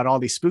loud about all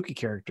these spooky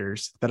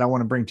characters that I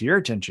want to bring to your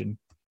attention,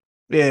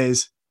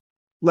 is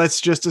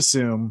let's just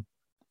assume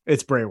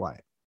it's Bray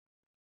Wyatt.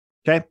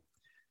 Okay.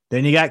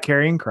 Then you got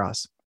Karrion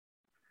Kross.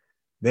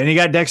 Then you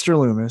got Dexter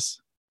Lumis.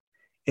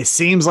 It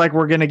seems like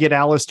we're going to get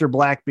Aleister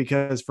Black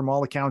because from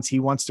all accounts, he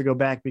wants to go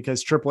back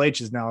because Triple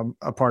H is now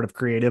a part of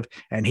creative.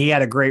 And he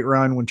had a great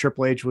run when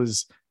Triple H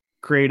was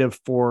creative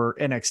for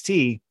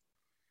NXT.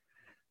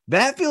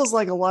 That feels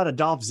like a lot of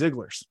Dolph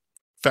Ziggler's.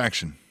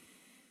 Faction.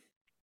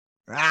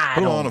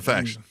 Put on a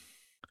faction.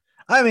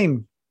 I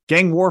mean,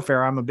 gang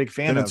warfare, I'm a big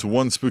fan of. It's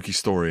one spooky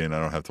story, and I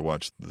don't have to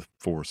watch the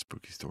 4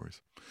 spooky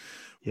stories.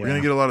 Yeah. We're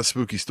going to get a lot of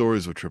spooky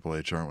stories with Triple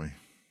H, aren't we?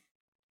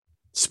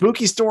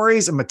 Spooky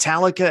stories and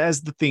Metallica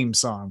as the theme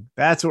song.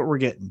 That's what we're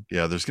getting.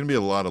 Yeah, there's going to be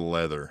a lot of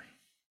leather.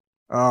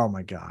 Oh,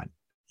 my God.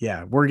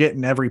 Yeah, we're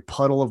getting every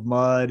puddle of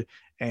mud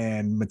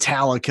and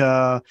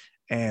Metallica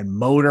and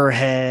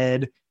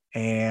Motorhead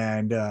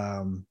and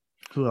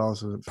who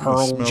else is it?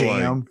 Pearl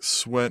Jam. Like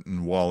sweat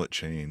and wallet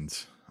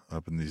chains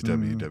up in these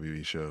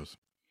WWE shows.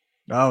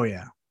 Oh,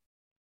 yeah.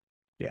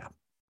 Yeah.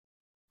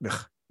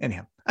 Ugh.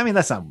 Anyhow, I mean,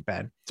 that's not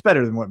bad. It's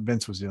better than what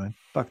Vince was doing.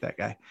 Fuck that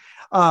guy.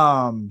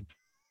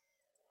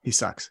 He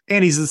sucks.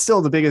 And he's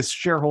still the biggest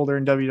shareholder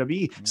in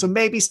WWE. So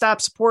maybe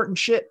stop supporting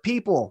shit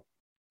people.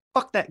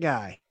 Fuck that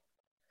guy.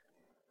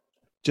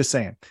 Just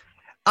saying.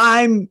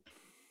 I'm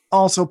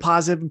also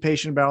positive and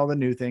patient about all the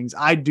new things.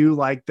 I do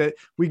like that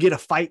we get a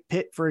fight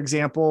pit, for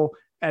example,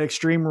 at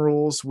Extreme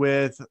Rules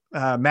with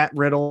Matt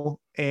Riddle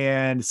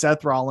and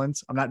Seth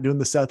Rollins. I'm not doing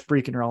the Seth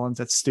freaking Rollins.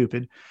 That's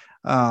stupid.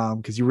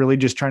 Because you're really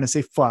just trying to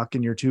say fuck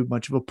and you're too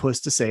much of a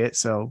puss to say it.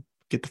 So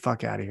get the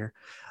fuck out of here.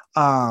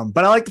 But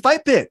I like the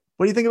fight pit.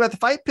 What do you think about the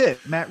fight pit?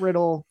 Matt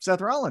Riddle,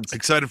 Seth Rollins.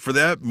 Excited for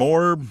that.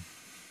 More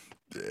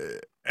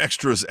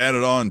extras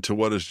added on to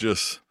what is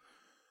just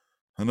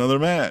another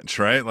match,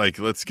 right? Like,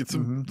 let's get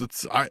some.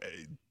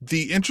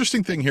 The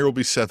interesting thing here will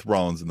be Seth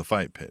Rollins in the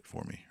fight pit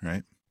for me,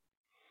 right?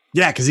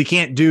 Yeah, because he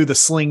can't do the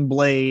sling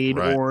blade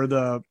or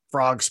the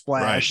frog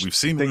splash. Right. We've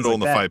seen Riddle in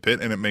the fight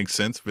pit, and it makes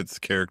sense if it's the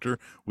character.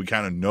 We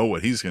kind of know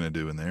what he's going to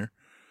do in there.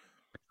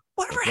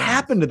 Whatever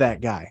happened to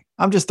that guy?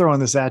 I'm just throwing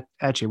this at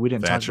you. We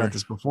didn't talk about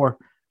this before.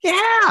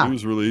 Yeah. He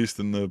was released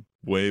in the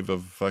wave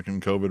of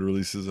fucking COVID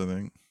releases, I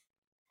think.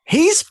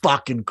 He's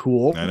fucking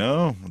cool. I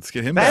know. Let's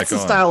get him back on. That's the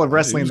style of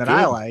wrestling that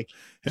I like.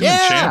 Him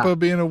and Ciampa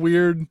being a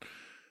weird,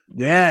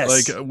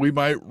 like we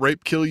might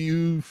rape kill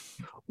you.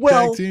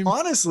 Well,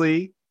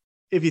 honestly,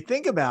 if you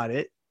think about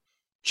it,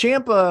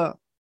 Ciampa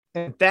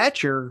and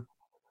Thatcher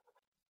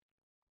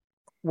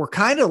were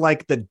kind of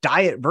like the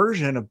diet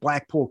version of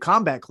Blackpool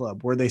Combat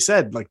Club, where they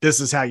said, like,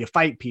 this is how you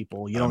fight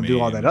people. You don't do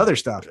all that other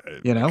stuff,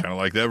 you know? Kind of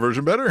like that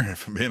version better,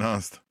 if I'm being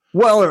honest.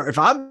 Well, if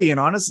I'm being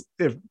honest,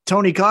 if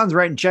Tony Khan's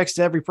writing checks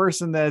to every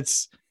person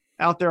that's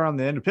out there on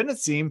the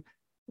independence team,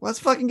 let's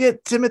fucking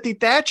get Timothy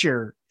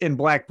Thatcher in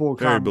Blackpool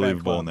Combat Club. Very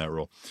believable in that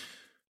role.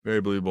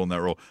 Very believable in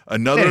that role.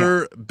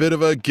 Another bit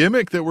of a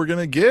gimmick that we're going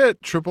to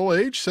get. Triple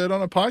H said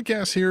on a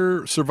podcast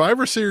here,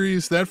 Survivor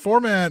Series, that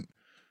format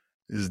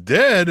is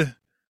dead,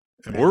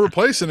 and we're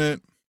replacing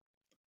it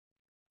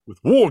with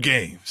War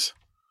Games.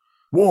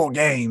 War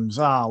Games.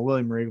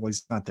 William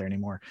Wrigley's not there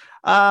anymore.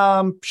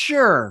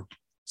 Sure.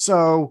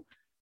 So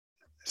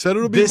said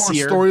it'll be more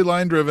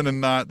storyline driven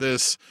and not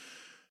this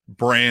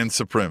brand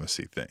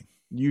supremacy thing.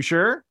 You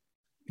sure?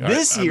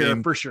 This year,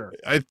 for sure.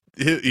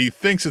 He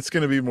thinks it's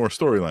going to be more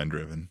storyline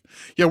driven.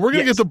 Yeah, we're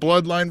going to get the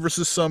Bloodline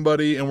versus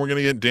somebody, and we're going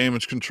to get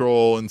Damage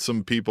Control and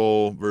some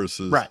people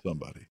versus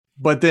somebody.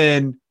 But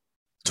then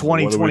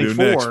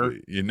 2024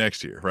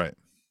 next year, right?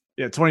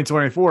 Yeah,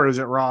 2024 is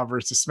it Raw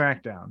versus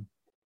SmackDown.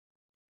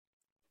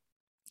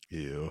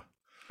 Ew.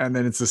 And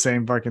then it's the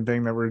same fucking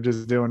thing that we're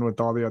just doing with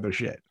all the other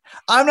shit.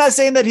 I'm not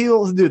saying that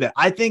he'll do that.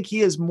 I think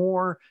he is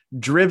more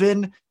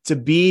driven to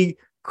be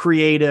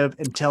creative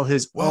and tell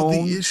his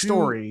own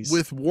stories.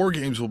 With War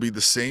Games will be the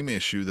same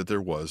issue that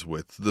there was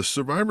with the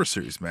Survivor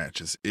Series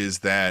matches, is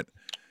that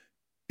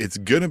it's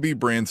going to be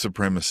brand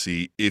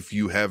supremacy if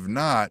you have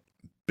not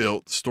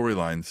built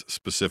storylines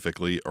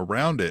specifically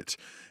around it.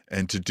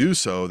 And to do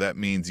so, that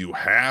means you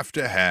have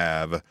to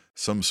have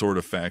some sort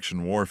of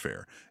faction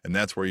warfare. And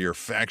that's where your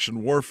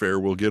faction warfare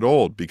will get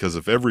old, because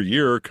if every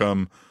year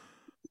come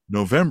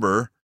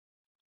November,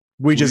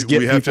 we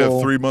have to have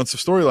 3 months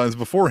of storylines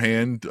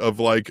beforehand of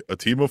like a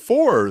team of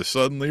 4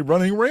 suddenly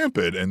running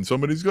rampant and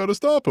somebody's got to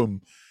stop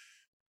them.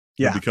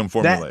 Yeah. Become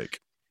formulaic.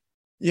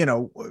 you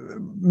know,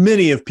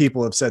 many of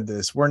people have said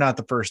this. We're not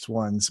the first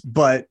ones,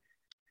 but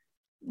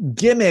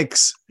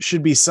gimmicks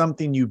should be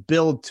something you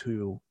build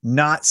to,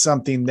 not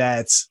something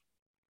that's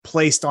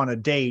placed on a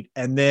date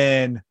and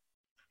then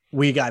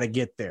we got to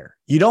get there.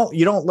 You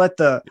don't let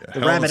the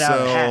rabbit out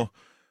of the hat.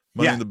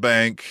 Money in the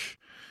Bank.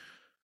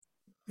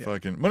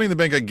 Fucking Money in the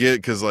Bank I get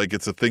because like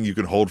it's a thing you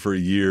can hold for a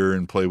year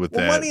and play with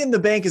that. Money in the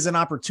Bank is an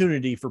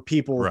opportunity for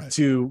people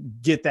to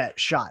get that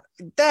shot.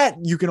 That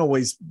you can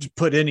always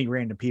put any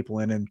random people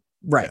in and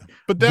right. Yeah.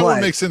 But that one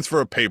makes sense for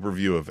a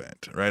pay-per-view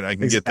event, right? I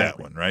can get that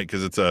one, right?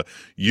 Because it's a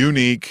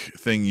unique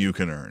thing you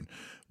can earn.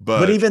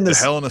 But even the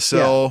Hell in a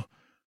Cell,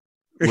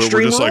 where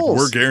we're just like,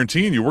 we're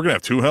guaranteeing you, we're gonna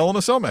have 2 Hell in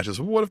a Cell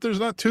matches. What if there's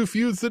not 2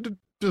 feuds that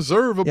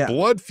deserve a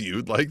blood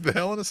feud like the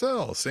Hell in a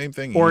Cell? Same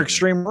thing. Or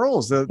Extreme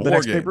Rules, the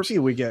next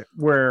pay-per-view we get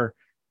where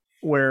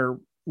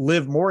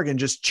Liv Morgan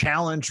just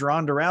challenged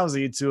Ronda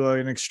Rousey to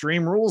an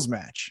Extreme Rules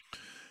match.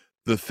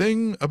 The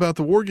thing about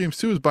the War Games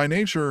too is by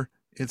nature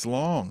it's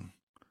long.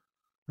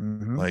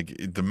 Mm-hmm. Like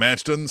the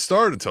match doesn't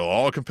start until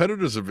all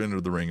competitors have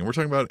entered the ring, and we're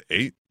talking about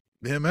 8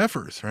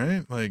 MFers,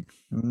 right? Like,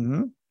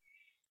 and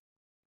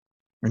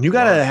you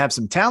got to have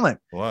some talent.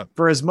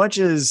 For as much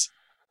as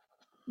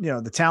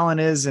the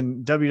talent is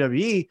in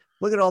WWE.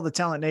 Look at all the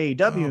talent in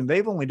AEW, and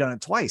they've only done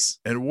it twice.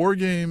 And War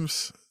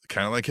Games,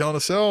 kind of like Hell in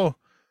a Cell,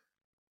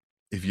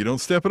 if you don't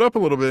step it up a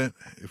little bit,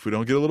 if we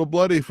don't get a little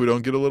bloody, if we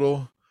don't get a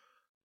little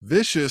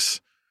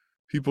vicious,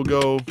 people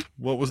go,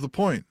 "What was the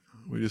point?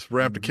 We just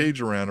wrapped a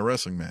cage around a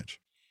wrestling match."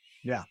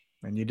 Yeah,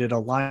 and you did a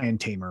lion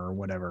tamer or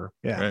whatever.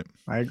 Yeah, right.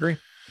 I agree.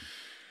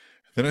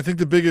 Then I think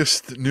the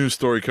biggest news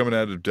story coming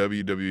out of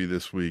WWE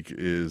this week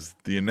is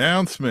the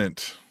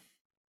announcement,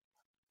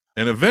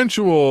 an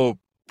eventual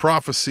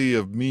prophecy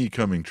of me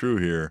coming true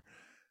here,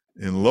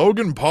 and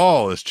Logan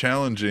Paul is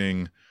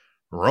challenging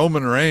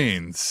Roman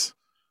Reigns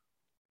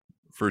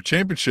for a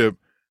championship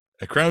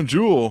at Crown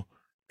Jewel.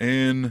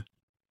 And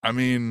I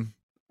mean,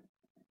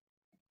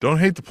 don't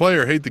hate the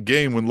player, hate the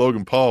game when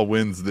Logan Paul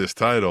wins this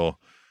title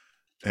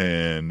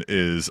and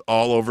is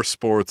all over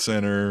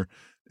SportsCenter,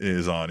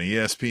 is on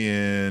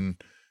ESPN,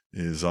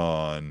 is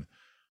on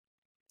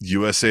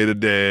USA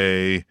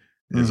Today,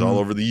 is all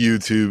over the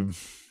YouTube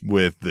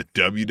with the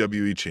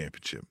WWE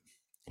Championship.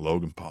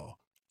 Logan Paul.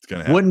 It's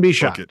gonna happen. Wouldn't be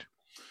shocked.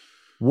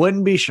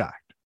 Wouldn't be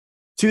shocked.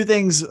 2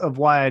 things of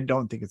why I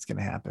don't think it's going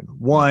to happen.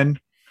 1,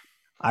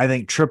 I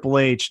think Triple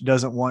H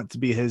doesn't want to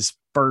be his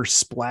first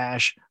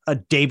splash, a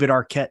David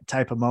Arquette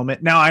type of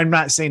moment. Now, I'm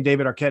not saying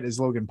David Arquette is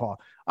Logan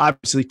Paul.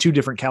 Obviously, 2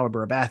 different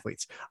caliber of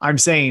athletes. I'm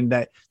saying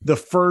that the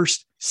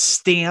first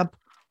stamp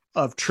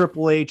of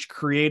Triple H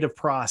creative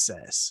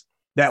process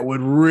that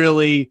would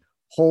really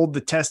hold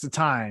the test of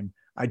time,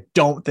 I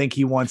don't think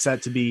he wants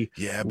that to be.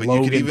 Yeah, but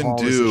Logan you could even Paul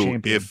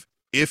do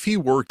if he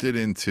worked it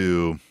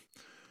into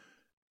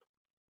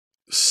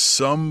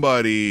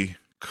somebody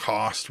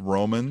cost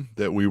Roman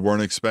that we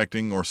weren't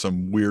expecting, or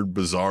some weird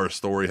bizarre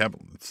story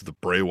happened. It's the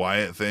Bray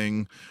Wyatt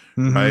thing,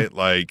 right?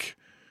 Like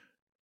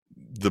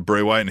the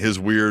Bray Wyatt and his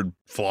weird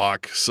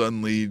flock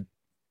suddenly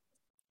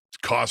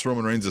cost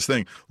Roman Reigns this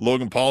thing.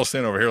 Logan Paul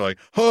standing over here like,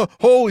 huh,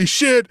 holy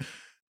shit.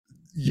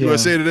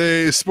 USA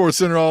Today,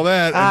 SportsCenter, all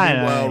that. And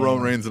meanwhile,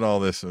 Roman Reigns and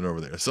all this and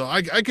over there. So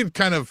I could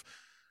kind of,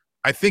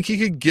 I think he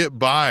could get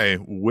by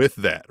with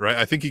that, right?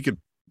 I think he could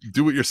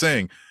do what you're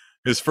saying.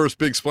 His first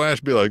big splash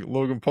be like,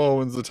 Logan Paul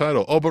wins the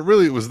title. Oh, but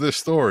really it was this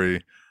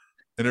story.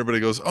 And everybody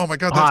goes, oh my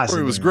God, that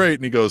story was great.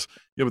 And he goes,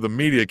 yeah, but the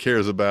media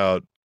cares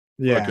about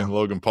fucking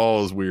Logan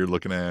Paul's weird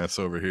looking ass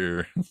over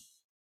here.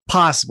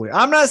 Possibly.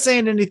 I'm not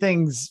saying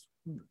anything's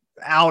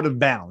out of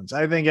bounds.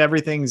 I think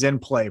everything's in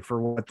play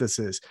for what this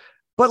is.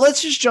 But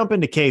let's just jump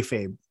into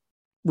kayfabe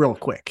real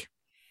quick.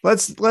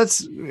 Let's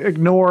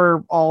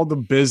ignore all the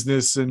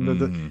business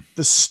and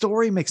the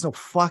story makes no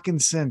fucking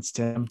sense,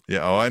 Tim.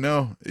 Yeah, I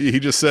know. He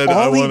just said,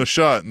 I want a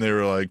shot. And they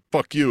were like,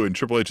 fuck you. And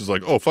Triple H is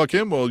like, oh, fuck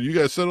him. Well, you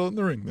guys settle in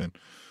the ring then.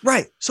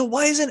 Right. So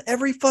why isn't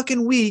every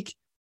fucking week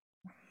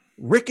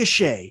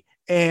Ricochet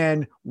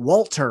and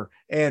Walter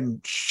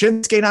and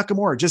Shinsuke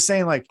Nakamura just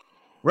saying like,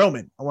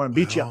 Roman, I want to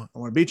beat you up. I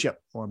want to beat you up.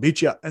 I want to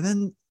beat you up. And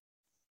then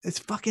it's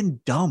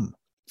fucking dumb.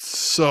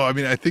 So, I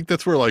mean, I think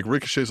that's where like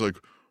Ricochet's like,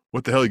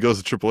 what the hell? He goes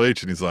to Triple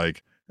H and he's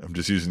like, I'm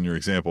just using your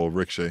example of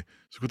Ricochet.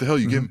 So what the hell?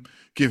 You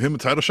give him a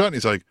title shot? And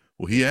he's like,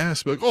 well, he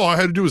asked. Be like, oh, I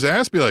had to do his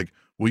ass. Be like,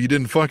 well, you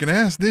didn't fucking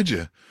ask, did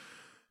you?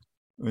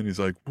 And he's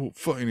like, well,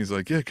 fuck. And he's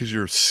like, yeah, because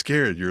you're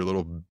scared. You're a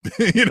little,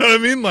 you know what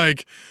I mean?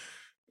 Like,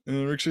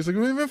 and Ricochet's like,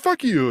 well, man,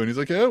 fuck you. And he's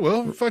like, yeah,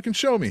 well, fucking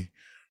show me.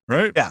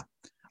 Right? Yeah,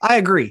 I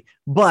agree.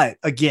 But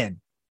again,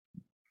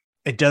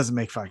 it doesn't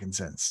make fucking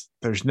sense.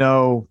 There's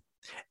no,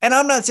 and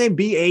I'm not saying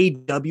be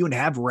AEW and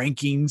have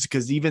rankings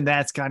because even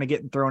that's kind of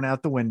getting thrown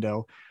out the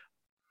window.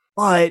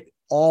 But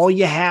all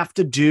you have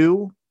to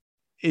do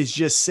is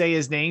just say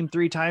his name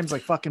 3 times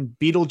like fucking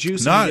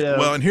Beetlejuice.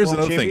 And here's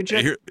another thing.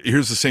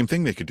 Here's the same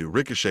thing they could do.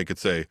 Ricochet could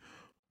say,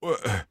 well,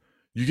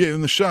 you gave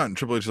him the shot. And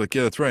Triple H is like,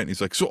 yeah, that's right. And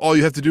he's like, so all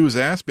you have to do is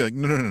ask? Be like,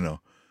 no.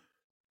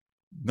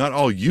 Not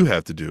all you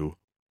have to do.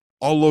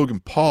 All Logan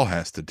Paul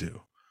has to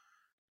do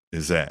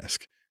is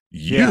ask.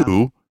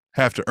 You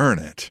have to earn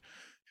it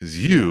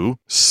because you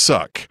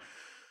suck.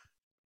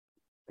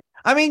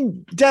 I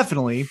mean,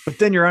 definitely, but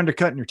then you're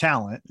undercutting your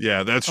talent.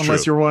 Yeah, that's true.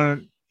 Unless you're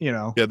one, you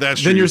know. Yeah,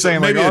 that's then true. you're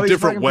saying maybe like, a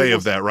different way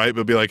of that, right?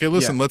 But be like, hey,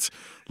 listen, let's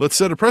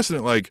set a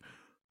precedent. Like,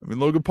 I mean,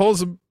 Logan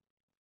Paul's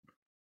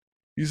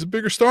he's a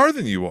bigger star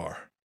than you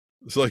are.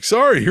 It's like,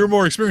 sorry, you're a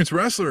more experienced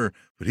wrestler,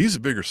 but he's a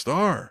bigger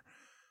star.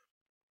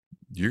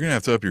 You're gonna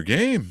have to up your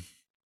game.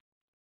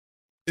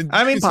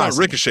 I mean, it's not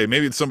Ricochet.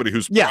 Maybe it's somebody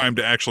who's primed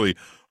to actually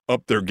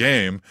up their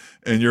game,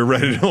 and you're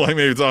ready to, like,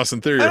 maybe it's Austin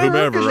Theory or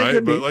whomever,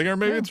 right? But like, or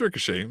maybe it's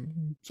Ricochet.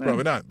 It's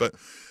probably not, but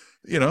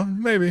you know,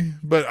 maybe.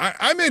 But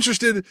I'm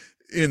interested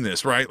in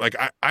this, right? Like,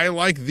 I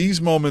like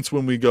these moments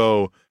when we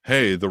go,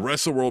 hey, the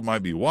rest of the world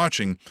might be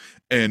watching,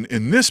 and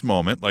in this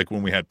moment, like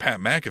when we had Pat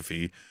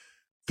McAfee,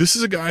 this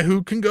is a guy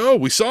who can go.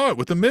 We saw it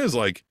with The Miz.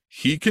 Like,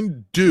 he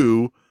can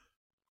do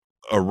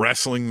a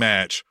wrestling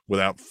match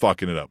without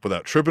fucking it up,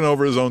 without tripping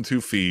over his own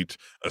 2 feet,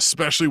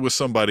 especially with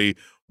somebody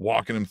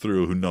walking him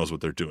through who knows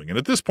what they're doing. And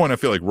at this point, I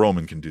feel like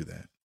Roman can do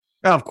that.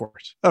 Of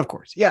course.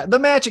 Yeah, the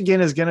match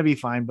again is going to be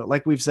fine, but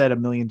like we've said a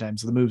million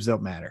times, the moves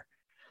don't matter.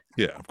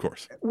 Yeah, of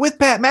course. With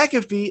Pat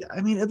McAfee,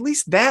 I mean, at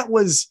least that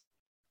was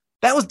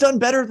done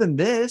better than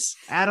this.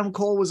 Adam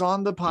Cole was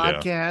on the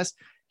podcast.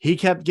 Yeah. He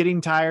kept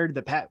getting tired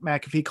that Pat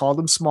McAfee called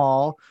him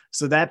small,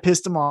 so that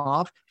pissed him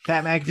off.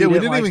 Pat McAfee. Yeah, we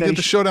didn't even get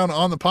the showdown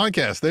on the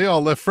podcast. They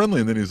all left friendly,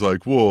 and then he's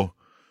like, "Well,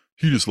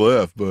 he just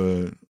left,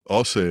 but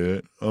I'll say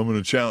it. I'm going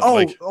to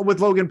challenge."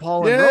 With Logan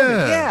Paul and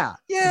Roman.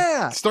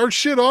 Yeah. Start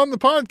shit on the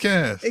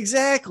podcast.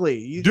 Exactly.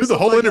 You do the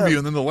whole interview,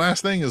 and then the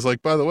last thing is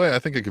like, "By the way, I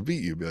think I could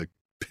beat you." Be like,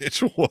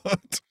 "Bitch,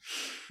 what?"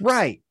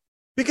 Right.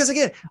 Because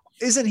again,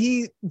 isn't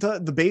he the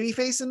baby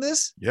face in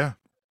this? Yeah.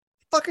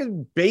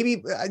 Fucking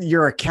baby,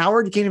 you're a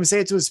coward. You can't even say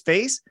it to his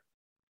face.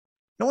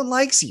 No one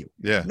likes you.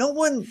 Yeah. No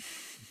one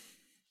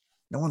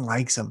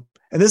likes him.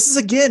 And this is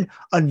again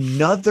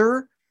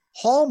another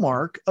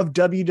hallmark of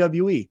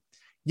WWE.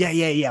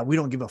 Yeah. We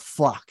don't give a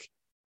fuck.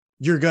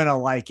 You're gonna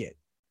like it.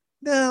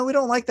 No, we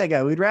don't like that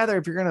guy. We'd rather,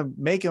 if you're gonna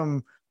make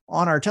him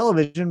on our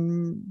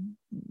television,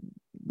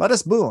 let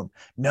us boo him.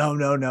 No.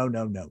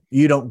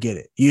 You don't get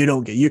it.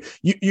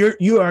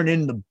 You aren't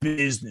in the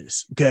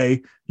business.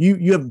 Okay.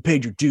 You haven't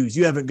paid your dues.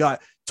 You haven't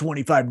got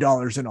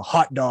 $25 in a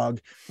hot dog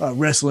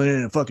wrestling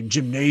in a fucking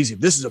gymnasium.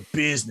 This is a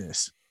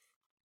business.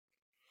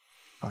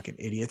 Fucking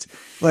idiots.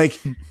 Like,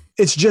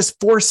 it's just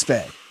force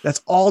fed.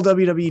 That's all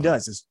WWE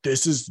does.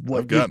 This is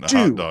what I've gotten a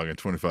hot dog and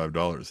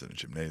 $25 in a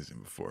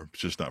gymnasium before.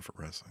 It's just not for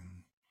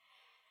wrestling.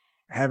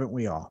 Haven't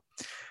we all?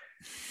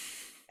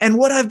 And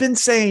what I've been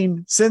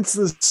saying since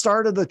the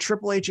start of the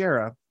Triple H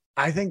era,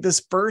 I think this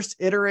first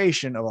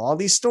iteration of all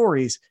these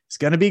stories is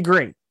going to be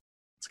great.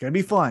 It's going to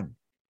be fun.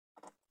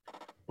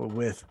 But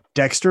with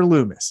Dexter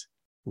Lumis,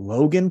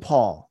 Logan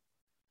Paul,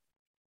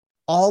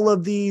 all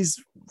of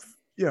these,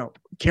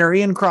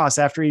 Karrion Kross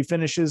after he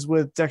finishes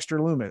with Dexter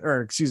Lumis,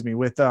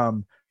 with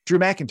Drew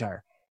McIntyre.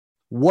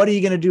 What are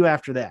you going to do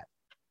after that?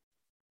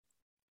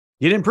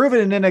 You didn't prove it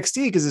in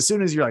NXT because as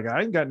soon as you're like,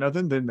 I ain't got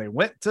nothing, then they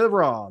went to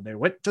Raw, they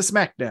went to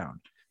SmackDown.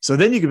 So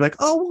then you could be like,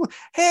 oh, well,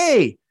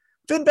 hey,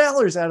 Finn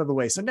Balor's out of the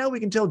way. So now we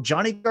can tell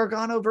Johnny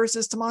Gargano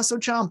versus Tommaso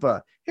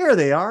Ciampa. Here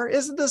they are.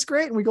 Isn't this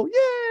great? And we go,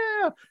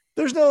 yeah,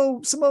 there's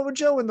no Samoa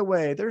Joe in the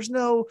way. There's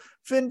no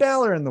Finn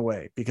Balor in the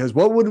way. Because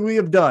what would we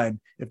have done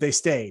if they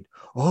stayed?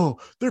 Oh,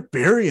 they're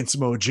burying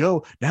Samoa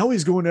Joe. Now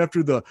he's going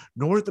after the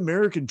North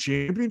American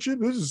Championship.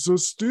 This is so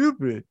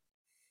stupid.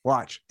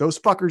 Watch. Those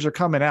fuckers are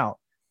coming out.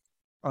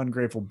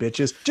 Ungrateful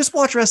bitches. Just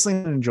watch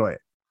wrestling and enjoy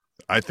it.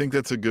 I think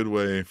that's a good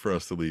way for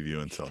us to leave you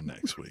until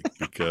next week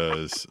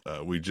because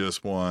we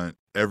just want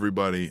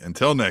everybody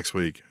until next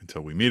week,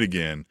 until we meet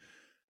again,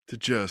 to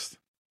just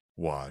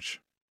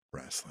watch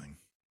wrestling.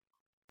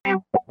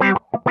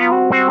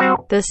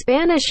 The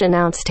Spanish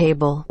Announce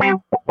Table.